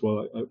 4 as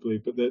well, I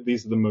believe, but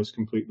these are the most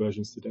complete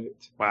versions to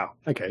date. Wow.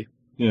 Okay.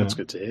 Yeah, that's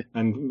good to hear.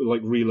 And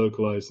like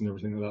relocalized and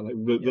everything like that.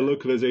 Like the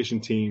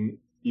localization team,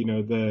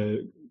 they're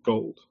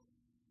gold.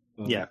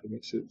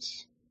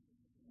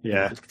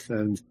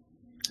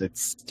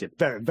 It's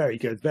very, very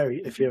good.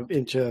 Very, if you're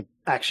into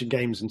action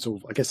games and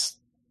sort of, I guess,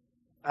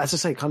 as I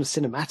say, kind of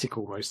cinematic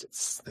almost.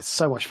 It's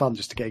so much fun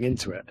just to getting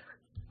into it.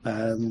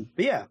 But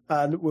yeah,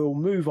 and we'll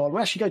move on.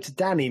 We'll actually go to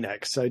Danny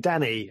next. So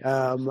Danny,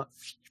 for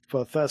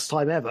the first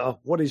time ever,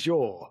 what is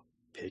your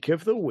pick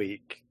of the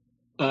week?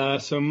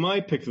 So my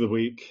pick of the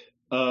week,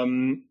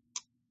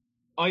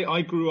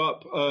 I grew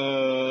up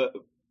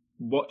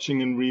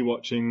watching and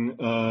rewatching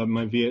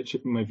my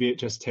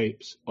VHS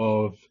tapes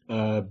of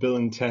Bill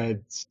and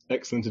Ted's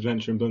Excellent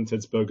Adventure and Bill and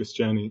Ted's Bogus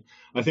Journey.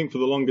 I think for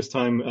the longest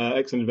time,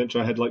 Excellent Adventure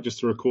I had like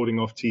just a recording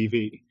off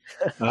TV,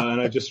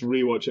 and I just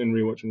rewatch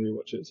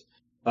it.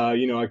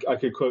 I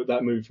could quote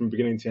that movie from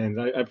beginning to end.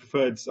 I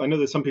know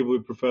there's some people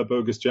who prefer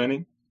Bogus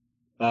Journey,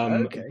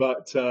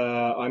 but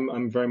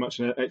I'm very much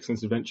an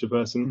Excellent Adventure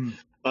person.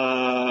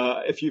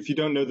 If you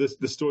don't know the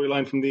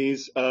storyline from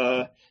these,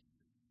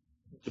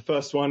 the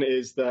first one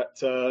is that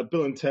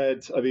Bill and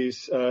Ted are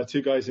these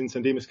two guys in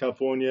San Dimas,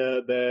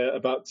 California. They're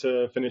about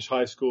to finish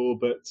high school,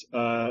 but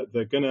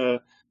they're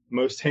gonna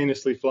most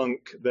heinously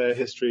flunk their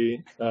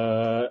history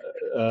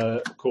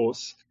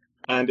course.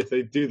 And if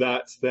they do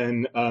that,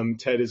 then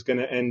Ted is going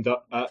to end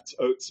up at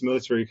Oates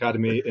Military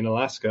Academy in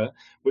Alaska,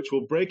 which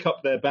will break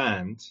up their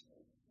band.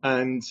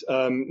 And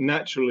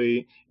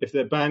naturally, if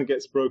their band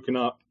gets broken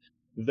up,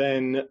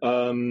 then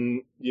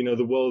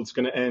the world's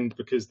going to end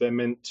because they're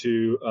meant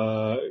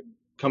to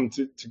come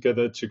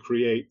together to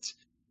create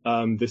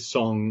this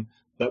song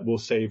that will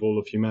save all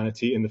of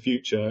humanity in the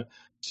future.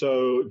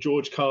 So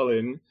George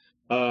Carlin,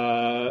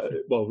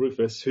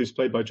 Rufus, who's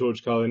played by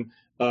George Carlin,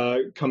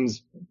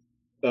 comes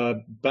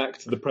back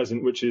to the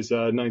present, which is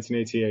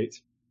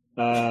 1988,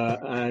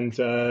 and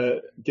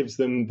gives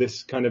them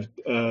this kind of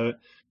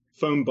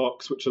phone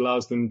box which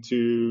allows them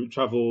to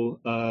travel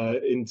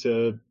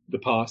into the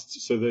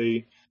past. So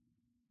I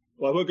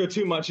won't go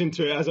too much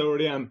into it as I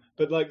already am,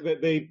 but like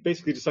they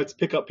basically decide to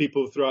pick up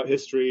people throughout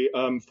history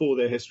for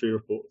their history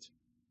report.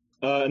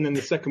 And then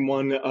the second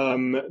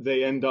one,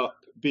 they end up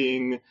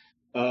being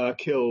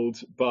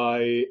killed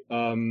by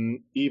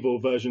evil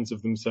versions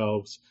of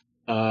themselves.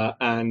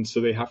 And so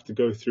they have to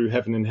go through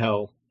heaven and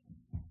hell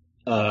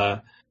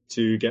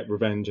to get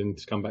revenge and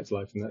to come back to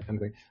life and that kind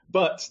of thing.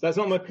 But that's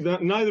not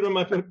neither am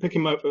I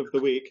picking of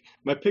the week.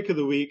 My pick of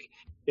the week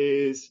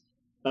is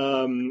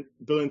Bill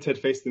and Ted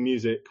Face the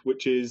Music,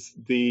 which is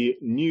the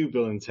new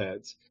Bill and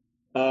Ted.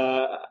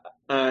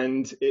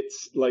 And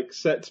it's like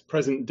set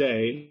present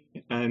day,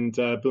 and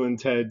Bill and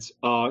Ted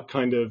are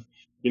kind of,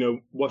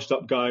 washed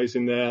up guys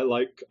in their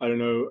late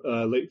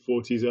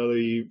 40s,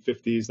 early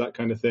 50s, that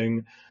kind of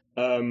thing.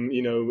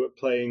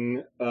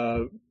 Playing,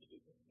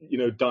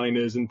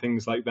 diners and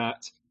things like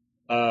that,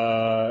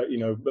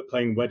 but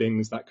playing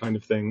weddings, that kind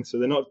of thing. So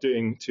they're not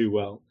doing too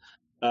well.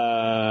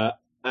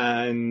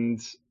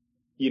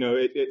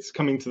 It's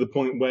coming to the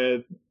point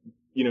where,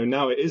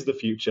 now it is the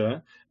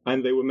future,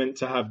 and they were meant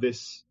to have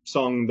this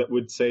song that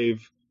would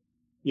save,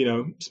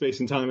 space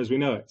and time as we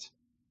know it.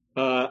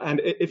 And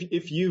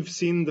if you've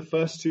seen the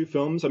first two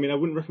films, I mean, I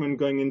wouldn't recommend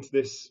going into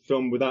this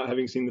film without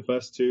having seen the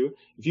first two.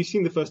 If you've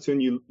seen the first two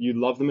and you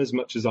love them as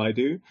much as I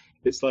do,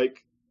 it's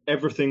like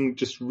everything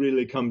just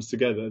really comes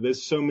together.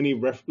 There's so many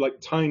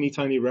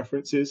tiny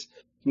references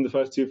from the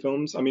first two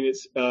films. I mean,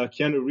 it's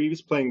Keanu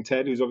Reeves playing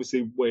Ted, who's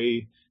obviously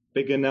way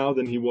bigger now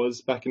than he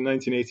was back in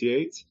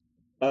 1988.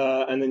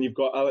 And then you've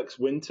got Alex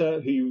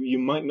Winter, who you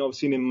might not have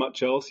seen in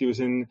much else. He was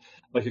in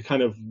like a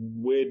kind of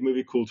weird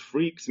movie called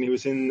Freaks, and he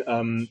was in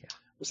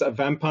what's that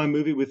vampire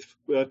movie with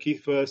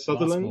Kiefer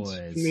Sutherland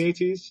from the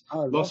 80s?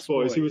 Oh, Lost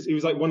Boys. He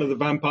was like one of the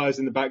vampires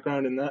in the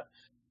background in that.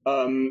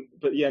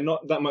 But yeah,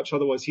 not that much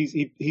otherwise.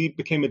 He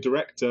became a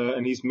director,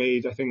 and he's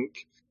made, I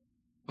think,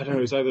 I don't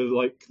know, it's either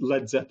like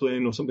Led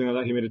Zeppelin or something like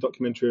that. He made a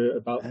documentary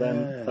about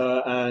them,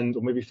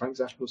 or maybe Frank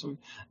Zappa or something.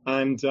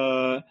 And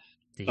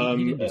he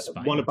didn't do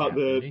Spinal one about Tap,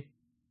 did he?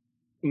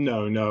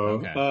 No.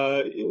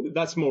 Okay.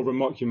 That's more of a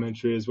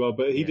mockumentary as well.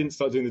 But he Yeah. didn't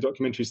start doing the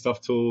documentary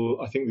stuff till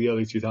I think the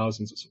early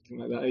 2000s or something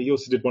like that. He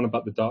also did one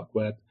about the dark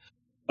web.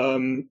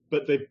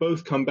 But they've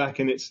both come back,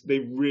 and they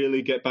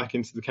really get back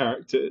into the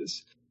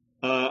characters.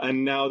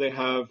 And now they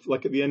have,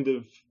 like, at the end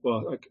of,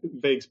 well, like,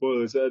 vague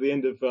spoilers, at the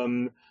end of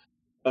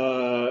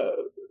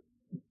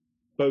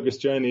Bogus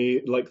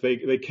Journey, like,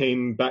 they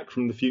came back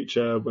from the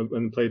future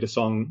and played a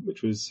song,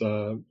 which was,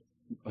 I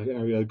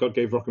don't know, God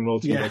Gave Rock and Roll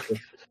to Me. Yeah.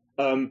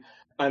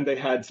 And they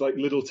had, like,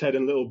 Little Ted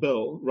and Little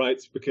Bill,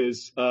 right?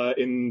 Because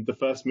in the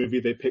first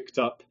movie, they picked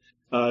up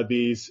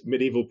these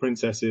medieval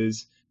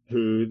princesses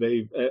who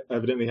they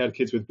evidently had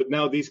kids with. But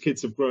now these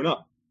kids have grown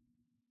up.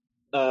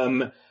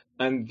 And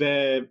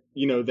they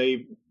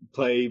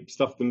play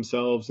stuff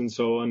themselves and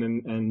so on.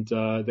 And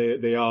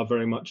they are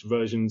very much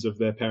versions of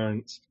their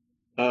parents.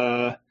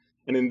 And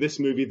in this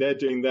movie, they're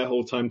doing their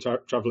whole time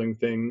traveling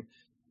thing,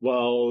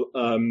 while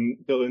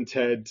Bill and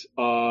Ted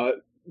are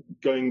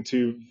going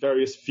to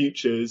various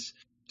futures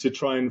to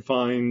try and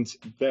find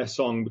their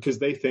song, because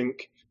they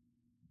think,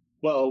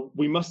 well,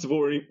 we must have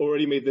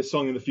already made this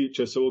song in the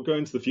future, so we'll go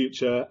into the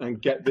future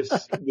and get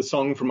the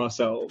song from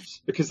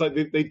ourselves. Because like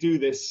they do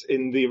this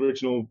in the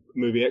original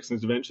movie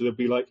Excellent Adventure, they'll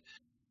be like,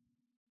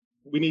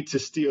 we need to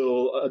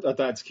steal our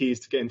dad's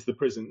keys to get into the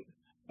prison.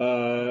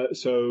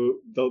 So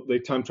they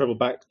time travel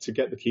back to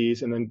get the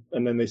keys, and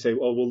then they say,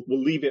 well, we'll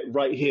leave it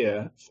right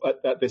here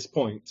at this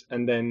point,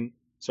 and then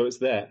so it's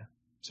there.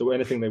 So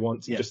anything they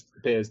want just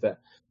appears there.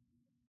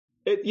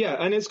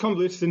 And it's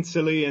convoluted and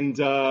silly, and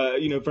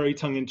very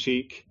tongue in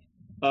cheek.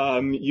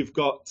 You've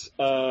got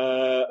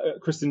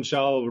Kristen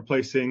Schaal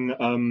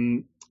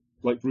replacing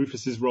like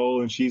Rufus's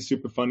role, and she's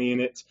super funny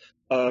in it.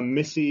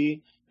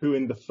 Missy, who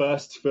in the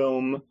first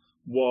film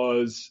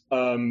was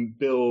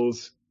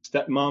Bill's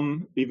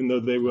stepmom, even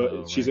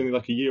though she's only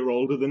like a year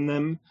older than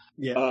them.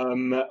 Yeah.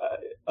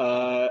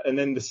 And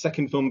then the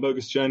second film,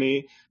 Bogus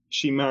Journey,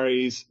 she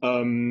marries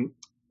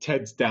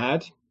Ted's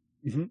dad.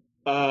 Mm-hmm.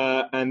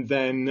 And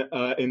then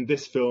in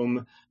this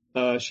film,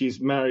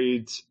 she's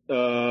married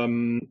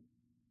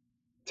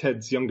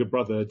Ted's younger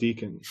brother,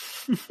 Deacon.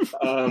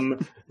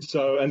 And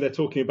they're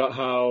talking about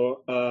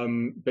how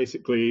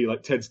basically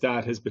like Ted's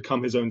dad has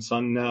become his own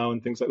son now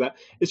and things like that.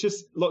 It's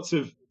just lots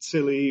of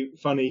silly,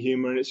 funny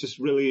humor, and it's just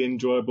really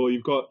enjoyable.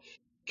 You've got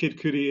Kid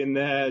Cudi in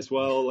there as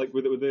well, like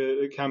with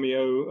a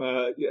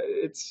cameo.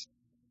 It's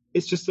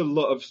just a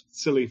lot of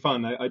silly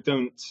fun. I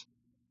think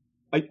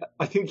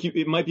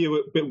it might be a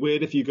bit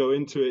weird if you go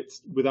into it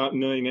without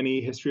knowing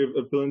any history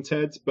of Bill and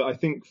Ted, but I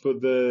think for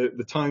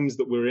the times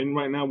that we're in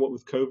right now, what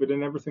with COVID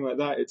and everything like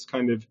that, it's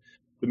kind of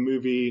the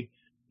movie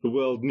the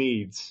world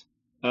needs.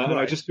 Right. And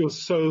I just feel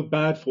so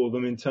bad for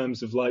them in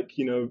terms of like,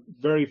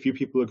 very few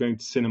people are going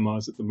to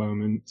cinemas at the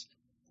moment.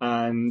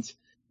 And, so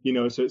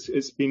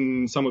it's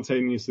been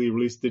simultaneously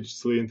released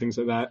digitally and things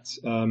like that.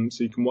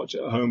 So you can watch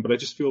it at home, but I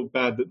just feel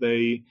bad that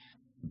they,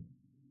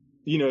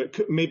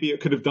 maybe it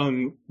could have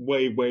done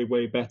way, way,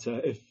 way better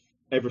if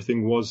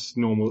everything was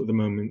normal at the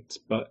moment.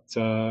 But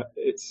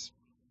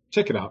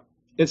check it out.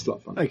 It's a lot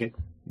of fun. Okay.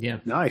 Yeah.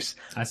 Nice.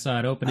 I saw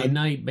it opening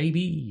night,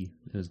 baby.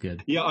 It was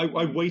good. Yeah,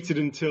 I waited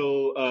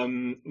until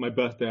my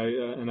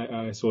birthday and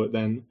I saw it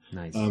then.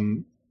 Nice.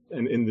 And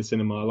in the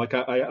cinema. Like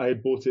I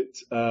bought it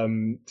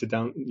for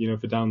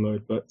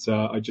download, but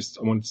I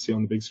wanted to see it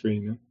on the big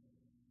screen.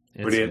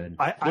 It's Brilliant.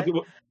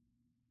 good.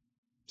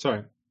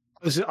 Sorry.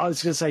 I was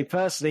going to say,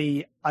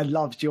 personally, I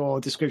loved your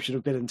description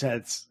of Bill and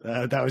Ted's.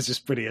 That was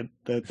just brilliant,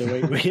 the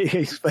way you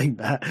explained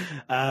that.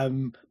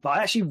 But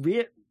I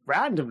actually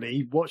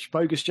randomly watched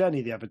Bogus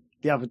Journey the other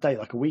day,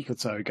 like a week or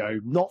so ago.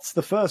 Not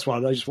the first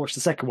one. I just watched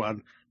the second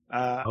one.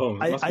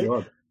 Must be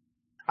odd.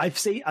 I've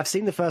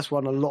seen the first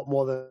one a lot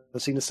more than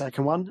I've seen the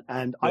second one,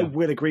 and I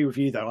will agree with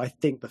you though. I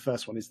think the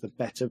first one is the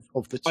better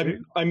of the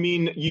two. I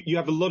mean, you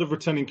have a lot of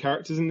returning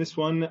characters in this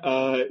one,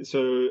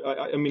 so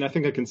I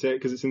think I can say it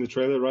because it's in the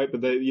trailer, right?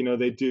 But they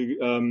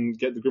do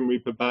get the Grim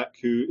Reaper back,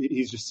 who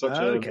he's just such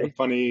a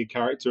funny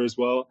character as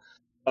well.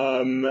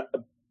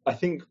 I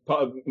think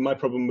part of my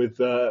problem with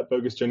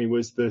Bogus Journey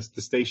was the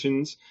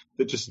stations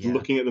that just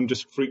looking at them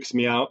just freaks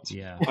me out.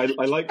 Yeah,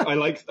 I like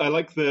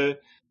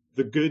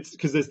the good,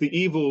 because there's the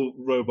evil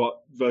robot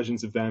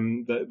versions of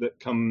them that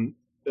come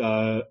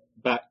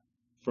back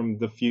from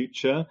the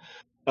future,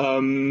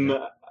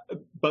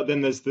 but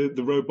then there's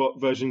the robot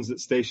versions that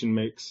Station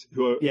makes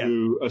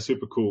who are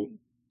super cool.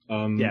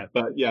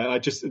 But I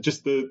just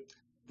the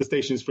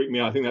stations freak me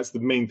out. I think that's the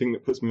main thing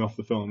that puts me off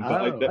the film.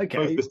 But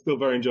both are still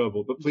very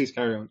enjoyable. But please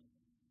carry on.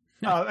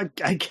 Oh,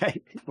 okay.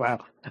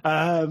 Wow.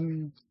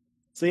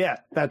 So yeah,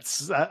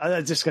 that's. I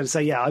was just going to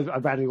say, I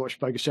randomly watched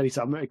Bogus Journey,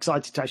 so I'm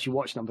excited to actually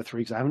watch number 3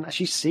 because I haven't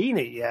actually seen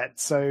it yet.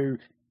 So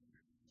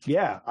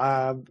yeah,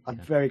 I'm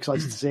very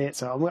excited to see it.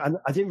 So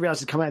I didn't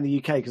realize it come out in the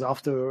UK because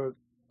after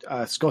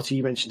Scotty,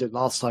 you mentioned it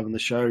last time on the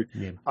show.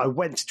 Yeah. I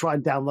went to try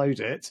and download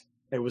it.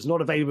 It was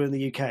not available in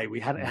the UK.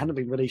 It hadn't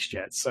been released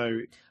yet, so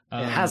it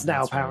has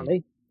now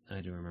apparently. Right.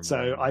 I do remember. So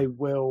that. I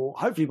will,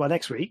 hopefully by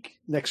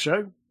next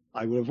show,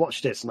 I will have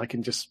watched it and I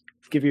can just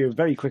give you a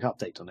very quick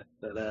update on it.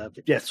 But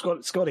yeah,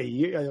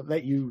 Scotty, I'll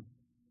let you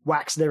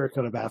wax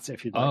lyrical about it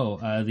if you'd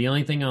like. The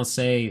only thing I'll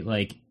say,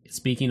 like,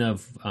 speaking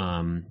of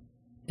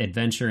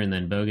adventure and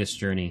then Bogus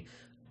Journey,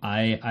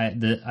 I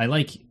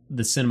like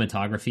the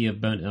cinematography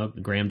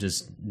of Graham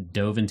just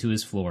dove into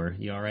his floor.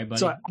 You all right, buddy?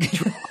 So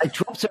I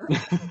dropped it.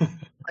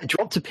 I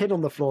dropped a pin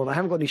on the floor and I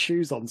haven't got any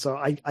shoes on, so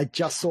I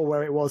just saw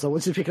where it was. I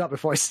wanted to pick it up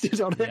before I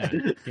stood on it.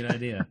 Yeah, good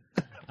idea.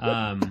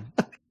 I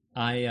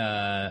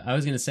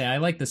was going to say I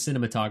like the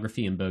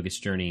cinematography in Bogus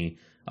Journey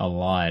a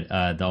lot,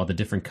 all the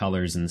different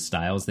colors and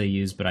styles they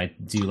use, but I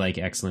do like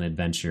Excellent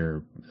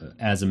Adventure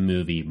as a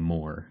movie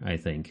more, I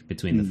think,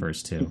 between the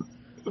first two.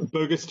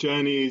 Bogus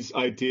Journey's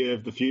idea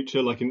of the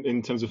future, like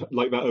in terms of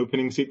like that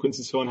opening sequence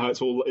and so on, how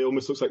it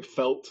almost looks like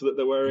felt that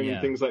they're wearing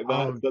and things like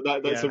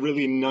that. That's a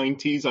really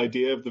 90s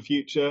idea of the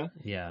future.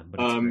 Yeah, but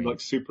it's great. Like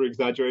super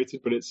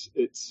exaggerated, but it's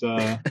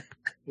I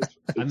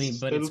mean,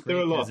 but it's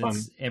great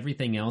because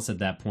everything else at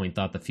that point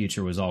thought the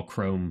future was all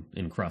chrome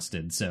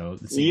encrusted, so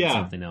seeing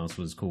something else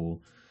was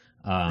cool.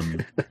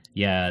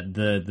 Yeah,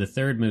 the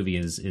third movie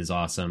is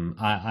awesome.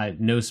 I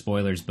no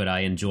spoilers, but I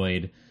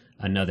enjoyed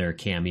another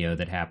cameo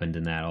that happened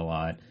in that a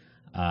lot.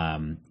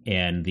 And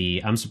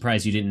I'm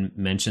surprised you didn't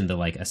mention the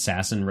like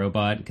assassin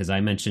robot, because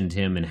I mentioned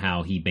him and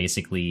how he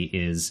basically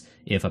is,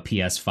 if a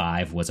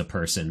PS5 was a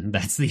person,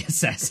 that's the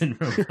assassin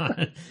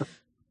robot.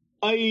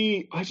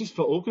 I just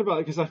felt awkward about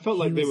it because I felt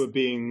like they were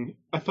being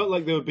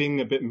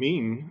a bit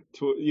mean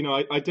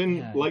to, I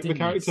didn't like the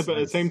character, but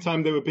at the same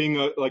time they were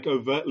being like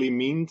overtly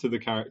mean to the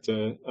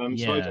character.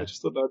 So I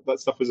just thought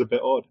that stuff was a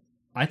bit odd.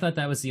 I thought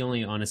that was the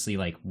only, honestly,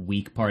 like,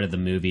 weak part of the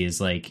movie is,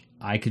 like,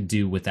 I could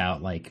do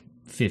without, like,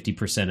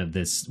 50% of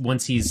this.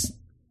 Once he's...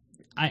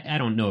 I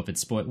don't know if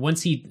it's spoiled.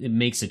 Once he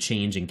makes a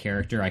change in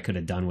character, I could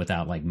have done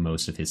without, like,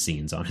 most of his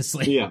scenes,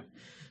 honestly. Yeah.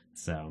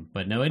 So,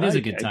 but no, it is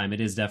a good time. It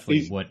is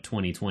definitely what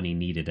 2020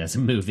 needed as a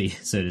movie,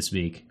 so to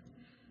speak.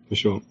 For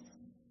sure.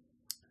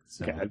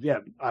 So. Okay,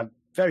 yeah, I'm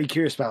very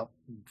curious about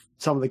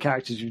some of the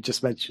characters you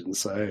just mentioned,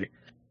 so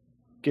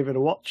give it a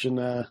watch and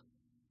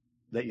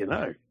let you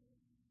know.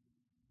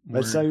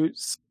 So,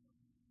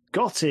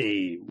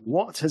 Scotty,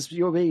 what has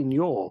been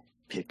your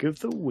pick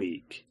of the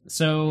week?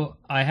 So,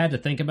 I had to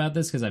think about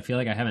this because I feel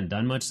like I haven't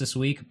done much this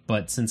week,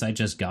 but since I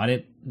just got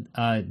it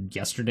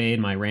yesterday in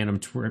my random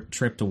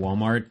trip to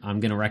Walmart, I'm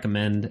going to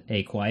recommend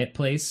A Quiet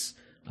Place,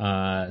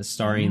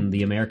 starring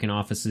the American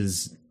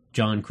Office's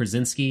John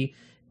Krasinski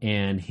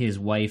and his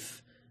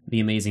wife, the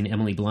amazing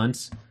Emily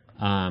Blunt.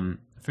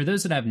 For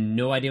those that have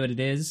no idea what it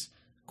is,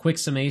 quick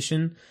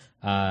summation.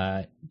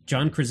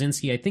 John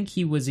Krasinski, I think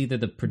he was either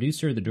the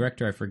producer or the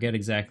director, I forget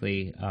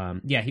exactly.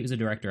 Yeah, he was a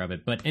director of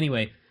it. But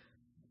anyway,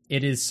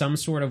 it is some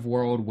sort of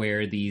world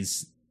where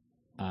these...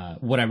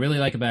 what I really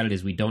like about it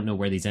is we don't know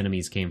where these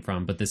enemies came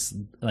from, but this,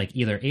 like,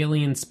 either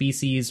alien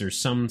species or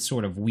some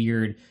sort of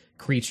weird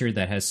creature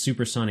that has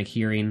supersonic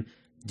hearing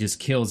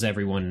just kills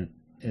everyone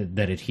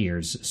that it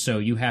hears. So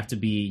you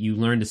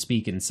learn to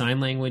speak in sign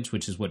language,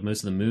 which is what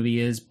most of the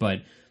movie is,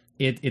 but...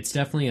 It's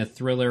definitely a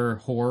thriller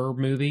horror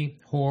movie.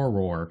 But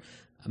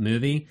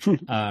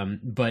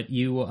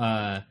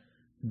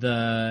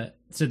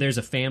so there's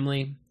a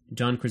family.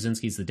 John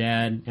Krasinski's the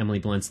dad, Emily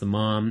Blunt's the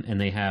mom,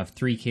 and they have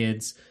 3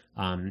 kids.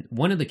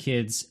 One of the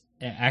kids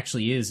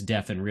actually is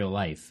deaf in real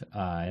life,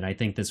 and I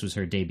think this was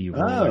her debut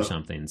role or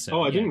something.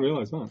 So, I didn't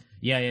realize that.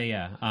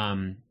 Yeah.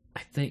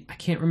 I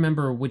can't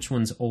remember which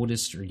one's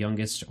oldest or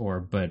youngest,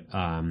 but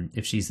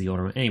if she's the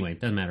older one. Anyway,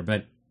 doesn't matter.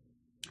 But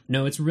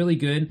no, it's really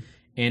good,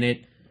 and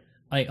it.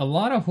 Like a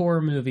lot of horror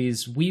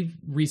movies, we've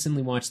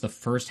recently watched the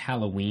first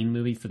Halloween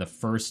movie for the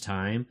first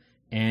time,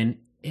 and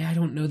I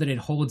don't know that it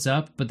holds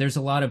up, but there's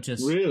a lot of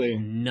just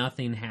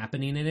nothing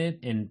happening in it,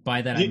 and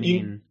by that I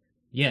mean...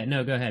 Yeah,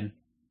 no, go ahead.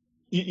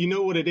 You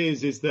know what it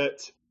is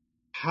that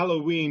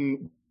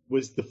Halloween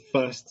was the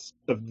first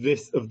of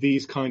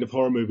these kind of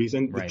horror movies,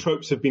 and the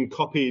tropes have been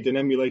copied and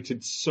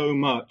emulated so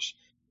much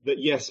that,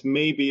 yes,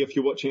 maybe if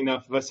you're watching it now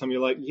for the first time,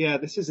 you're like, yeah,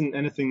 this isn't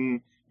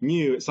anything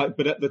new. It's like,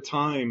 but at the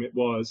time it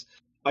was...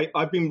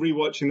 I've been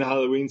rewatching the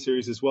Halloween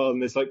series as well,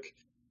 and there's like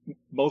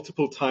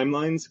multiple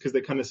timelines because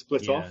they kind of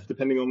split off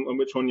depending on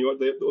which one you want.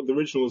 The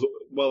originals,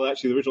 well,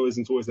 actually, the original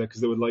isn't always there because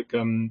they would like,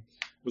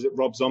 was it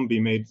Rob Zombie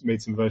made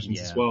some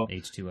versions as well?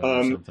 H2O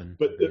or something.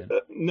 But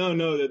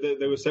no,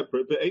 they were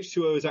separate. But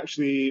H2O is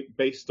actually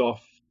based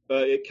off.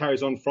 It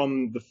carries on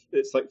from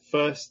it's like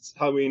first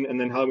Halloween and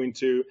then Halloween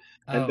 2,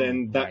 and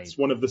then that's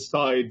one of the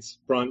sides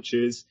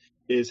branches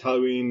is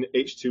Halloween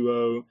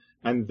H2O,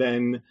 and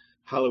then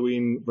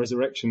Halloween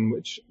Resurrection,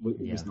 which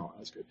was not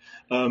as good.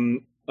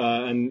 But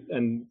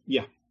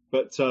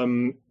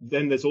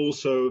then there's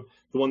also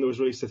the one that was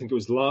released, I think it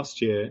was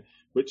last year,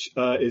 which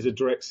is a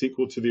direct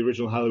sequel to the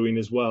original Halloween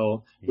as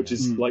well, which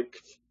is like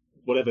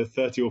whatever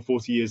 30 or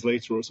 40 years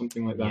later or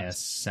something like that. Yes,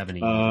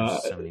 70 or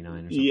 79 or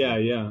something.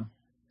 Yeah.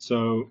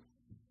 So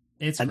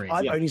It's and crazy.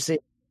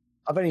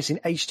 I've only seen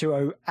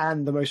H2O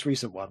and the most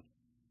recent one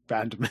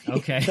randomly.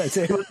 Okay. That's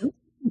it.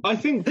 I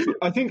think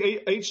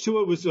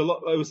H2O was a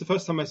lot. It was the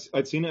first time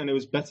I'd seen it, and it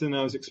was better than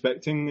I was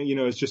expecting. You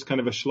know, it's just kind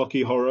of a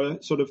schlocky horror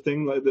sort of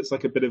thing, like that's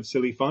like a bit of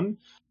silly fun.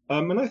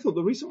 And I thought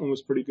the recent one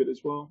was pretty good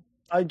as well.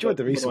 I enjoyed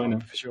the recent one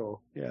for sure.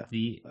 Yeah.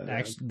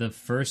 The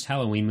first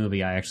Halloween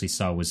movie I actually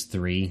saw was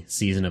 3: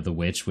 Season of the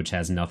Witch, which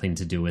has nothing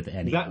to do with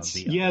any of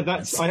the other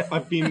ones.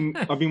 I've been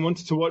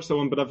wanting to watch that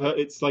one, but I've heard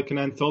it's like an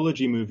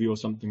anthology movie or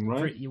something,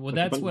 right? Well,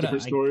 like that's what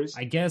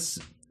I guess.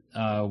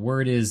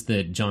 Word is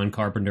that John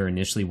Carpenter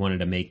initially wanted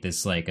to make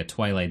this like a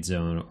Twilight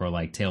Zone or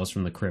like Tales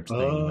from the Crypt thing.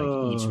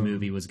 Like each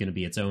movie was going to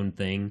be its own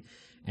thing,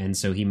 and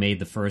so he made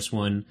the first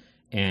one.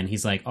 And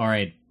he's like, all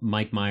right,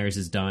 Mike Myers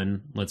is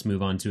done. Let's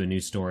move on to a new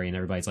story. And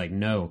everybody's like,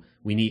 no,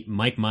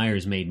 Mike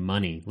Myers made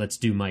money. Let's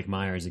do Mike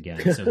Myers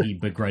again. So he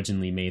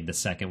begrudgingly made the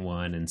second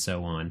one and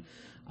so on.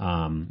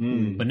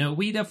 But no,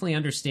 we definitely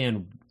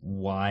understand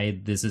why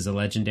this is a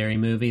legendary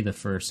movie, the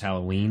first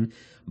Halloween.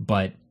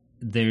 But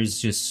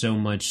there's just so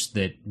much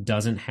that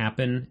doesn't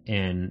happen,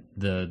 and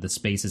the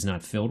space is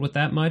not filled with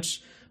that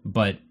much.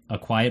 But A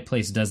Quiet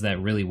Place does that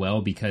really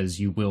well because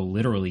you will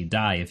literally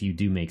die if you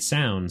do make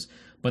sounds.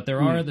 But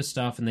there are other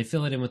stuff, and they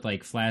fill it in with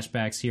like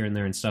flashbacks here and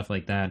there and stuff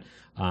like that.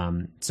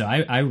 So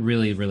I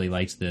really, really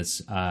liked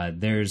this.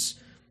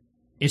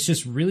 It's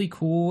just really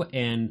cool,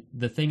 and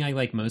the thing I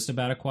like most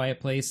about A Quiet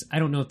Place, I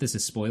don't know if this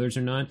is spoilers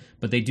or not,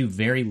 but they do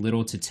very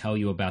little to tell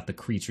you about the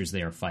creatures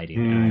they are fighting,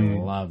 and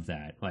I love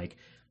that. Like,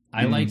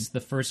 I liked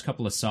the first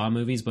couple of Saw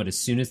movies, but as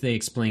soon as they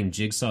explain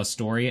Jigsaw's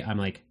story, I'm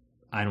like,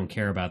 I don't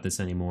care about this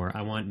anymore.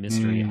 I want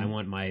mystery. I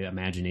want my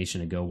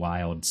imagination to go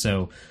wild.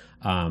 So,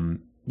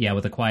 yeah,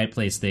 with A Quiet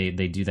Place, they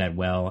do that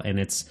well, and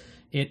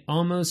it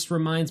almost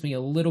reminds me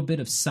a little bit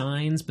of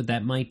Signs, but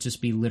that might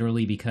just be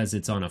literally because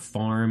it's on a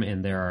farm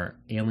and there are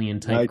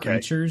alien-type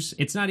creatures.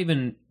 It's not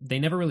even... They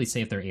never really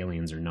say if they're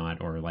aliens or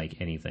not, or, like,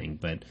 anything,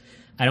 but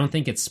I don't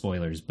think it's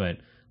spoilers, but,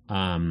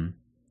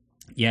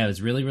 yeah, it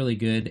was really, really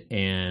good,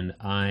 and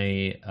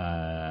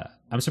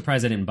I'm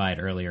surprised I didn't buy it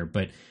earlier,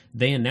 but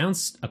they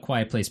announced A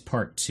Quiet Place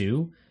Part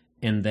 2,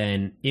 and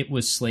then it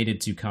was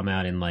slated to come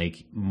out in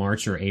like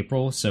March or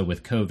April. So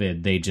with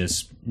COVID, they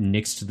just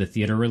nixed the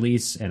theater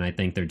release, and I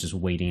think they're just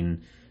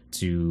waiting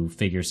to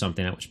figure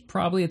something out, which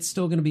probably it's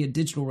still going to be a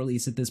digital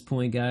release at this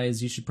point,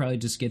 guys. You should probably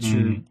just get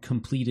your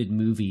completed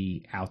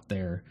movie out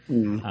there.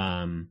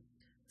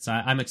 So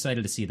I'm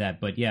excited to see that.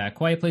 But yeah,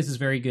 Quiet Place is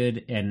very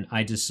good, and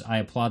I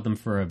applaud them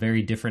for a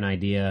very different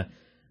idea,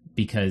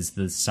 because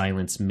the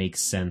silence makes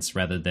sense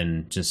rather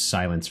than just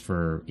silence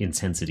for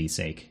intensity's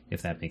sake,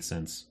 if that makes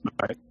sense.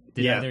 Right.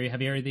 Have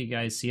either of you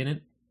guys seen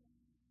it?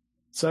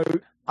 So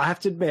I have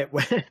to admit,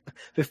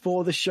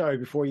 before the show,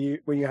 when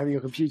you're having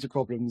your computer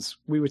problems,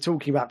 we were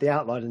talking about the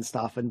outline and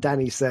stuff, and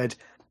Danny said,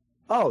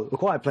 "Oh, A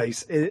Quiet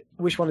Place.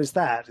 Which one is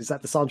that? Is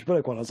that the Sandra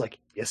Bullock one?" I was like,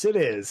 "Yes, it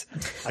is."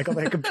 I got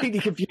that completely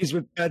confused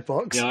with Bird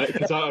Box. Yeah,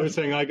 because I was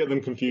saying I get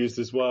them confused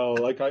as well.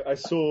 Like I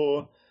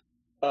saw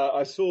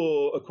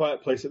A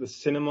Quiet Place at the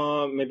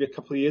cinema maybe a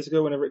couple of years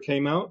ago, whenever it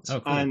came out,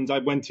 and I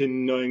went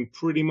in knowing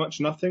pretty much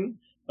nothing.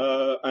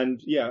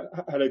 And yeah,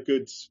 had a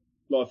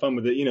lot of fun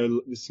with it. You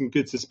know, there's some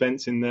good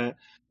suspense in there.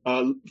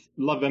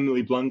 Love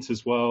Emily Blunt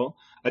as well.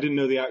 I didn't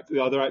know the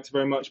other actor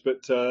very much,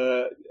 but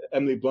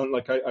Emily Blunt,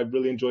 like I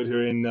really enjoyed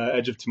her in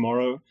Edge of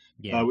Tomorrow,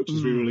 which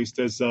was re-released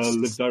as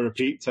Live, Die,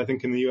 Repeat, I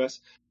think, in the US.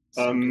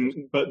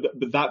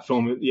 But that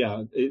film,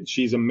 yeah,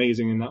 she's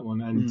amazing in that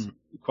one, and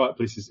Quiet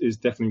Place is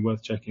definitely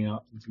worth checking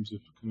out in terms of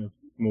kind of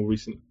more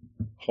recent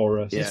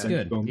horror. It's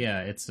good. Film.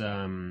 Yeah, it's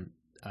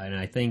and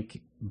I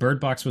think Bird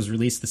Box was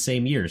released the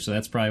same year, so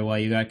that's probably why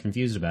you got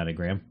confused about it,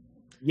 Graham.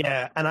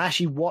 Yeah, and I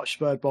actually watched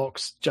Bird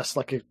Box just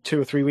like 2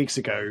 or 3 weeks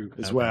ago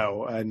as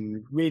well,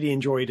 and really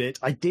enjoyed it.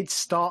 I did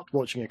start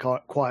watching A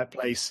Quiet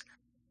Place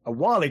a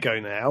while ago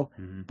now,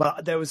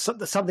 but there was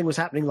something was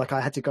happening, like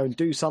I had to go and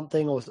do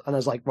something, and I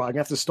was like, right, I'm going to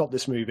have to stop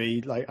this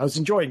movie. Like, I was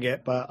enjoying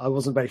it, but I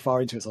wasn't very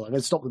far into it, so I'm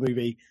going to stop the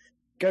movie,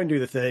 go and do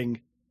the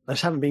thing. I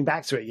just haven't been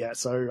back to it yet,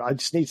 so I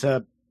just need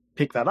to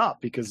pick that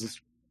up,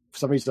 because for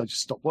some reason I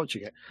just stopped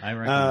watching it. I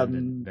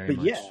recommend it very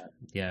much.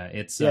 Yeah,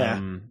 it's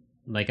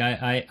like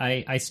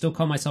I still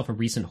call myself a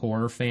recent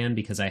horror fan,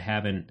 because I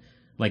haven't,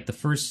 like,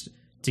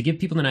 to give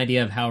people an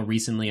idea of how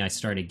recently I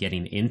started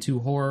getting into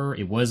horror,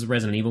 it was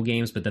Resident Evil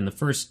games, but then the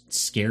first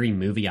scary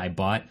movie I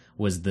bought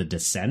was The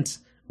Descent,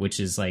 which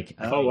is like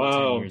 10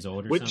 years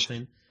old or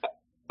something.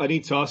 I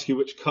need to ask you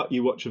which cut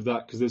you watch of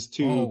that, because there's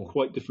two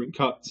quite different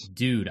cuts.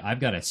 Dude, I've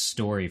got a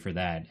story for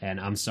that, and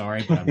I'm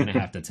sorry, but I'm going to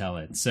have to tell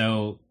it.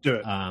 So, do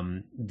it.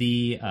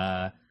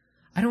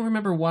 I don't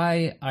remember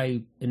why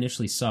I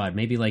initially saw it.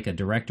 Maybe like a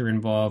director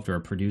involved or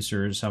a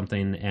producer or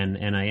something,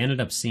 and I ended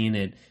up seeing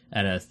it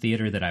at a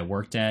theater that I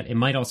worked at. It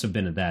might also have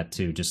been at that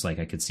too, just like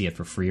I could see it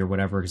for free or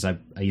whatever, because I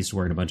used to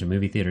work in a bunch of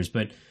movie theaters.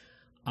 But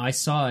I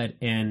saw it,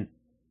 and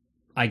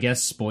I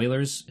guess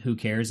spoilers. Who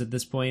cares at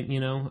this point?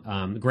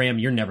 Graham,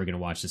 you're never going to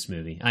watch this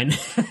movie. I know.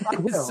 I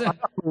will.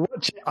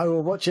 I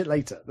will watch it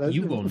later.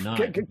 You will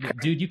not,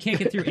 dude. You can't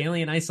get through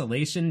Alien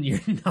Isolation. You're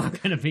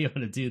not going to be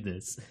able to do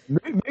this.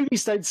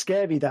 Movies don't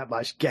scare me that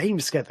much.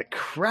 Games scare the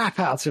crap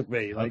out of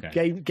me.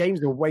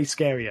 Games are way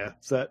scarier.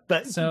 So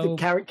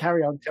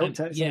carry on.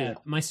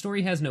 My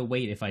story has no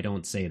weight if I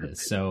don't say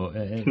this. So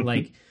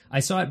I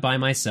saw it by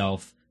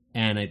myself,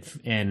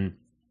 and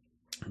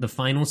the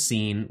final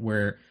scene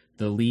where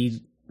the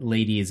lead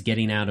lady is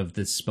getting out of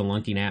this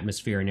spelunking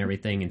atmosphere and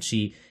everything, and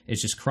she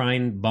is just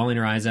crying, bawling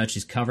her eyes out.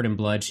 She's covered in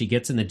blood. She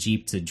gets in the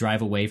Jeep to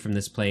drive away from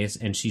this place,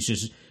 and she's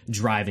just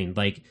driving,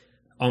 like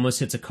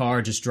almost hits a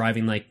car, just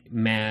driving like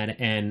mad,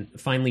 and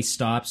finally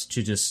stops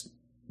to just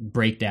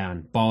break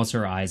down, bawls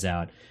her eyes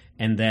out.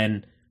 And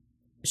then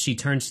she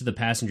turns to the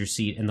passenger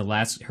seat, and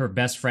her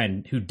best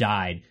friend who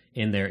died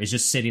in there is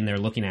just sitting there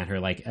looking at her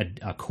like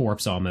a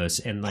corpse almost,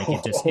 and like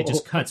it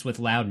just cuts with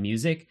loud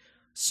music.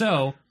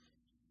 So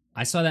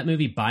I saw that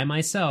movie by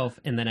myself,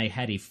 and then I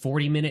had a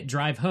 40-minute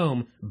drive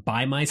home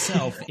by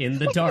myself in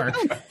the dark.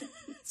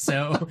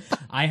 So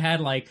I had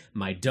like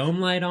my dome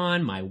light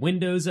on, my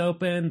windows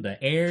open,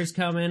 the air's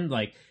coming.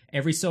 Like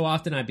every so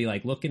often I'd be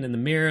like looking in the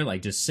mirror,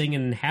 like just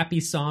singing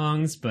happy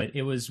songs, but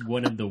it was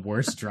one of the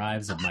worst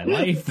drives of my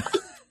life.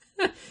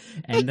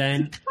 And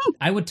then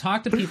I would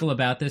talk to people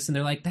about this, and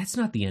they're like, that's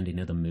not the ending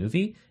of the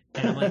movie.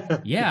 And I'm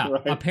like, yeah,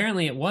 right.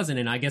 Apparently it wasn't,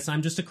 and I guess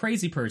I'm just a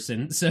crazy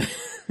person. So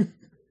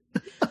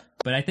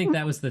but I think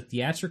that was the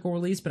theatrical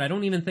release, but I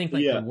don't even think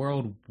the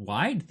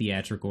worldwide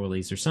theatrical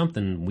release or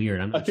something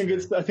weird. I think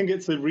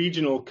it's the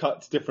regional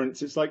cut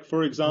difference. It's like,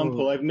 for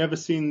example, I've never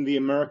seen the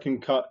American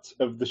cut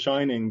of The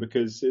Shining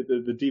because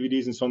the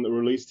DVDs and so on that were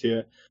released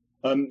here.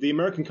 The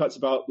American cut's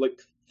about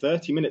like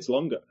 30 minutes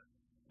longer.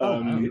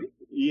 Wow.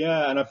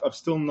 Yeah, and I've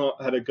still not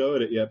had a go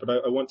at it yet,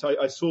 but I want to.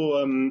 I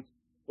saw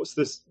what's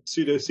this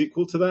pseudo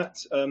sequel to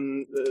that?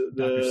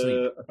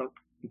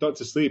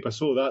 Dr. Sleep. I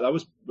saw that.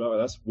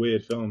 That's a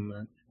weird film,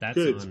 man. That's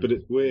good, but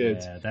it's weird.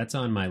 Yeah, that's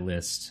on my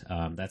list.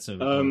 That's a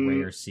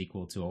rare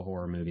sequel to a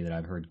horror movie that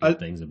I've heard good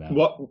things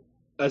about.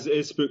 As it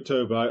is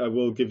Spooktober, I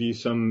will give you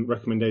some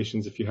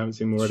recommendations if you haven't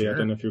seen them already. Sure. I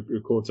don't know if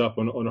you're caught up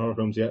on horror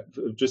films yet.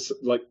 Just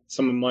like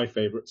some of my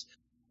favorites.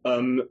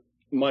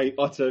 My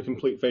utter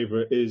complete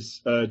favorite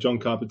is John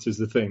Carpenter's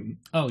The Thing.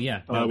 Oh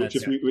yeah, which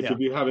if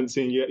you haven't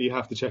seen yet, you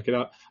have to check it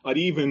out. I'd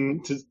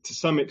even to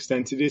some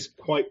extent it is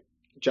quite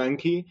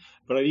janky,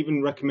 but I'd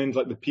even recommend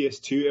like the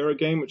PS2 era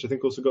game, which I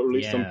think also got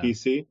released on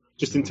PC,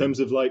 just in terms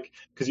of like,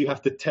 because you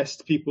have to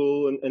test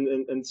people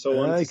and so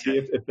on to see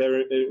if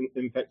they're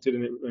infected,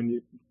 and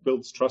it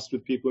builds trust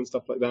with people and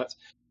stuff like that.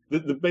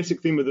 The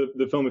basic theme of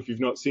the film, if you've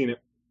not seen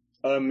it,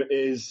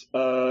 is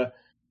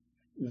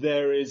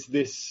there is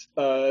this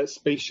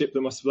spaceship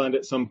that must have landed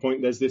at some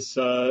point. There's this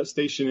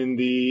station in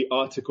the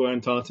Arctic or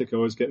Antarctic. I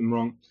always get them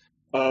wrong.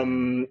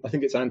 I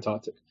think it's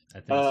Antarctic. I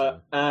think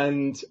so.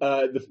 And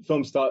the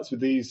film starts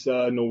with these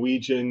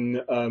Norwegian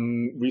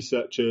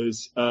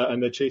researchers,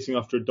 and they're chasing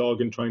after a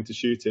dog and trying to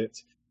shoot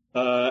it.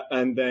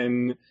 And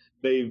then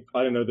they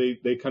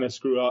kind of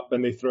screw up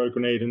and they throw a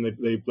grenade and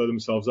they blow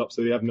themselves up,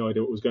 so they have no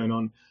idea what was going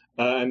on.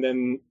 And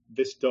then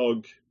this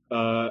dog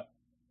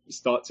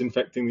starts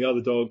infecting the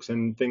other dogs,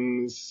 and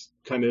things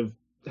kind of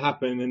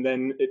happen. And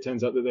then it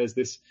turns out that there's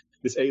this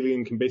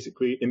alien can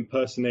basically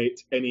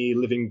impersonate any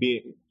living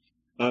being.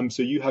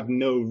 So you have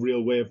no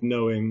real way of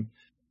knowing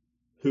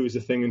who's a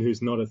thing and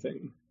who's not a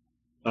thing.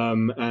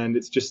 And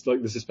it's just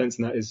like the suspense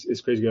in that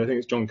is crazy good. I think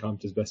it's John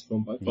Carpenter's best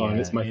film by far, and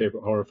it's my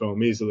favorite horror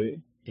film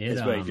easily.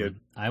 It's very good.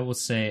 I will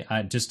say,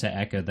 just to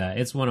echo that,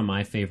 it's probably one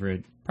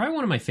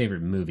of my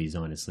favorite movies,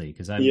 honestly,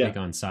 because I'm big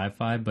on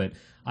sci-fi, but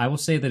I will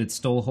say that it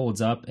still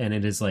holds up, and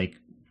it is like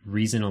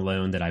reason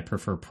alone that I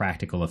prefer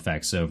practical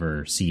effects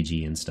over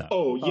CG and stuff.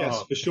 Oh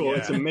yes, for sure. Yeah.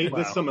 It's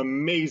There's some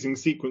amazing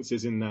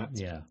sequences in that.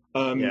 Yeah.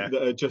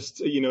 That are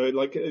just,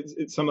 like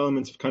it's some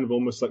elements of kind of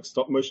almost like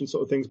stop motion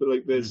sort of things, but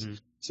like there's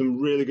some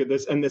really good.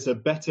 There's a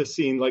better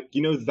scene, like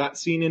that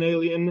scene in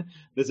Alien.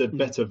 There's a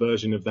better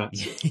version of that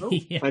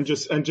scene. Yeah. and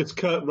just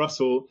Kurt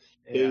Russell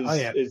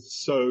is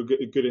so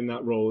good in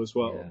that role as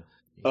well. Yeah.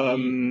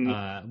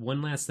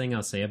 One last thing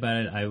I'll say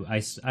about it.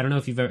 I don't know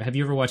if have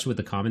you ever watched with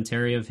the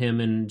commentary of him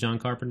and John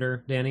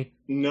Carpenter, Danny?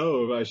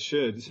 No, I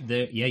should.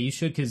 You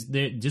should, because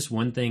just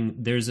one thing.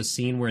 There's a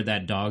scene where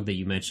that dog that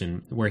you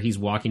mentioned, where he's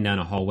walking down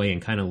a hallway and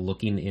kind of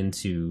looking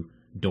into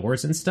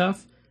doors and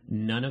stuff.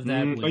 None of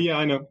that. Oh yeah,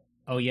 I know.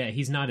 Oh yeah,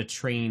 he's not a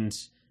trained.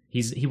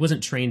 He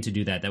wasn't trained to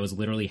do that. That was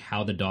literally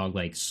how the dog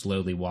like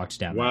slowly walked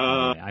down. Wow.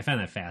 That hallway. I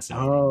found that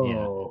fascinating.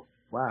 Oh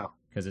wow.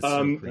 Because it's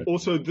so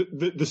also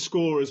the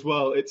score as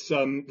well. It's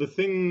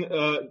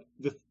the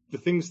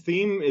Thing's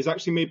theme is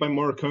actually made by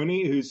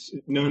Morricone, who's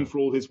known for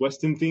all his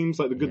Western themes,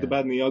 like The Good, the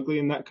Bad, and the Ugly,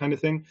 and that kind of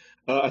thing.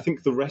 I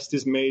think the rest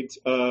is made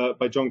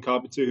by John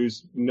Carpenter,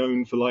 who's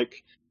known for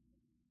like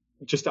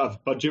just out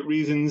of budget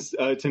reasons,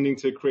 tending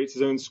to create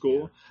his own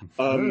score.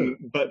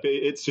 But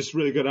it's just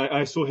really good.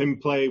 I saw him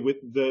play with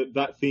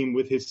that theme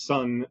with his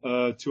son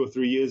 2 or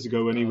 3 years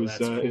ago when he was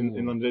cool.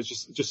 in London. It's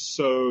just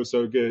so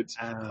good.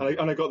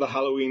 And I got the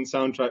Halloween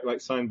soundtrack like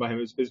signed by him.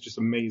 It's just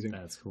amazing.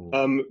 That's cool.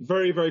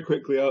 Very, very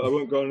quickly, I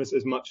won't go on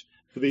as much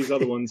for these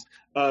other ones.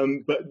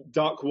 But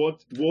Dark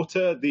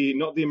Water,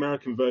 not the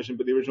American version,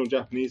 but the original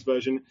Japanese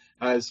version,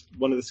 has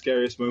one of the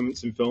scariest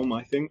moments in film,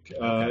 I think.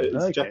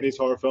 It's a Japanese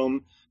horror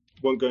film.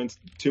 Won't go into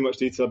too much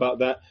detail about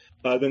that.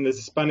 Then there's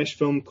a Spanish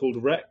film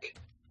called Wreck,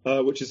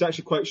 which is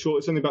actually quite short.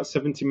 It's only about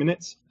 70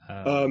 minutes,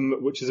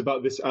 which is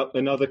about this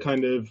another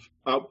kind of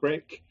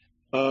outbreak.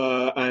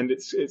 And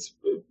it's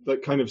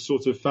like kind of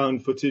sort of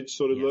found footage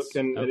sort of look.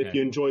 And if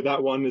you enjoy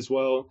that one as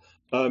well,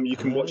 you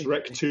can watch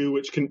Wreck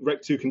 2,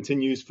 Wreck 2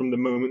 continues from the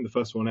moment the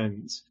first one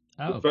ends.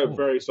 Very, cool.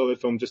 very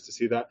solid film just to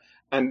see that.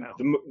 And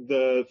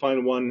the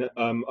final one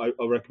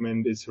I'll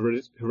recommend is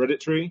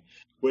Hereditary,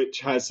 which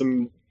has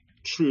some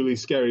truly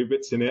scary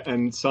bits in it,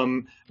 and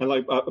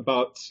like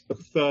about a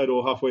third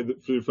or halfway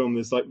through the film,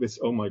 there's like this,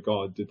 oh my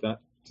god, did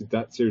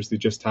that seriously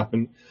just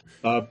happen?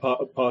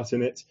 Part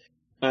in it.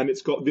 And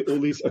it's got all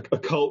these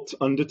occult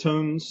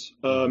undertones,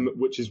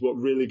 which is what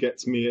really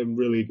gets me and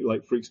really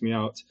like freaks me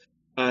out.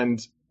 And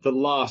the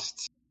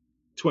last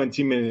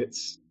 20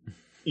 minutes,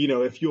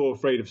 if you're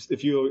afraid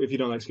if you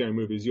don't like scary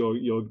movies,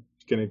 you're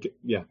gonna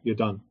you're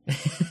done.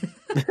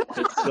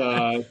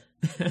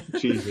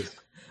 It's Jesus.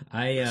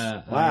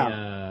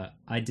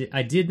 I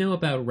did know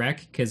about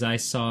Wreck because I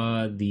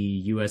saw the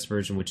U.S.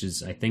 version, which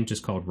is I think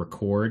just called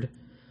Record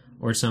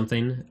or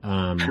something.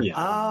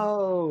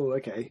 Oh,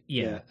 okay.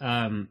 Yeah.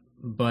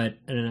 But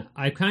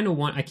I kind of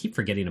I keep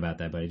forgetting about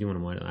that, but I do want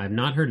to watch it. I've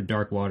not heard of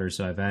Dark Water,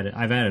 so I've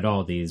added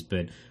all of these,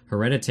 but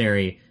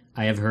Hereditary,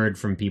 I have heard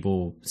from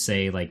people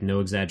say, like,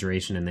 no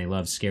exaggeration, and they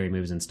love scary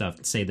movies and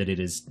stuff, say that it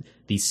is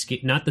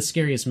not the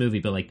scariest movie,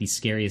 but like the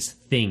scariest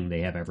thing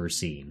they have ever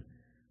seen.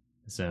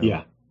 So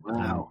yeah.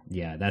 Wow.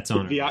 Yeah, that's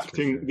on the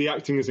acting. Sure. The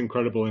acting is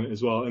incredible in it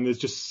as well, and there's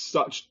just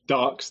such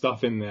dark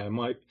stuff in there.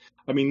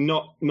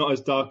 Not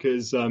as dark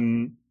as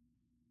Von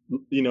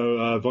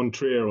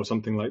Trier or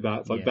something like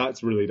that.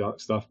 That's really dark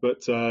stuff.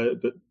 But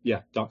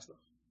yeah, dark stuff.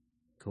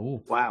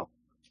 Cool. Wow.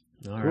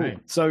 All right.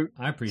 So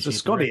I appreciate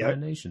Scotty, the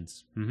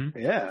recommendations. Mm-hmm.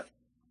 Yeah.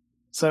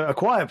 So A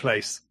Quiet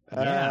Place.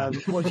 Yeah.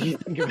 What do you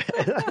think of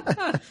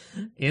it?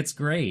 It's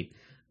great.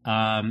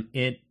 I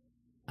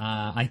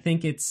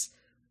think it's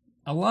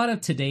a lot of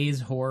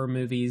today's horror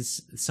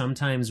movies.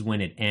 Sometimes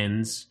when it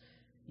ends,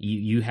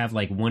 you have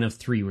like one of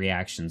three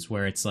reactions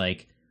where it's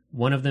like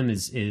one of them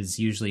is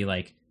usually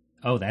like,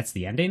 oh, that's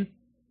the ending?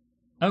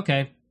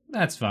 Okay,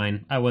 that's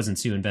fine. I wasn't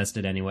too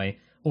invested anyway.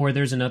 Or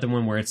there's another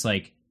one where it's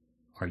like,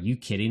 are you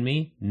kidding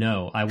me?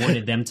 No, I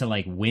wanted them to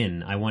like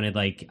win. I wanted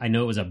I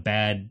know it was a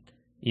bad,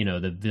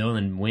 the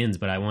villain wins,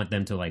 but I want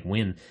them to like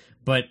win.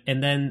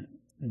 And then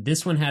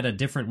this one had a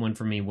different one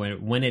for me where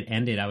when it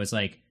ended, I was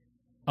like,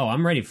 oh,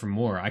 I'm ready for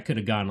more. I could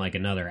have gone like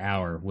another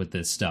hour with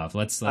this stuff.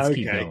 Let's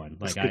keep going.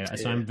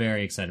 So I'm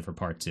very excited for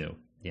part 2.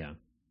 Yeah.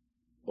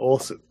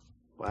 Awesome.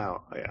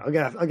 Wow. Yeah, I'm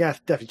gonna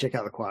definitely check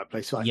out The Quiet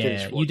Place. So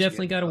you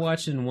definitely got to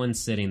watch it in one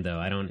sitting,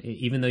 though.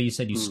 Even though you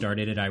said you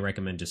started it, I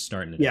recommend just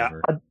starting it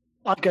over.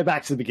 I'd go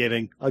back to the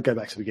beginning. I'd go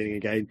back to the beginning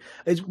again.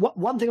 It's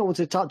one thing I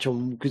wanted to touch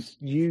on, because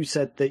you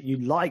said that you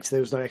liked there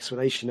was no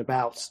explanation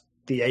about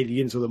the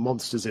aliens or the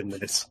monsters in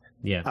this.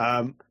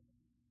 Yeah.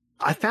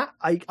 I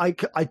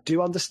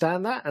do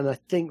understand that, and I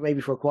think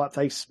maybe for A Quiet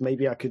Place,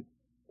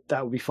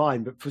 that would be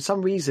fine. But for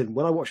some reason,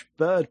 when I watched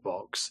Bird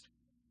Box,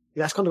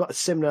 that's kind of got a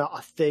similar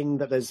thing,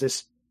 that there's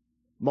this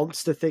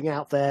monster thing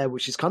out there,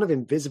 which is kind of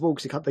invisible,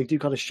 because they do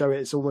kind of show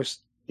it. It's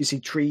almost, you see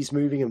trees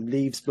moving and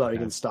leaves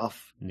blowing and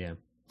stuff. Yeah.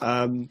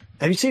 Have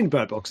you seen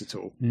Bird Box at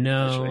all?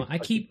 No,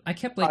 actually? I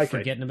kept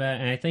forgetting about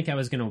it, and I think it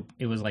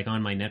was like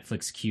on my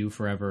Netflix queue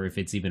forever, if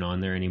it's even on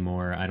there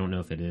anymore. I don't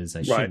know if it is.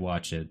 I should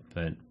watch it,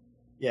 but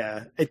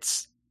yeah,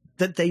 it's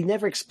that they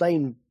never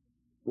explain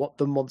what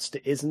the monster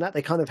is, and that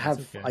they kind of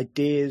have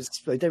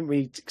ideas. They don't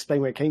really explain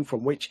where it came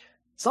from, which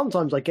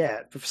sometimes I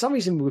get. But for some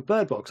reason with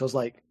Bird Box, I was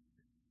like,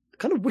 I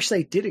kind of wish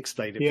they did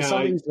explain it. Yeah, for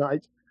some reason,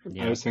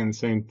 I was saying the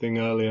same thing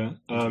earlier.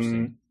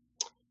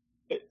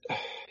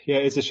 Yeah,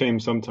 it's a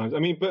shame sometimes. I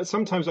mean, but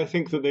sometimes I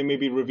think that they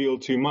maybe reveal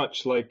too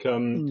much. Like,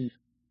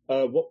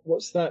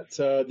 what's that?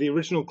 The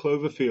original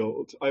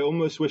Cloverfield. I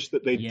almost wish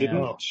that they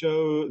didn't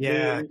show.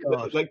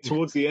 Like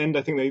towards the end,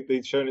 I think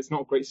they'd shown it's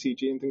not great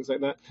CG and things like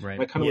that. Right.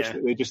 I kind of wish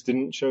that they just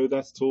didn't show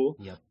that at all.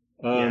 Yeah.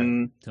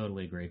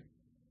 Totally agree.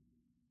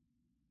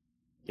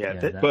 Yeah,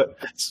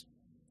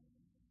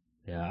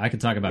 I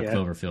could talk about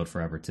Cloverfield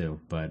forever too,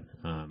 but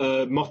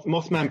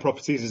Mothman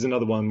Prophecies is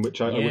another one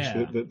which I wish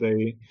that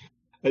they.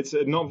 It's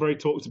not very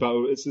talked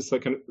about. It's just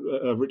like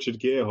a Richard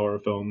Gere horror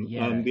film.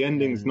 The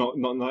ending's not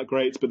that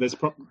great, but there's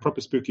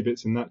proper spooky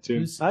bits in that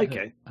too.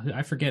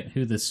 I forget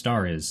who the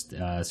star is.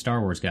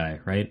 Star Wars guy,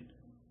 right?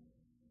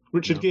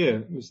 Richard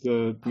Gere was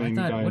the main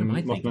guy in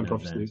Mothman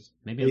Prophecies.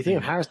 Maybe you think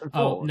of Harrison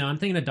Ford? Oh no, I'm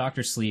thinking of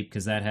Dr. Sleep,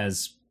 because that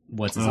has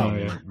what's his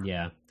name?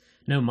 Yeah.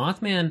 No,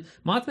 Mothman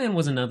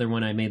was another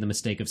one I made the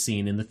mistake of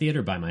seeing in the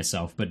theater by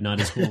myself, but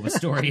not as cool of a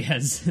story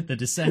as The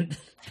Descent.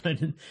 But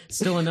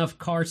still enough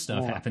car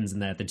stuff happens in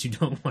that you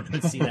don't want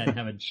to see that and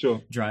have a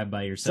drive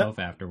by yourself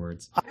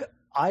afterwards.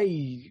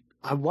 I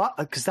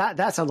because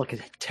that sounds like a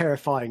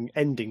terrifying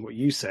ending, what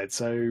you said.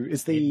 So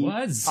is the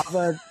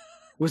other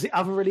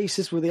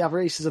releases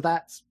of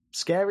that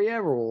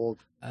scarier, or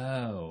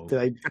do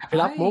they wrap it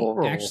up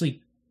more? I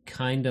actually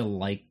kind of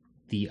like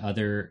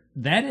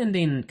that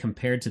ending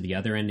compared to the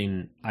other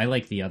ending. I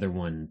like the other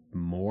one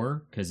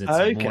more because it's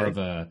more of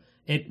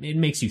it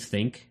makes you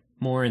think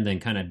more and then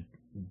kind of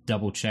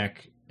double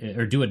check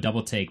or do a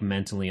double take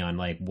mentally on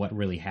like what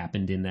really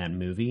happened in that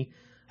movie.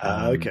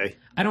 Okay.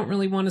 I don't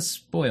really want to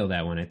spoil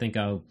that one. I think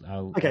I'll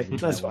okay,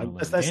 that's fine.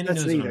 Danny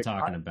knows what I'm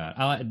talking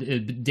about.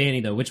 Danny,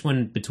 though, which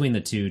one between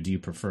the two do you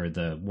prefer?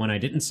 The one I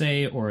didn't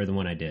say or the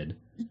one I did?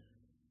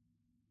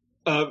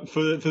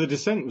 For the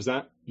Descent, was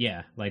that?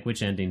 Yeah, like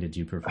which ending did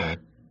you prefer?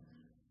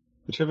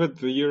 Whichever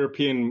the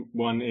European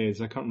one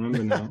is, I can't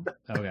remember now.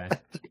 Okay.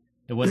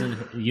 It wasn't,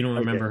 you don't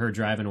remember her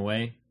driving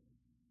away?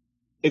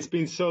 It's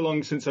been so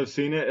long since I've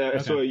seen it. I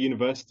saw it at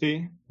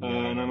university,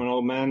 and I'm an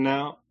old man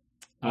now.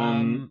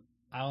 I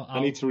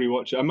need to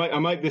rewatch it. I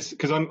might this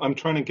because I'm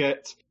trying to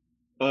get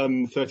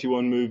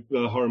 31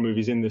 horror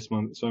movies in this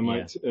month, so I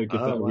might give that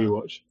a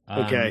rewatch.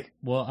 Okay.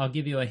 Well, I'll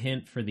give you a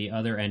hint for the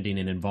other ending.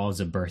 It involves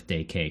a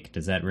birthday cake.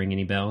 Does that ring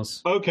any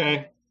bells?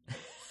 Okay.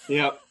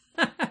 Yeah.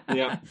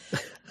 Yeah.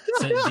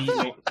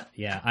 So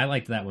I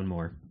liked that one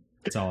more.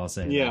 That's all I'll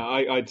say. Yeah,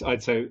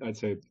 I'd say.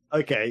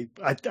 Okay,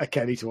 I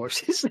can't need to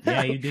watch this now.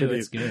 Yeah, you do.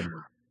 It's good.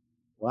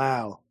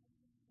 Wow.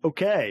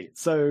 Okay,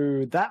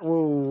 so that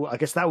will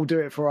do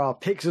it for our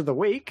picks of the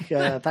week.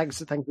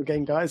 Thanks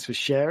again, guys, for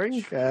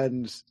sharing.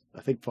 And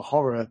I think for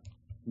horror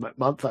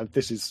month,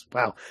 this is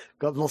got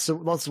lots to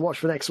watch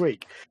for next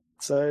week.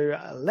 So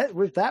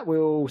with that,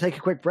 we'll take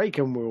a quick break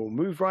and we'll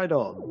move right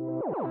on.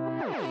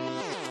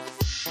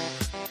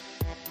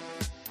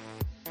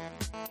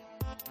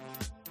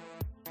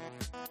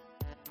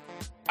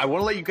 I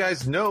want to let you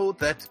guys know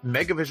that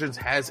Megavisions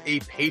has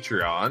a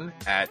Patreon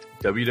at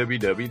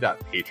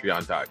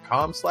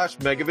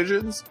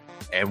www.patreon.com/Megavisions.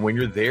 And when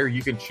you're there,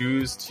 you can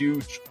choose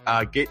to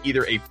get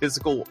either a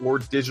physical or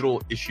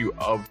digital issue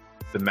of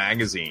the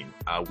magazine.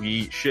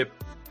 We ship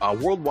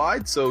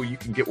worldwide, so you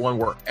can get one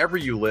wherever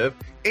you live.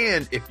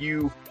 And if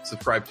you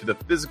subscribe to the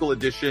physical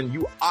edition,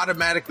 you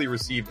automatically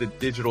receive the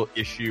digital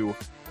issue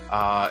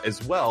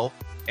as well.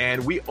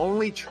 And we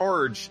only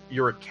charge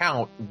your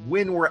account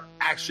when we're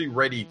actually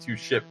ready to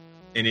ship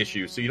an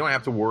issue. So you don't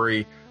have to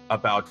worry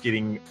about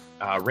getting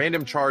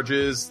random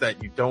charges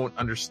that you don't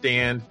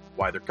understand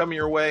why they're coming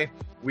your way.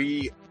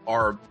 We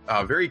are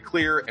very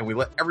clear, and we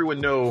let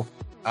everyone know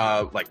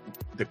like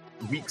the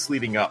weeks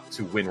leading up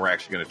to when we're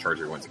actually going to charge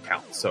everyone's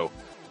account. So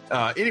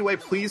anyway,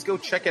 please go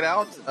check it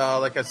out.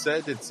 Like I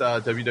said, it's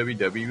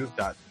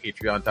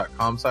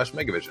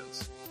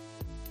www.patreon.com/Megavisions.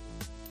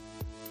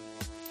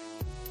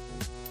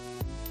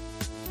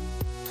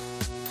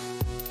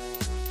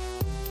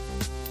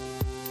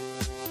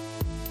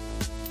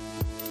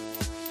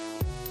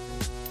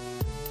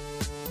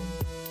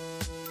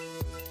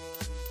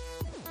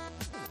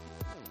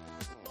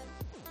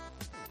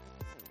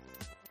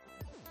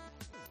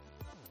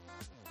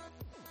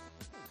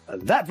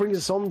 That brings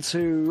us on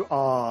to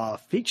our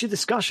feature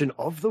discussion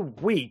of the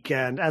week.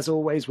 And as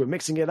always, we're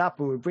mixing it up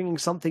and we're bringing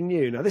something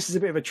new. Now, this is a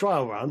bit of a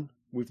trial run.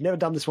 We've never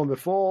done this one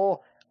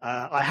before.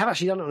 I have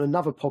actually done it on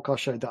another podcast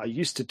show that I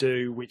used to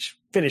do, which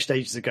finished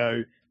ages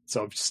ago.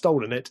 So I've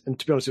stolen it. And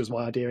to be honest, it was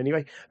my idea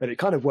anyway. But it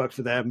kind of worked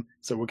for them.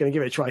 So we're going to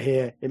give it a try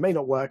here. It may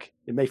not work.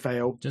 It may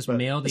fail. Just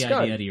mail the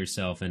idea to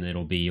yourself and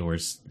it'll be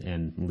yours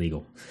and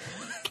legal.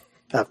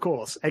 Of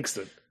course.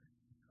 Excellent.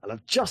 And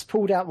I've just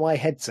pulled out my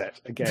headset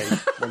again.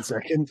 1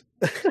 second.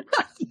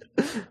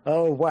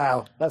 Oh,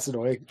 wow. That's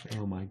annoying.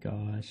 Oh, my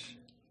gosh.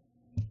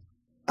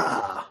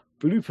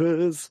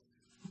 Bloopers.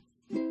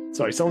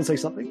 Sorry, someone say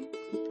something?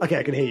 Okay,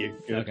 I can hear you.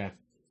 Good. Okay.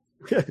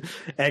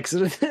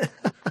 Excellent.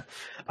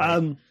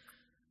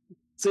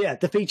 So, yeah,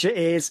 the feature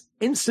is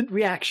instant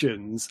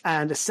reactions.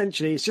 And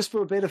essentially, it's just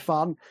for a bit of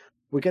fun.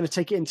 We're going to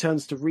take it in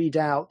turns to read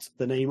out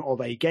the name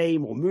of a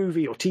game or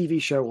movie or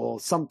TV show or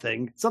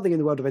something in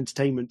the world of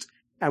entertainment.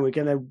 And we're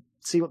going to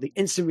see what the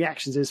instant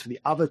reactions is for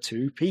the other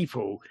two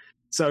people.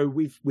 So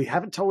we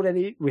haven't told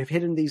we've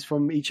hidden these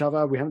from each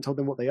other. We haven't told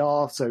them what they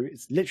are. So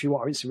it's literally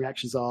what our instant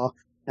reactions are.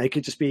 And it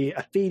could just be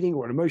a feeling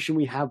or an emotion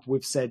we have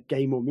with said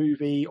game or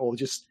movie, or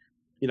just,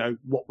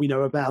 what we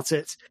know about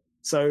it.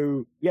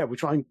 So yeah, we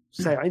try and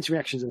say our instant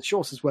reactions in the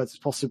shortest words as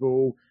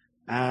possible.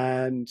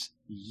 And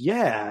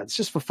yeah, it's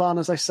just for fun,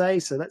 as I say.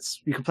 So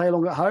you can play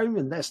along at home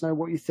and let us know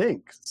what you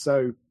think.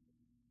 So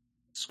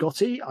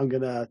Scotty, I'm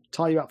going to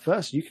tie you up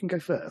first. You can go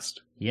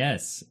first.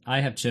 Yes,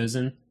 I have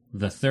chosen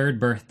The Third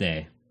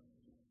Birthday.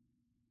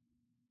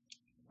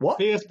 What?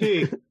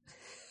 PSP.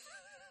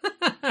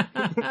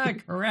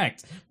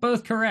 Correct.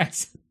 Both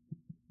correct.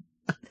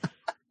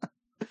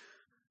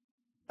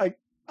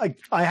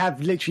 I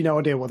have literally no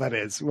idea what that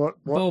is. What?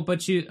 Oh,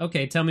 but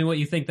okay, tell me what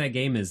you think that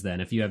game is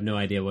then. If you have no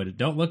idea what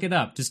don't look it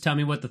up. Just tell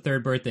me what the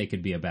third birthday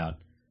could be about.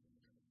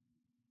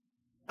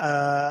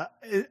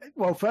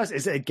 Well, first,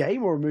 is it a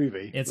game or a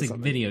movie? It's a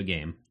video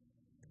game.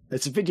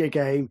 It's a video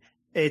game.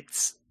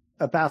 It's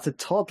about a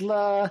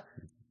toddler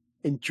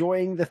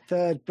enjoying the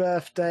third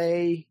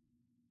birthday.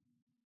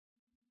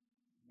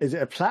 Is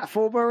it a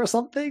platformer or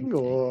something?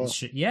 Or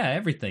yeah,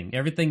 everything.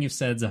 Everything you've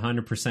said is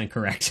 100%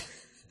 correct.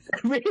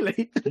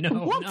 Really?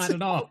 No, What? not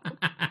at all.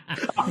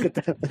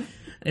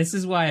 This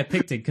is why I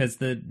picked it, because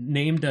the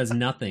name does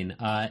nothing.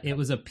 It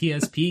was a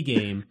PSP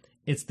game.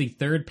 It's the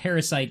third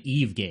Parasite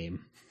Eve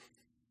game.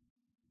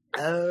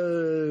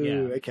 Oh,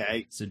 Yeah.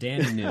 okay. So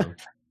Danny knew.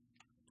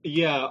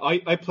 Yeah,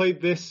 I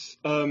played this.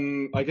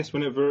 I guess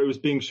whenever it was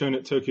being shown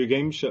at Tokyo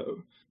Game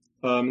Show,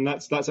 and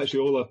that's actually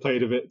all I've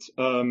played of it.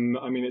 I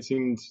mean, it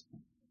seemed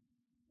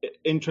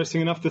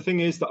interesting enough. The thing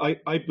is that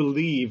I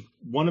believe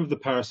one of the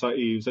Parasite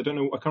Eves, I don't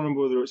know, I can't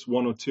remember whether it's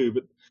one or two,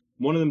 but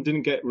one of them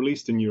didn't get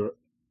released in Europe.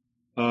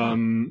 I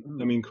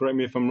mean, correct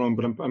me if I'm wrong,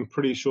 but I'm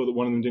pretty sure that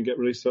one of them didn't get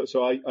released.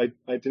 So I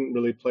didn't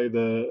really play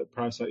the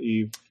Parasite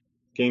Eve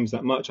games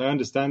that much. I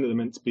understand that they're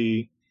meant to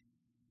be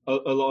a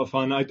lot of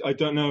fun. I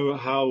don't know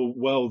how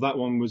well that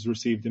one was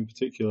received in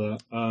particular.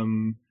 But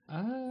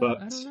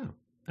I don't know.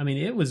 I mean,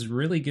 it was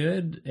really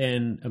good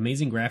and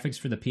amazing graphics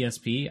for the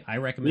PSP. I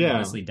recommend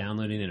honestly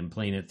downloading it and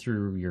playing it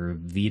through your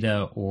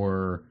Vita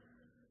or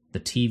the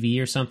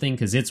TV or something,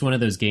 because it's one of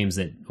those games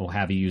that will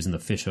have you using the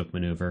fishhook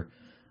maneuver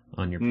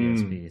on your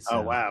PSP. So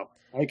Oh, wow.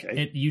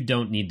 Okay. you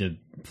don't need to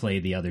play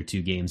the other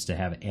two games to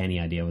have any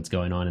idea what's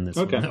going on in this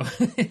Okay. one.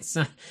 Though. It's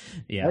not,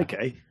 yeah.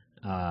 Okay.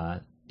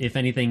 If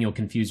anything, you'll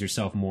confuse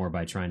yourself more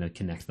by trying to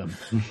connect them.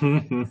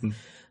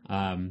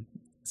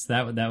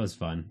 So that was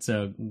fun.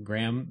 So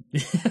Graham,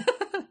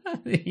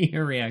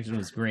 your reaction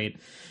was great.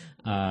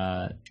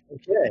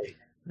 Okay.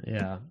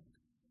 Yeah.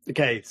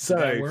 Okay. So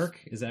Does that work?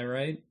 Is that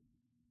right?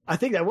 I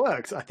think that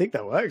works.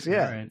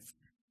 Yeah. All right.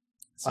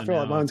 So I feel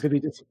like now- mine's going to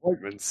be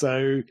disappointment.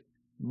 So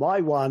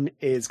my one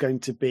is going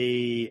to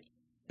be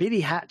Billy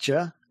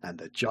Hatcher and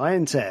the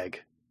Giant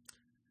Egg.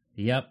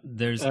 Yep.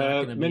 There's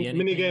not going to be anything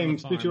mini on the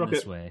games, farm Future Rocket.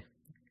 this way.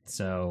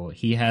 So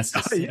he has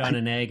to sit Yeah. on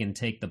an egg and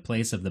take the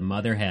place of the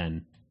mother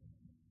hen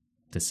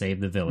to save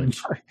the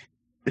village.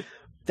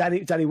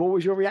 Danny, what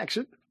was your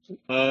reaction?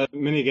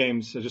 Mini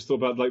games. I just thought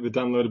about like the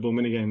downloadable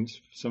mini games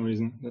for some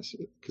reason. That's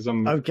because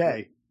I'm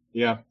Okay.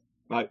 Yeah,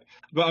 but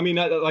I mean,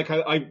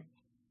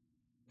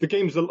 the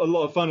game's a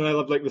lot of fun, and I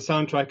love like the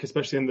soundtrack,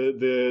 especially in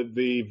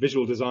the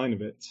visual design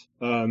of it.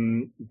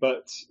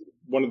 But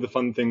one of the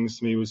fun things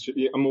to me was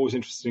I'm always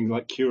interested in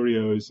like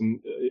curios and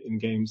in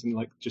games, and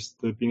like just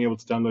being able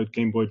to download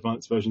Game Boy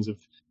Advance versions of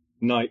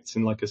Knights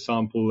and like a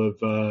sample of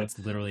That's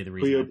literally the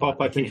reason. Puyo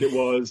Pop, I think it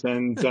was,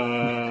 and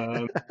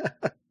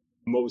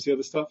what was the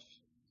other stuff?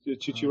 Choo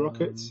Choo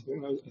Rockets.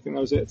 I think that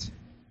was it.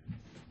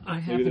 I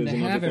Maybe happen to there's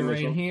another have it thing as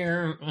right well.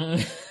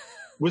 here.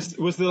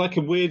 Was there like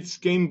a weird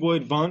Game Boy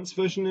Advance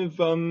version of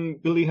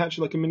Billy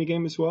Hatcher, like a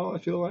minigame as well? I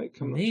feel like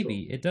I'm not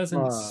Maybe. sure. It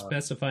doesn't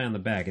specify on the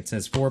back. It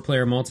says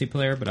 4-player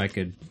multiplayer, but I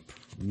could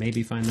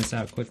maybe find this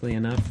out quickly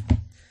enough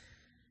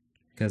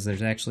because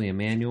there's actually a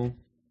manual.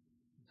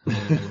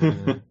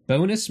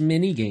 Bonus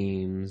mini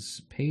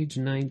games, page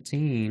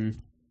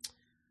 19.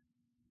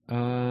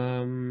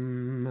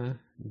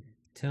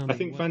 Tell me I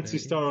think what Phantasy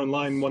there Star is.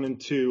 Online 1 and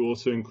 2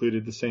 also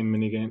included the same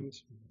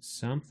minigames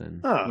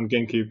Something. on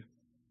GameCube.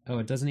 Oh,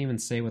 it doesn't even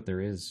say what there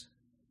is.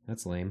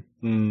 That's lame.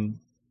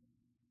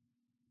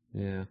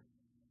 Yeah.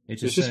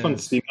 It's just fun to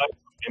says- see Knights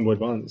on Game Boy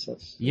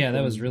Advance. Yeah,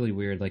 that was really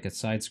weird, like a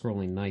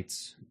side-scrolling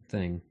Knights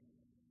thing.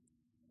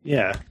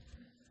 Yeah.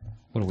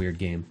 What a weird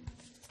game.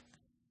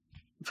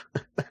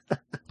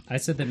 I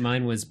said that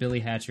mine was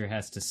Billy Hatcher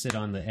has to sit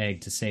on the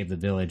egg to save the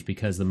village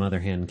because the mother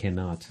hen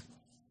cannot.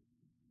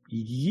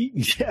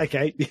 Yeah,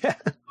 okay. Yeah.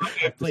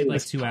 I played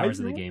like 2 hours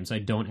of the game, so I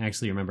don't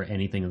actually remember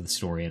anything of the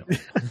story at all.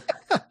 It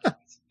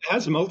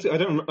has I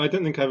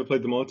don't think I ever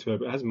played the multiplayer,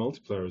 but it has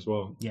multiplayer as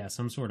well. Yeah,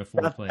 some sort of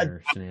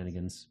 4-player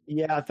shenanigans.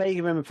 Yeah, I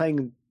vaguely remember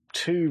playing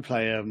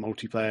 2-player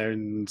multiplayer,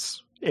 and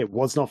it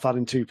was not fun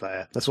in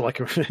 2-player. That's all I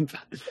can remember.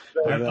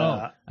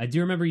 But, I do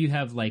remember you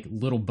have like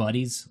little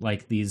buddies,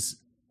 like these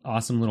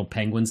awesome little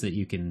penguins that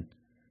you can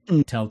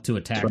tell to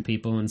attack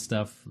people and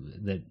stuff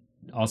that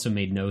also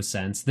made no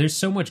sense. There's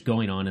so much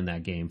going on in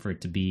that game for it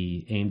to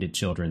be aimed at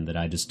children that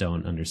I just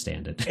don't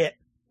understand it.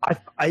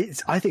 I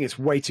think it's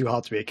way too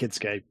hard to be a kid's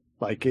game.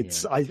 Like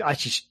it's, Yeah.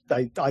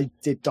 I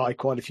did die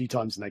quite a few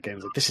times in that game. I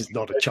was like, this is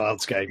not a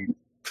child's game.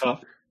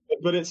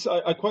 But it's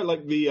I quite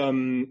like the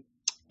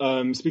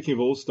speaking of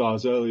All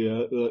Stars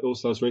earlier, the All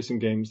Stars racing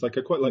games. Like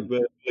I quite like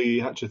the Billy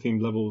Hatcher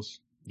themed levels.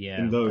 Yeah.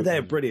 in those.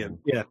 They're brilliant.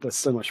 Yeah, that's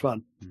so much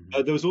fun.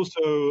 There was also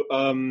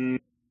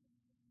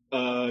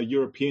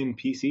European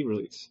PC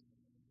release.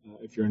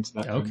 If you're into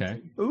that. kind of Okay.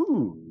 thing.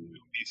 Ooh,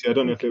 PC. I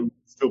don't know if it would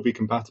still be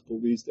compatible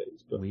these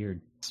days, but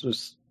Weird. so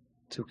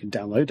we can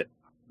download it.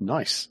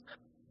 Nice.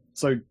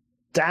 So,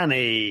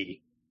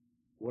 Danny,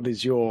 what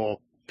is your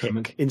pick?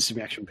 Comment. Instant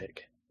reaction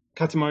pick.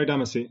 Katamari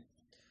Damacy.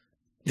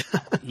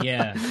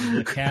 Yeah,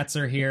 the cats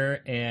are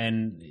here,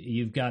 and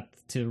you've got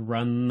to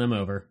run them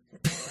over.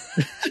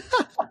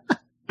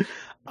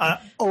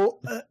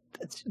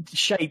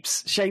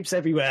 Shapes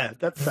everywhere.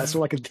 That's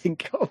all I can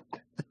think of.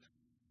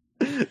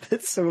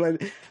 That's all I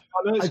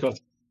know it,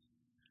 Scotty.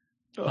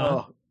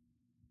 Oh,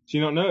 Do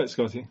you not know it,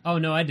 Scotty? Oh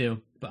no, I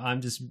do, but I'm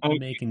just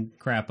making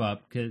crap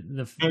up. 'Cause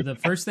the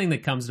first thing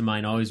that comes to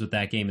mind always with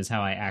that game is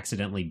how I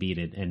accidentally beat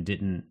it and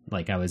didn't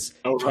I was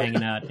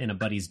hanging out in a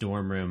buddy's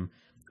dorm room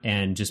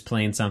and just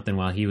playing something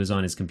while he was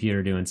on his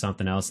computer doing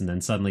something else, and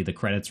then suddenly the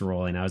credits were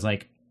rolling. I was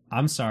like,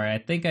 "I'm sorry, I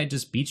think I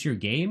just beat your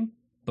game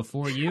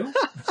before you."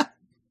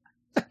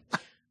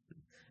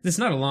 It's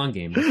not a long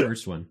game, the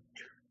first one.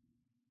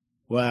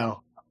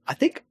 wow. I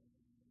think,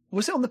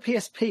 was it on the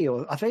PSP,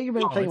 or I think you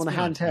remember playing on a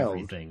handheld?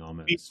 Everything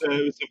almost. It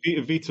was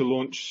a Vita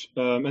launch,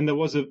 and there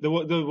was a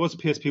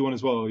PSP one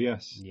as well.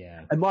 Yes.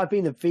 Yeah. It might have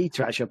been the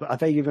Vita actually, but I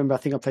vaguely remember. I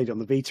think I played it on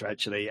the Vita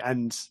actually,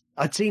 and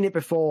I'd seen it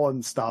before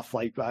and stuff.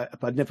 But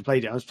I'd never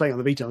played it. I was playing on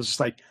the Vita. I was just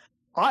like,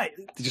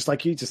 just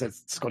like you just said,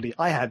 Scotty.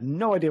 I had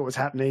no idea what was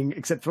happening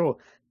except for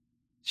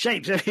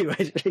shapes everywhere.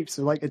 Shapes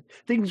like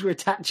things were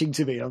attaching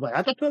to me. I was like,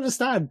 I don't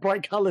understand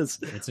bright colors.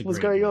 What's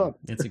going on?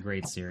 It's a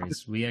great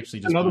series. We actually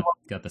just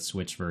got the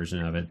Switch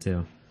version of it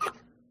too.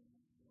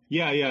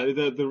 Yeah.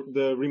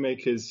 The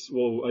remake is,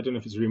 well, I don't know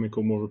if it's a remake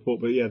or more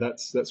report, but yeah,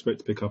 that's great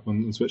to pick up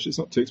on Switch. It's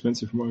not too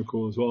expensive from what I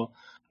recall as well.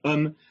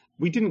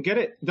 We didn't get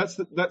it. That's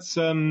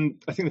I think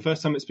the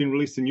first time it's been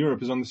released in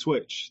Europe is on the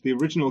Switch. The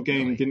original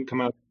game didn't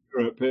come out in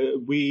Europe.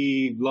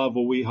 We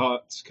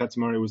Heart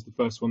Katamari was the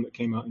first one that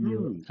came out in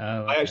Europe. Oh,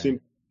 okay. I actually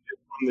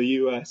from the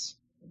US,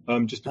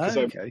 just because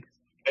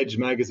Edge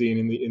magazine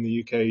in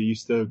the UK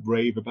used to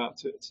rave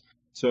about it.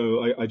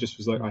 So I just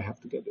was like, I have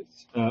to get it.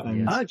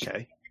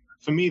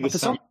 For me,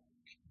 the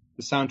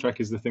soundtrack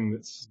is the thing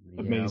that's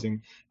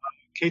amazing.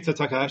 Keita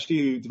Takahashi,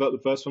 who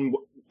developed the first one,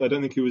 I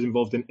don't think he was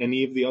involved in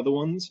any of the other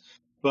ones,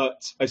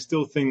 but I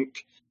still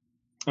think,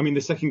 the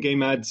second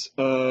game adds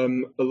a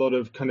lot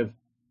of kind of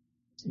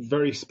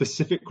very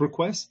specific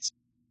requests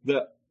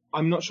that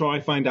I'm not sure I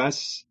find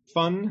as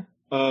fun.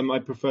 I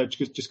prefer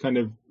just kind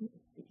of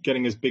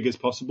getting as big as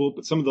possible,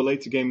 but some of the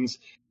later games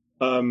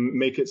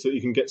make it so that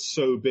you can get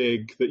so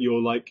big that you're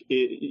like,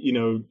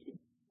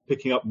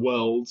 picking up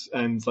worlds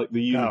and like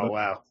the universe. Oh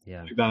wow,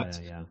 yeah, like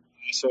that. Yeah.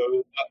 So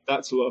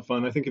that's a lot of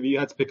fun. I think if you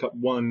had to pick up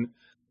one,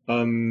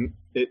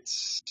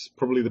 it's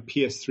probably the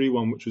PS3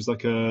 one, which was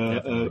like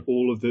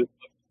all of the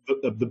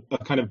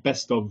kind of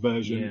best of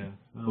version.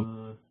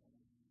 Yeah.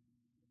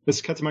 It's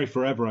Katamari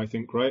Forever, I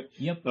think, right?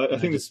 Yep. I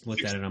think just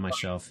looked at it on my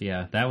shelf.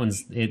 Yeah, that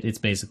one's it's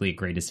basically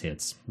greatest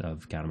hits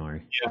of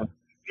Katamari. Yeah,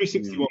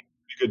 360 one was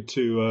good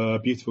too.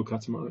 Beautiful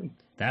Katamari.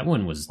 That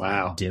one was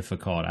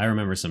difficult. I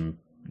remember some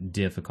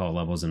difficult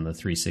levels in the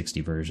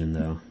 360 version,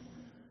 though.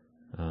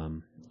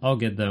 All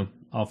good though,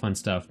 all fun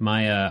stuff.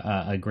 My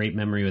a great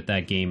memory with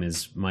that game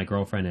is my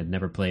girlfriend had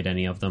never played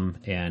any of them,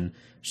 and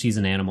she's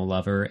an animal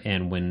lover.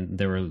 And when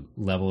there were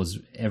levels,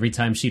 every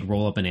time she'd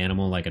roll up an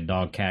animal like a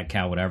dog, cat,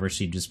 cow, whatever,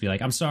 she'd just be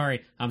like, "I'm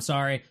sorry, I'm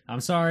sorry,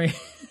 I'm sorry."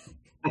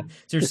 So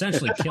you're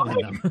essentially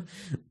killing them.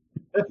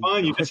 They're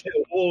fine. You just hit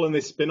a wall and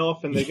they spin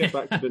off and they get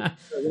back to the.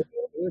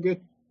 They're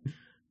good.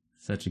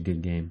 Such a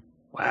good game.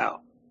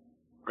 Wow,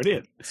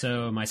 brilliant.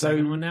 So my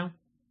second one now.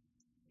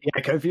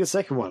 Yeah, go for your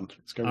second one.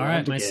 Let's go. All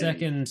right, my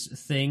second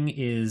thing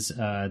is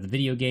the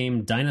video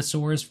game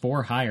Dinosaurs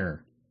for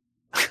Hire.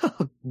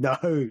 No,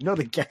 not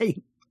a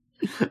game.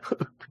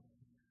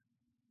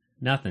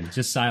 Nothing,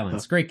 just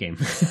silence. Great game.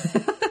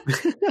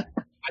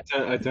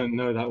 I don't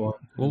know that one.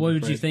 Well, what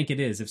would you think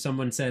it is if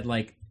someone said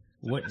like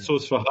what?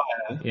 Dinosaurs for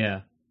Hire. Yeah.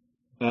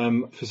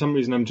 For some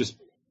reason, I'm just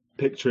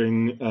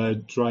picturing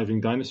driving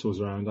dinosaurs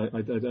around.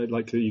 I'd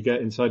like to. You get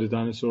inside a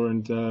dinosaur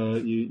and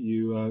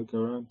you go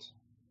around.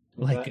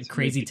 Like a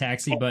Crazy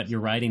Taxi, but you're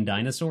riding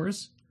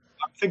dinosaurs?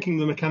 I'm thinking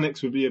the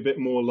mechanics would be a bit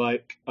more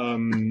like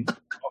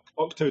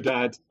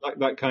Octodad, like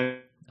that kind of...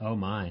 Oh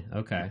my,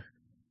 okay.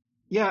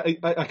 Yeah, I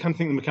kind of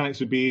think the mechanics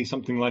would be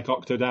something like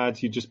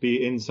Octodad. You'd just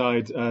be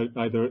inside,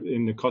 either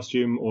in a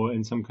costume or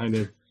in some kind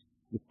of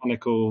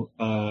mechanical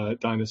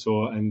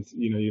dinosaur, and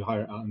you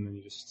hire it out, and then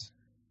you just...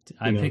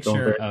 I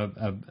picture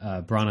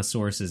a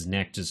brontosaurus's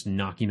neck just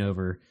knocking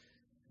over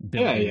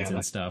buildings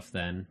and stuff.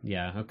 Then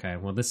okay,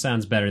 well this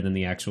sounds better than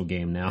the actual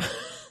game now.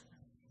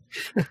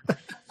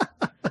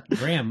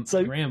 Graham,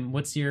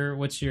 what's your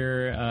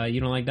you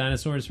don't like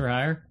Dinosaurs for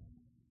Hire?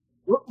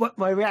 What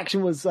my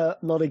reaction was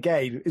not a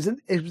game.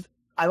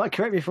 I like,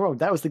 correct me if I'm wrong,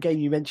 that was the game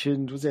you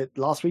mentioned, was it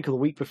last week or the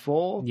week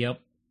before? Yep.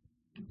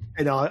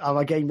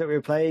 Our game that we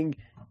were playing,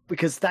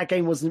 because that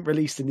game wasn't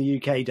released in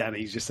the UK,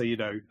 Danny, just so you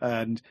know,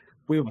 and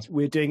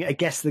we're doing a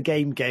Guess the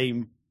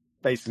Game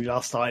basically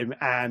last time,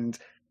 and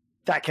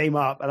that came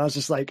up, and I was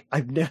just like,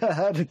 I've never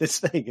heard of this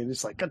thing, and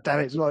it's like, God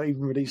damn it, it's not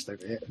even released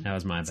over here. That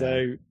was my bad.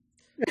 So,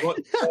 what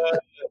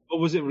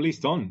was it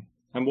released on,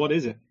 and what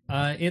is it?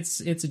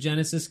 It's a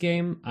Genesis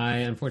game. I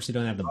unfortunately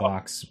don't have the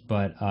box,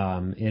 but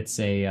it's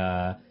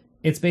a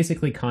It's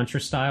basically Contra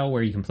style,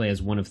 where you can play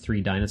as one of 3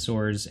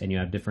 dinosaurs and you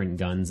have different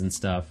guns and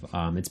stuff.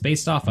 It's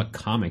based off a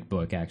comic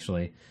book,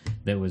 actually,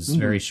 that was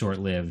very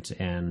short-lived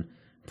and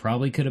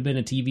probably could have been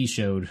a TV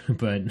show,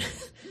 but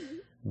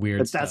weird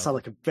But stuff. that sounds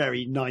like a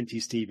very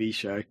 90s TV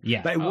show.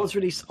 Yeah. But it was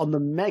released on the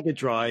Mega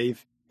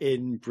Drive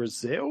in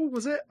Brazil,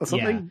 was it? Or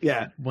something?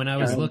 Yeah. When I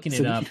was looking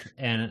so- it up,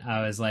 and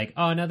I was like,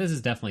 oh, no, this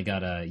has definitely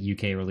got a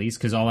UK release,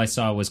 because all I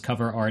saw was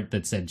cover art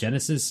that said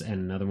Genesis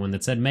and another one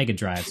that said Mega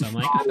Drive. So I'm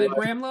like, I bet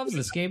Graham loves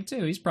this game,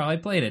 too. He's probably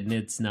played it, and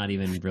it's not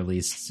even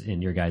released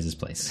in your guys'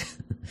 place.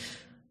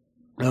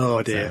 Oh,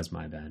 So dear. that was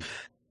my bad.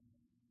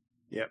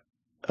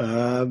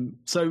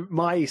 So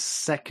my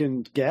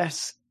second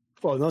guess,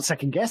 well, not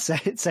second guess,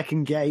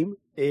 second game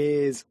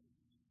is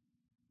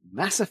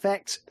Mass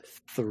Effect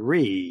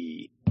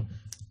 3.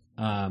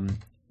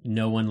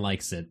 No one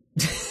likes it.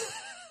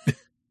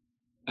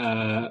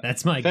 Uh,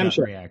 That's my gut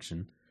Femshep.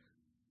 reaction.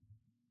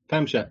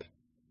 Femshep.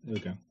 There we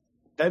go.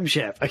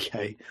 Chef,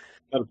 okay.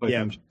 Gotta play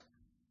Yeah. Femshep.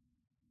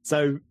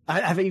 So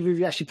have either of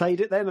you actually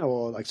played it then?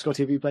 Or like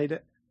Scotty, have you played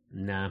it?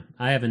 Nah,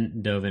 I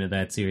haven't dove into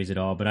that series at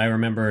all, but I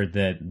remember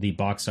that the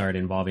box art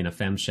involving a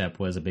femshep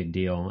was a big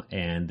deal,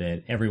 and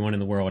that everyone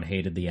in the world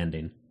hated the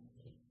ending.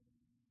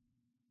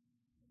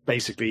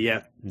 Basically,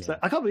 yeah. Yeah. So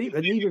I can't believe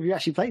that neither of you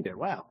actually played it.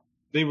 Wow.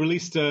 They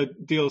released a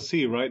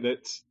DLC, right?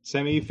 That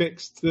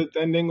semi-fixed the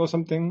ending or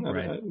something.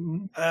 Right.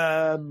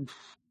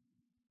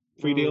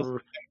 Free DLC.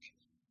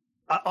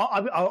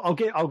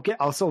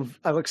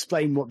 I'll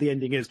explain what the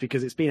ending is,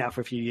 because it's been out for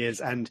a few years,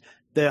 and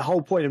the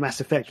whole point of Mass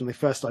Effect when they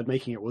first started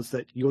making it was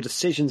that your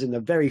decisions in the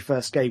very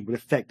first game would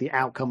affect the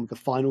outcome of the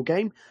final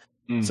game.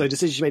 Mm. So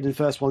decisions you made in the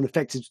first one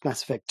affected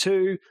Mass Effect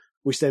 2,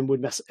 which then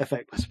would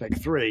affect Mass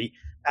Effect 3,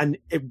 and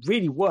it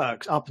really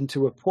worked up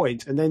until a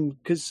point. And then,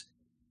 because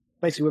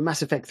basically when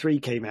Mass Effect 3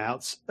 came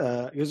out,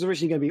 it was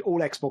originally going to be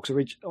all on Xbox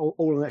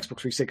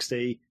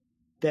 360.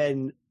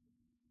 Then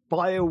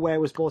BioWare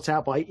was bought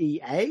out by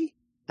EA,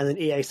 and then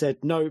EA said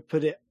no,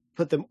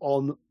 put them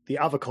on the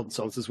other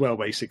consoles as well,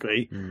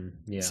 basically.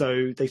 Yeah.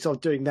 So they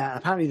started doing that.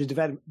 Apparently, the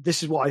development.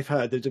 This is what I've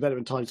heard. The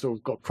development time sort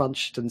of got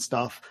crunched and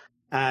stuff.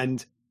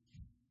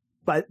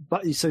 But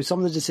so some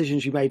of the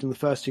decisions you made in the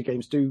first 2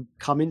 games do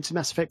come into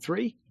Mass Effect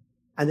 3,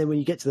 and then when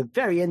you get to the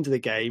very end of the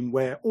game,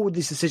 where all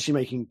these decisions you're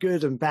making,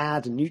 good and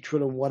bad and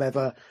neutral and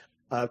whatever,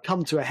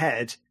 come to a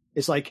head,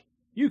 it's like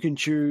you can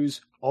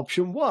choose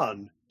option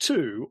 1,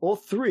 2, or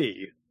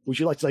 3. Would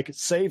you like to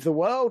save the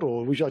world,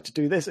 or would you like to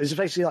do this? It's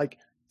basically like,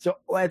 so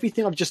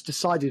everything I've just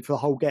decided for the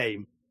whole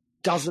game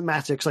doesn't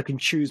matter because I can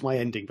choose my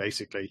ending,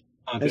 basically.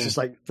 Okay. It's just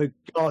like, for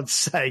God's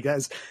sake,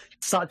 that's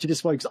such a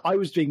disappointment, because I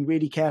was being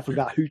really careful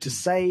about who to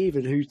save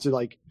and who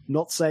to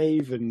not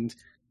save, and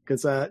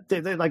because they're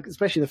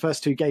especially the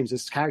first 2 games,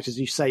 there's characters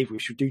you save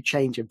which do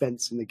change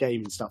events in the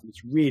game and stuff, and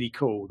it's really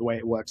cool the way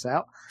it works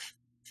out.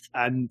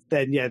 And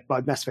then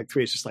by Mass Effect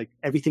 3, it's just like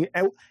everything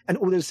and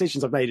all the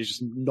decisions I've made is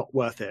just not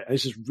worth it, and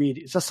it's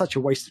just such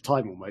a waste of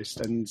time almost.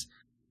 And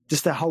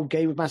just the whole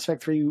game of Mass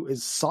Effect 3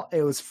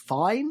 was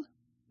fine,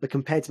 but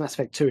compared to Mass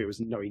Effect 2, it was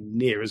nowhere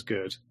near as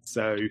good.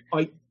 So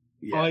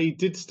I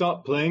did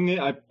start playing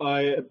it.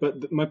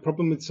 But my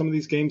problem with some of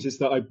these games is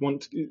that I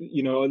want,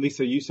 at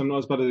least I'm not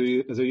as bad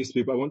as I used to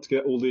be, but I want to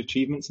get all the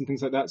achievements and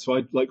things like that. So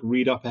I'd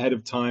read up ahead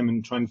of time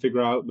and try and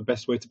figure out the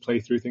best way to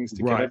play through things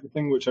to get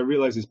everything, which I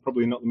realize is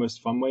probably not the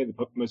most fun way. The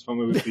most fun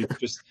way would be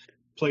just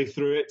play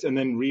through it and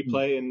then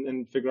replay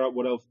and figure out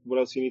what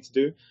else you need to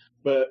do.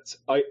 But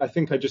I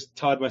think I just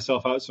tired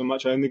myself out so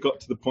much. I only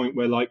got to the point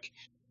where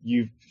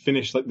you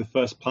finish the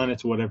first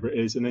planet or whatever it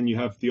is, and then you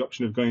have the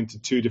option of going to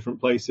 2 different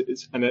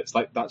places, and it's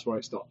that's where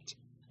I stopped.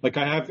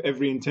 I have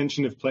every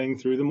intention of playing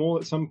through them all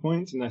at some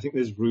point, and I think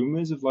there's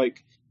rumors of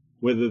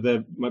whether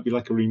there might be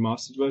a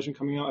remastered version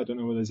coming out. I don't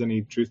know whether there's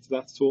any truth to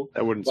that at all.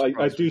 That wouldn't But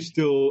surprise me.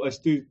 I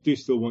do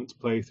still want to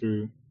play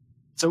through.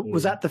 So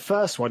was that the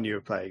first one you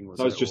were playing?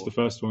 That was just the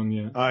first one,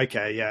 yeah.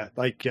 Okay, yeah.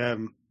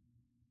 The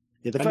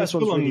And first it's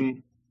still one's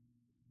really...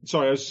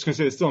 Sorry, I was just going to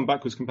say it's still on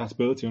backwards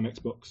compatibility on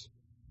Xbox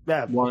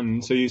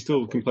One, so you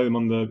still can play them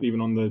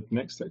even on the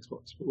next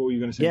Xbox. What were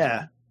you going to say?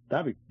 Yeah,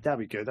 that'd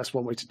be good. That's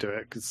one way to do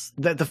it, because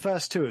the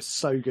first 2 are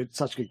so good,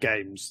 such good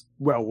games,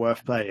 well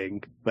worth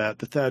playing. But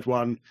the third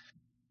one,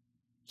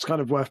 it's kind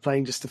of worth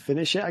playing just to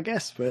finish it, I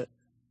guess. But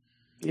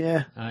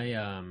yeah,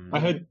 I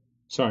heard.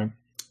 Sorry,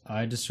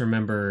 I just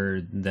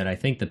remember that I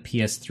think the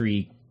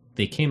PS3,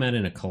 they came out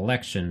in a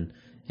collection,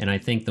 and I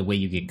think the way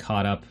you get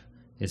caught up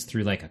is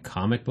through a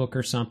comic book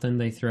or something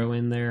they throw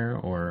in there,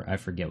 or I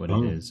forget what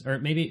it is. Or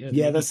maybe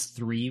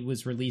 3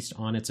 was released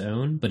on its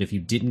own, but if you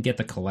didn't get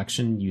the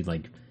collection, you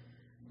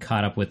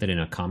caught up with it in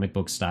a comic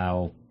book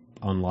style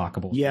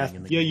unlockable thing.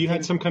 In the game. You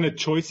had some kind of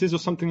choices or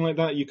something like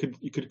that. You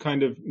could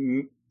kind of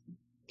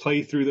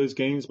play through those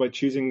games by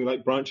choosing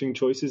branching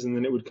choices, and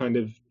then it would kind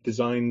of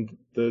design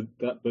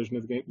that version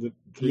of the game.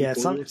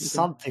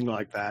 Something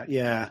like that.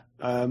 Yeah.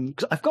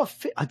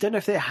 'Cause I don't know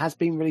if it has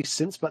been released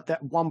since, but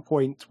at one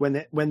point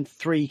when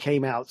 3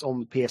 came out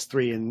on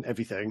PS3 and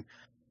everything,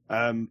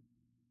 the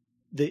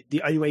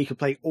only way you could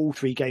play all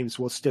 3 games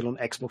was still on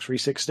Xbox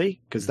 360,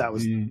 because that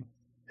was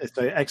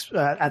So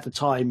at the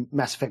time,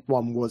 Mass Effect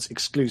 1 was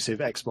exclusive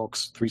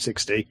Xbox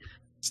 360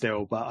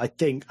 still, but I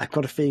think I've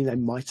got a feeling they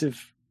might have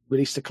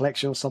released a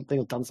collection or something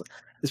or done something.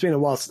 It's been a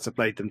while since I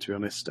played them, to be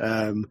honest.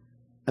 And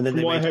then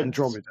they made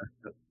Andromeda.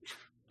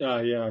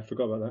 Yeah, I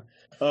forgot about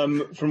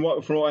that. From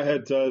what I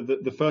heard,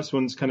 the first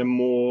one's kind of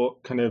more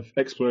kind of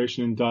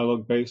exploration and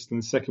dialogue based,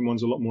 and the second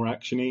one's a lot more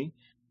actiony,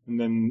 and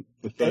then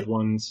the third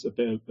one's a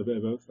bit of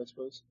both, I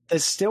suppose.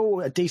 There's still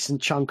a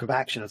decent chunk of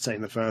action, I'd say,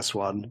 in the first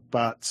one,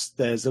 but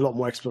there's a lot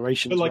more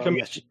exploration. But like, well.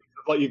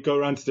 like you go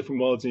around to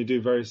different worlds and you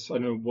do various, I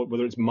don't know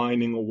whether it's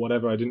mining or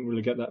whatever. I didn't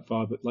really get that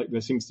far, but like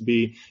there seems to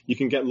be, you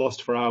can get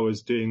lost for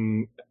hours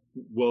doing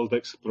world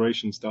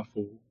exploration stuff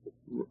or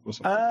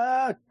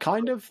something.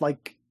 Kind of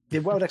like. The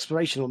world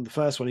exploration on the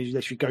first one, you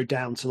literally go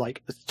down to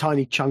like a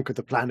tiny chunk of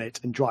the planet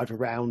and drive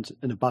around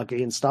in a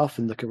buggy and stuff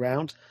and look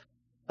around.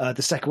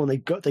 The second one,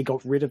 they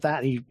got rid of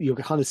that, and you're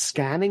kind of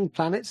scanning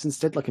planets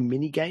instead, like a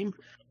mini game,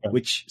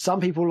 which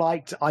some people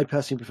liked. I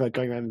personally prefer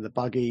going around in the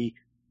buggy,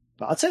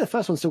 but I'd say the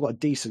first one still got a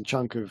decent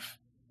chunk of,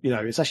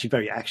 it's actually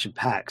very action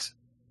packed.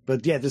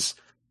 But yeah,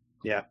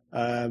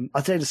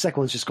 I'd say the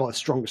second one's just got a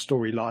stronger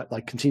storyline,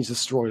 like continues the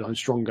storyline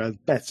stronger,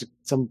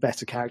 some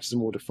better characters are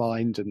more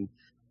defined, and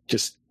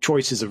just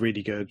choices are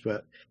really good.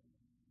 But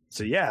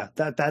so yeah,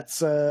 that's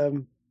there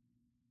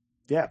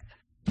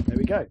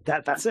we go.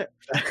 That's it.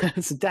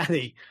 So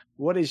Danny,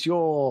 what is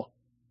your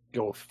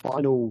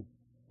final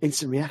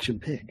instant reaction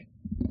pick?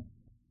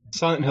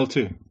 Silent Hill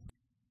 2.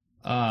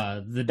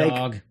 The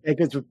dog.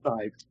 Beggars with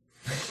Knives.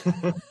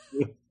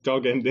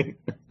 Dog ending.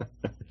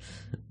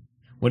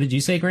 What did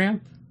you say,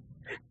 Graham?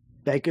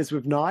 Beggars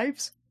with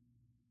Knives.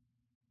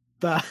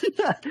 But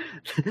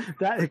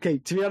okay,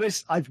 to be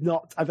honest, I've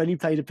only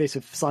played a bit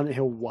of Silent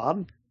Hill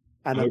 1,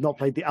 and I've not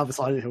played the other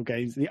Silent Hill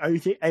games. The only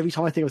thing, every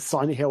time I think of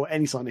Silent Hill or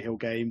any Silent Hill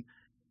game,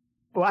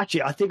 well,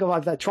 actually, I think of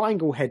either that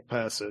triangle head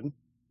person,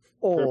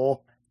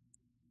 or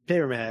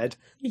Pyramid Head,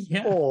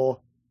 or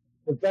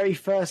the very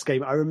first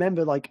game. I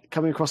remember like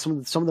coming across some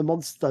of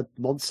the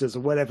monsters or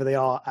whatever they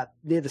are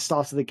near the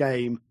start of the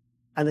game,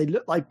 and they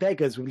look like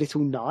beggars with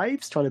little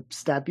knives trying to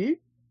stab you.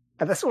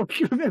 And that's all I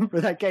can remember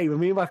of that game.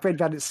 And me and my friend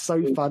found it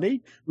so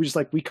funny. We're just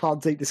like, we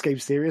can't take this game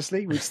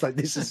seriously. We're just like,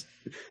 this is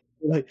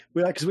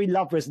because we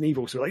love Resident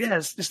Evil. So we're like, yeah,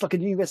 it's just like a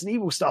new Resident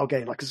Evil style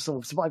game, like a sort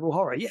of survival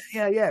horror.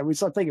 Yeah. We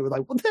started thinking, we're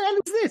like, what the hell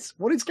is this?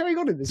 What is going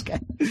on in this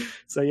game?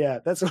 So yeah,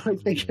 that's what I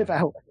think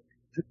about.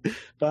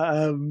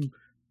 But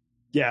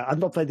yeah, I've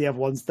not played the other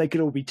ones. They could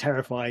all be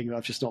terrifying.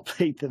 I've just not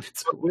played them.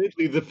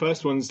 Weirdly, the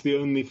first one's the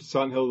only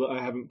Silent Hill that I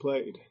haven't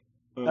played.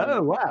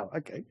 Oh wow,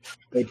 okay.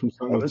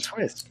 What a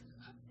twist.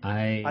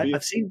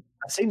 I've seen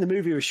the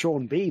movie with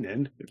Sean Bean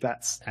in. If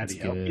that's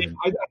good.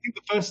 I think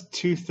the first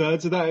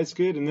 2/3 of that is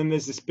good, and then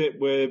there's this bit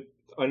where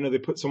I don't know they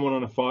put someone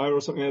on a fire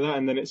or something like that,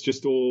 and then it's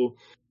just all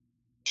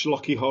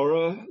schlocky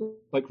horror,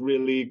 like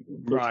really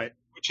right.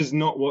 Which is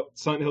not what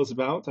Silent Hill's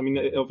about. I mean,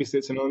 obviously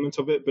it's an element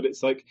of it, but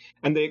it's like,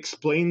 and they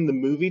explain the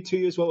movie to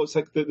you as well. It's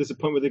like there's a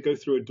point where they go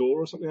through a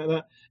door or something like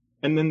that,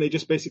 and then they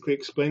just basically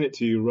explain it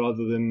to you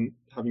rather than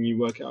having you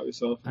work it out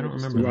yourself. I don't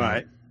remember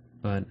that,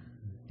 but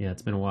yeah,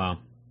 it's been a while.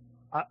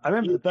 I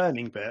remember the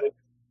burning bit. Are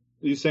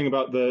you saying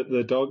about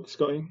the dog,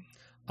 Scotty?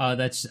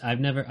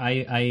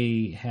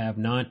 I have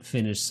not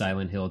finished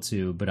Silent Hill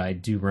 2, but I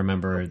do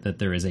remember that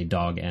there is a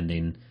dog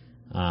ending.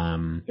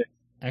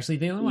 Actually,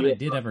 the only one I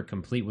did ever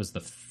complete was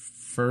the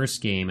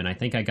first game, and I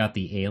think I got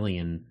the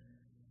alien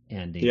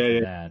ending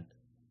for that.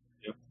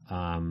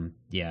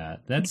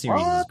 Yep. That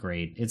series is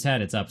great. It's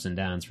had its ups and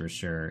downs for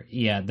sure.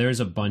 Yeah,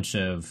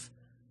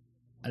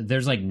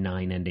 there's like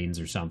 9 endings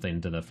or something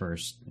to the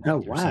first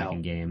or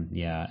second game.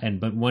 Yeah.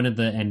 But one of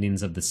the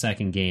endings of the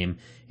second game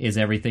is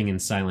everything in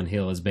Silent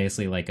Hill is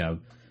basically like a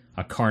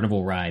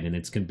carnival ride, and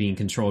it's being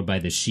controlled by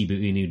the Shiba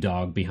Inu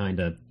dog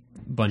behind a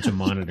bunch of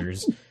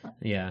monitors.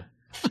 Yeah.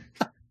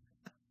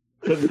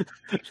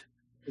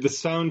 The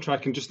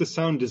soundtrack and just the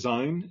sound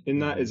design in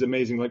that is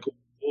amazing. Like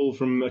all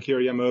from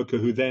Akira Yamaoka,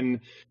 who then,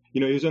 he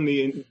was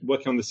only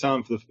working on the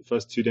sound for the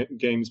first 2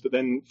 games, but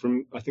then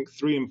from, I think,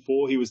 3 and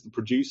 4, he was the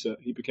producer.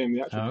 He became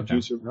the actual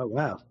producer. Oh,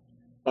 wow.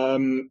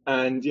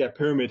 And yeah,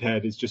 Pyramid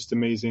Head is just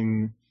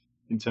amazing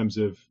in terms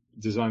of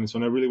design and so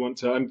on. I really want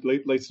to,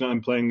 later tonight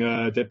I'm playing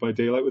Dead by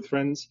Daylight with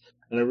friends,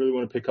 and I really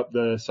want to pick up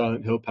the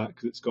Silent Hill pack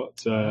because it's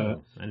got... I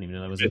didn't even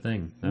know that was a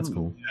thing. That's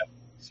cool. Yeah.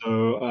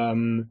 So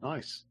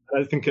nice.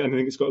 I think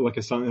it's got like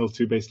a Silent Hill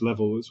 2 based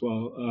level as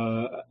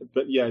well.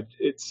 But yeah,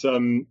 it's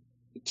 2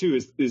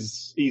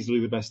 is easily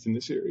the best in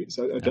the series.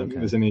 I don't think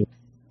there's any.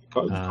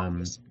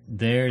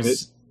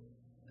 There's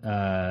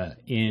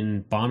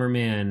in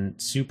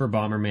Bomberman, Super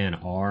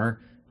Bomberman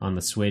R on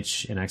the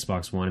Switch and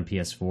Xbox One and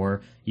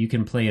PS4, you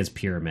can play as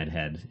Pyramid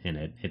Head in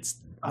it. It's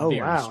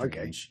very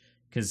strange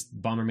because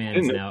Bomberman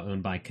is now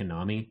owned by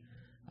Konami.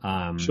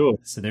 Sure.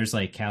 So there's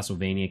like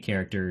Castlevania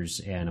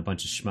characters and a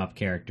bunch of shmup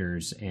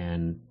characters,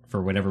 and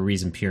for whatever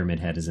reason, Pyramid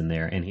Head is in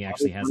there, and he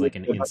actually has like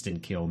an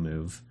instant kill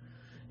move.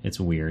 It's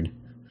weird.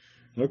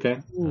 Okay.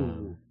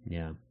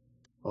 Yeah.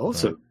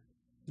 Awesome. But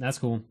that's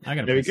cool. I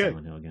gotta play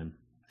Silent Hill again.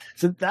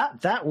 So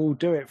that will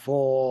do it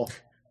for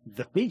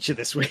the feature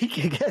this week,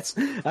 I guess.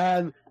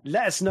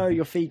 Let us know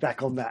your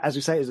feedback on that. As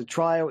we say, it's a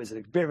trial, it's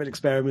a bit of an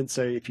experiment.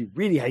 So if you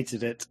really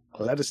hated it,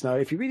 let us know.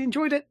 If you really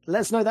enjoyed it,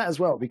 let us know that as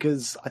well,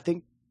 because I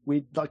think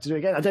we'd like to do it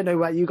again. I don't know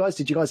about you guys.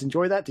 Did you guys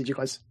enjoy that? Did you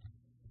guys,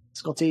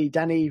 Scotty,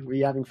 Danny, were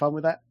you having fun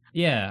with that?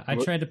 Yeah, I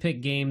tried to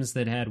pick games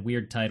that had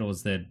weird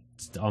titles that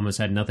almost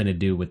had nothing to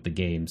do with the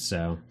game,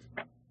 so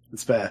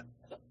It's fair.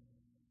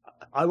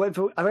 I went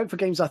for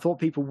games I thought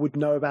people would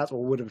know about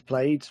or would have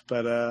played,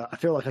 but I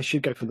feel like I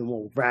should go for the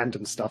more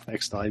random stuff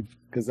next time,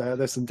 because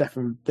there's some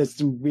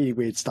really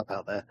weird stuff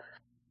out there.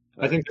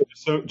 I think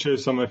I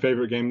chose some of my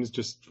favorite games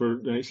just for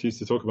an excuse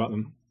to talk about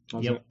them.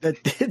 Yep.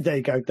 There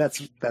you go.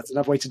 That's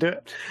another way to do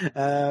it.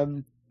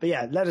 But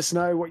yeah, let us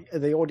know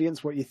the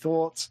audience what you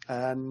thought,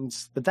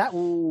 but that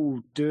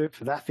will do it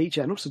for that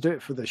feature, and also do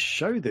it for the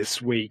show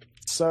this week.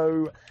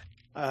 So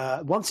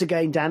once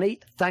again, Danny,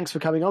 thanks for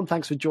coming on.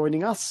 Thanks for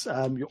joining us.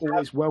 You're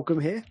always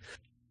welcome here.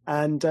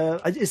 And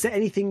is there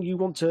anything you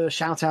want to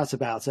shout out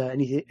about?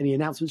 Any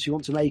announcements you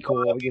want to make,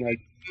 or at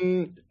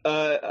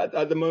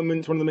the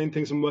moment, one of the main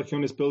things I'm working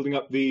on is building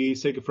up the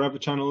Sega Forever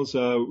channels.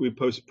 We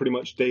post pretty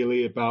much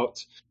daily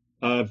about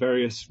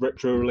various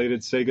retro-related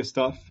Sega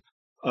stuff.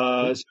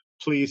 So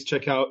please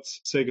check out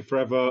Sega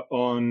Forever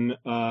on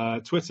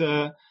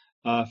Twitter,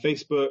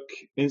 Facebook,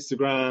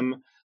 Instagram,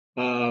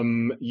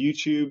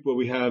 YouTube, where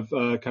we have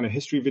kind of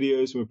history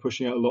videos, and we're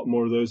pushing out a lot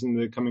more of those in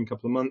the coming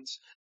couple of months.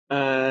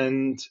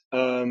 And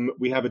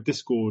we have a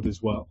Discord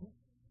as well.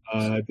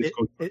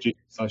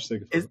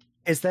 Discord.com/Sega Forever.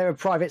 Is there a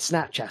private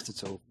Snapchat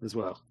at all as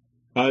well?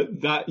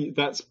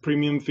 That's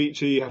premium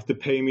feature. You have to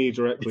pay me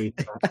directly.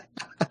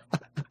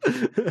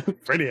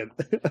 Brilliant.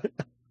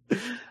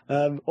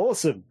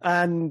 Awesome.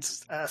 And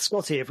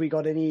Scotty, have we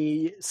got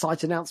any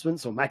site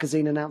announcements or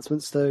magazine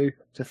announcements to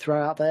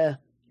throw out there?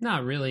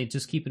 not really.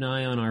 Just keep an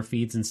eye on our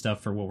feeds and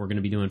stuff for what we're going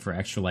to be doing for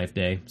Extra Life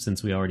Day.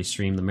 Since we already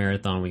streamed the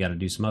marathon, we got to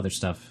do some other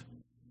stuff.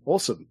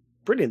 Awesome.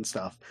 Brilliant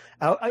stuff.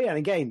 Oh, yeah, and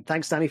again,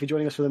 thanks, Danny, for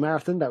joining us for the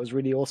marathon. That was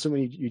really awesome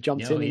when you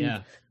jumped in.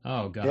 Yeah.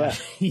 Oh, God. Yeah.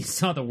 You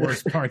saw the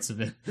worst parts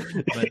of it.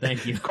 But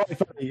thank you. Quite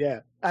funny,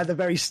 yeah. At the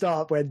very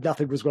start when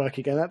nothing was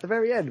working, and at the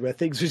very end where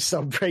things would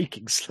start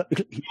breaking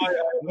slowly. I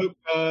hope,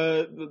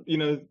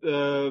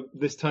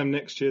 this time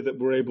next year that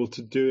we're able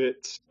to do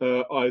it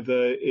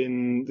either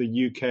in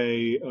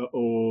the UK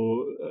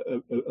or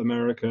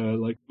America.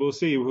 Like, we'll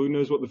see. Who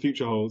knows what the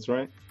future holds,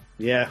 right?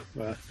 Yeah.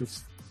 Well,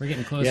 we're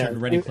getting closer to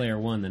Ready Player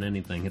One than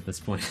anything at this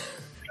point.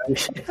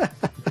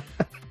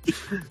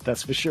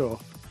 That's for sure.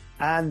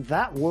 And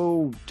that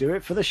will do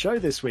it for the show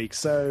this week.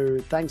 So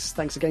thanks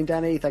again,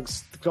 Danny.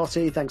 Thanks,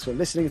 Scotty. Thanks for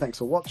listening. Thanks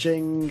for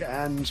watching.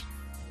 And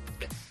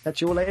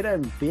catch you all later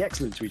and be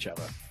excellent to each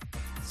other.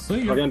 See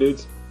you. Bye again,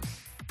 dudes.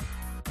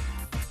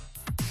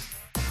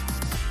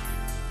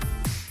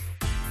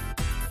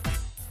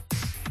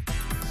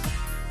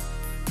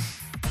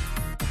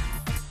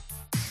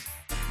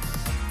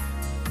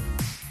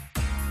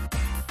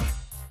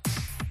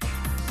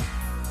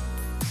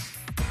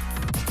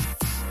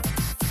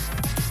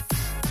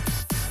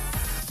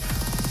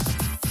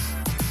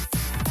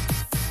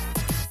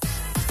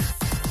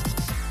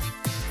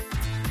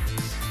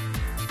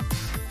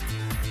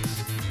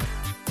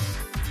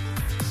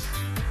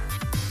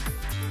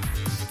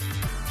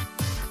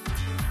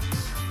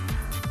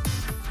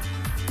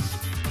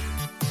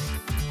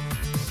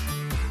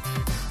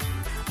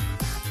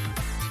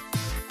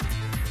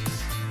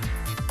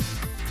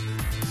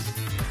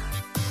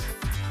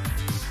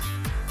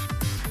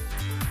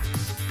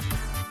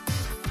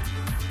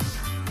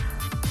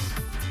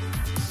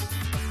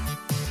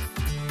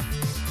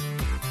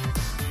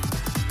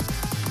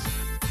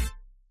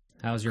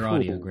 How's your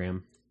audio,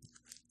 Graham?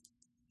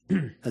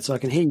 And so I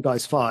can hear you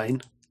guys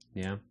fine.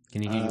 Yeah.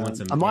 Can you want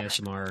some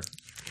ASMR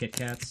Kit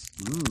Kats?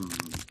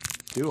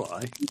 Do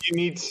I? You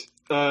need,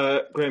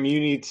 Graham, you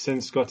need to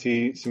send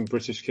Scotty some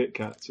British Kit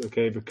Kats,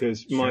 okay?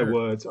 Because my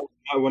words,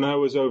 when I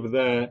was over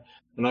there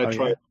and I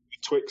tried the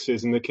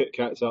Twixes and the Kit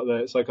Kats out there,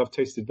 it's like I've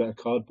tasted their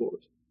cardboard.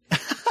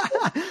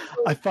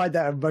 I find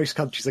that in most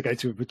countries I go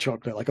to with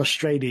chocolate, like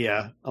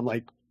Australia, I'm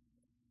like,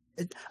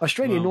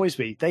 Australia annoys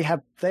me. They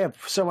have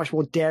so much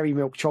more dairy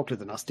milk chocolate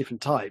than us,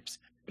 different types.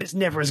 But it's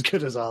never as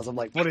good as ours. I'm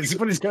like, what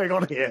is going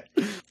on here?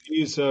 They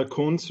use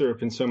corn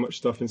syrup in so much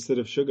stuff instead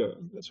of sugar.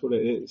 That's what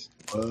it is.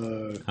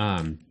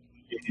 I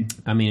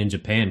mean, in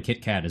Japan,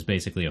 Kit Kat is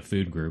basically a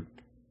food group.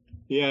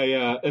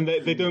 Yeah, and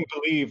they don't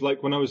believe.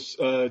 Like when I was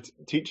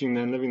teaching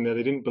there and living there,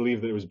 they didn't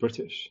believe that it was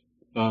British.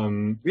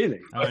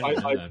 Really?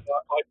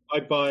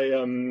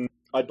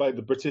 I'd buy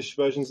the British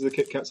versions of the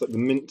Kit Kats, like the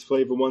mint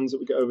flavor ones that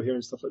we get over here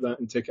and stuff like that,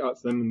 and take it out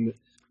to them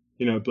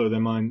and, blow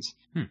their minds.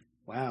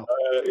 Wow.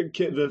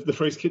 The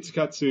phrase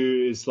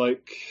Kitsu is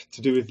like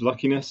to do with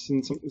luckiness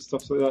and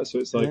stuff like that. So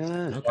it's like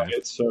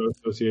it's so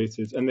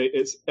associated, and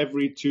it's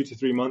every 2 to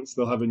 3 months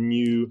they'll have a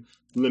new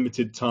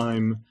limited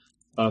time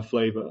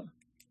flavor.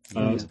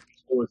 There's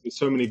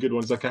so many good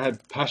ones. Like I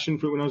had passion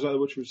fruit when I was out there,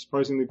 which was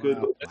surprisingly good.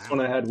 Wow. This one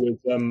I had with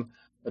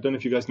I don't know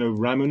if you guys know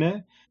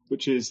Ramune,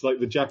 which is like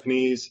the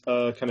Japanese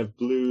kind of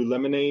blue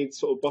lemonade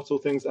sort of bottle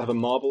things that have a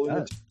marble in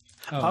it.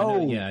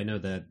 Oh. I know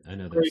that. I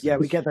know that. Yeah,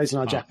 we get those in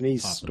our Pop-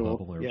 Japanese Pop the store.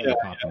 Bubble or Yeah.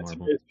 Pop the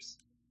Marble.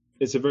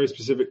 It's a very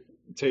specific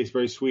taste,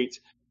 very sweet.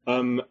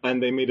 And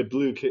they made a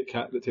blue Kit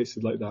Kat that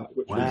tasted like that,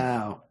 which was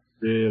Wow.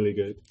 really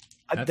good.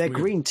 That's Their weird.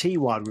 green tea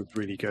one was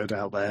really good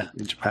out there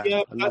in Japan. Yeah, I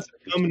love that's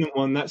a permanent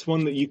one. That's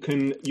one that you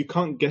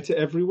can't get it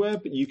everywhere,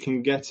 but you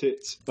can get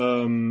it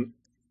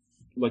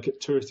like at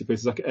touristy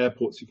places, like at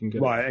airports. You can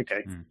get Right,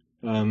 okay.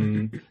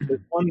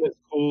 There's one that's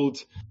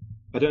called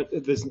I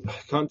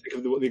can't think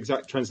of what the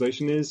exact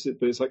translation is,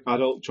 but it's like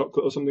adult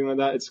chocolate or something like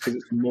that. It's because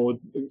it's more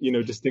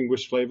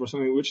distinguished flavor or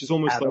something, which is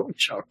almost Adult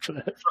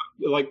chocolate.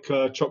 like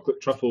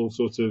chocolate truffle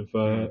sort of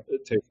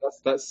taste.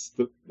 That's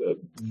the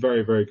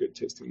very, very good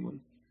tasting one.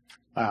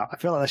 Wow, I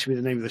feel like that should be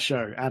the name of the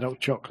show,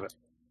 Adult Chocolate.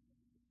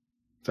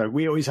 So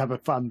we always have a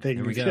fun thing.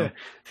 There we go.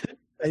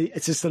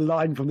 It's just a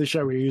line from the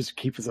show we use to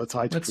keep as our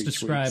title Let's for each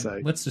describe. week. So.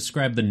 Let's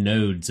describe the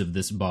nodes of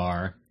this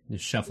bar.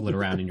 Just shuffle it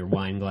around in your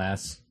wine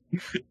glass.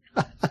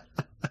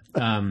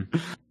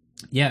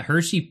 Yeah,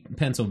 Hershey,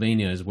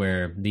 Pennsylvania is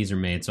where these are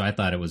made. So I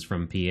thought it was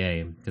from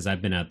PA because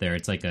I've been out there.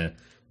 It's like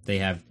they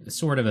have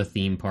sort of a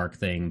theme park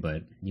thing,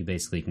 but you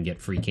basically can get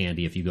free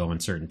candy if you go on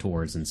certain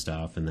tours and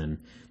stuff. And then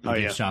the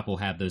gift shop will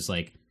have those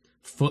like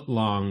foot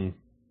long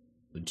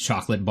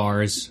chocolate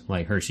bars,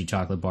 like Hershey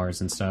chocolate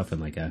bars and stuff,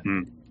 and like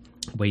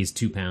weighs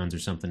 2 pounds or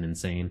something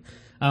insane.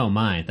 Oh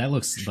my, that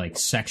looks like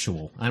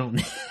sexual. I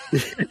don't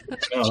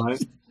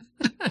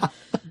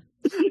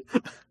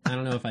I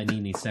don't know if I need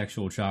any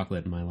sexual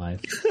chocolate in my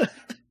life.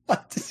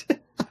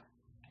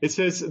 It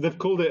says they've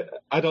called it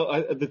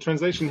adult. The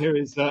translation here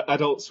is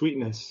adult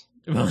sweetness.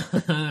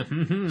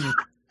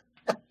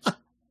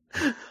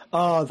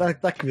 Oh,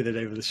 that could be the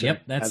name of the show.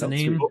 Yep, that's Adult the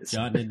name. Sweetness.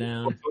 Jotting it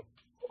down.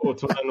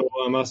 Otono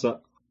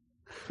amasa,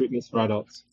 sweetness for adults.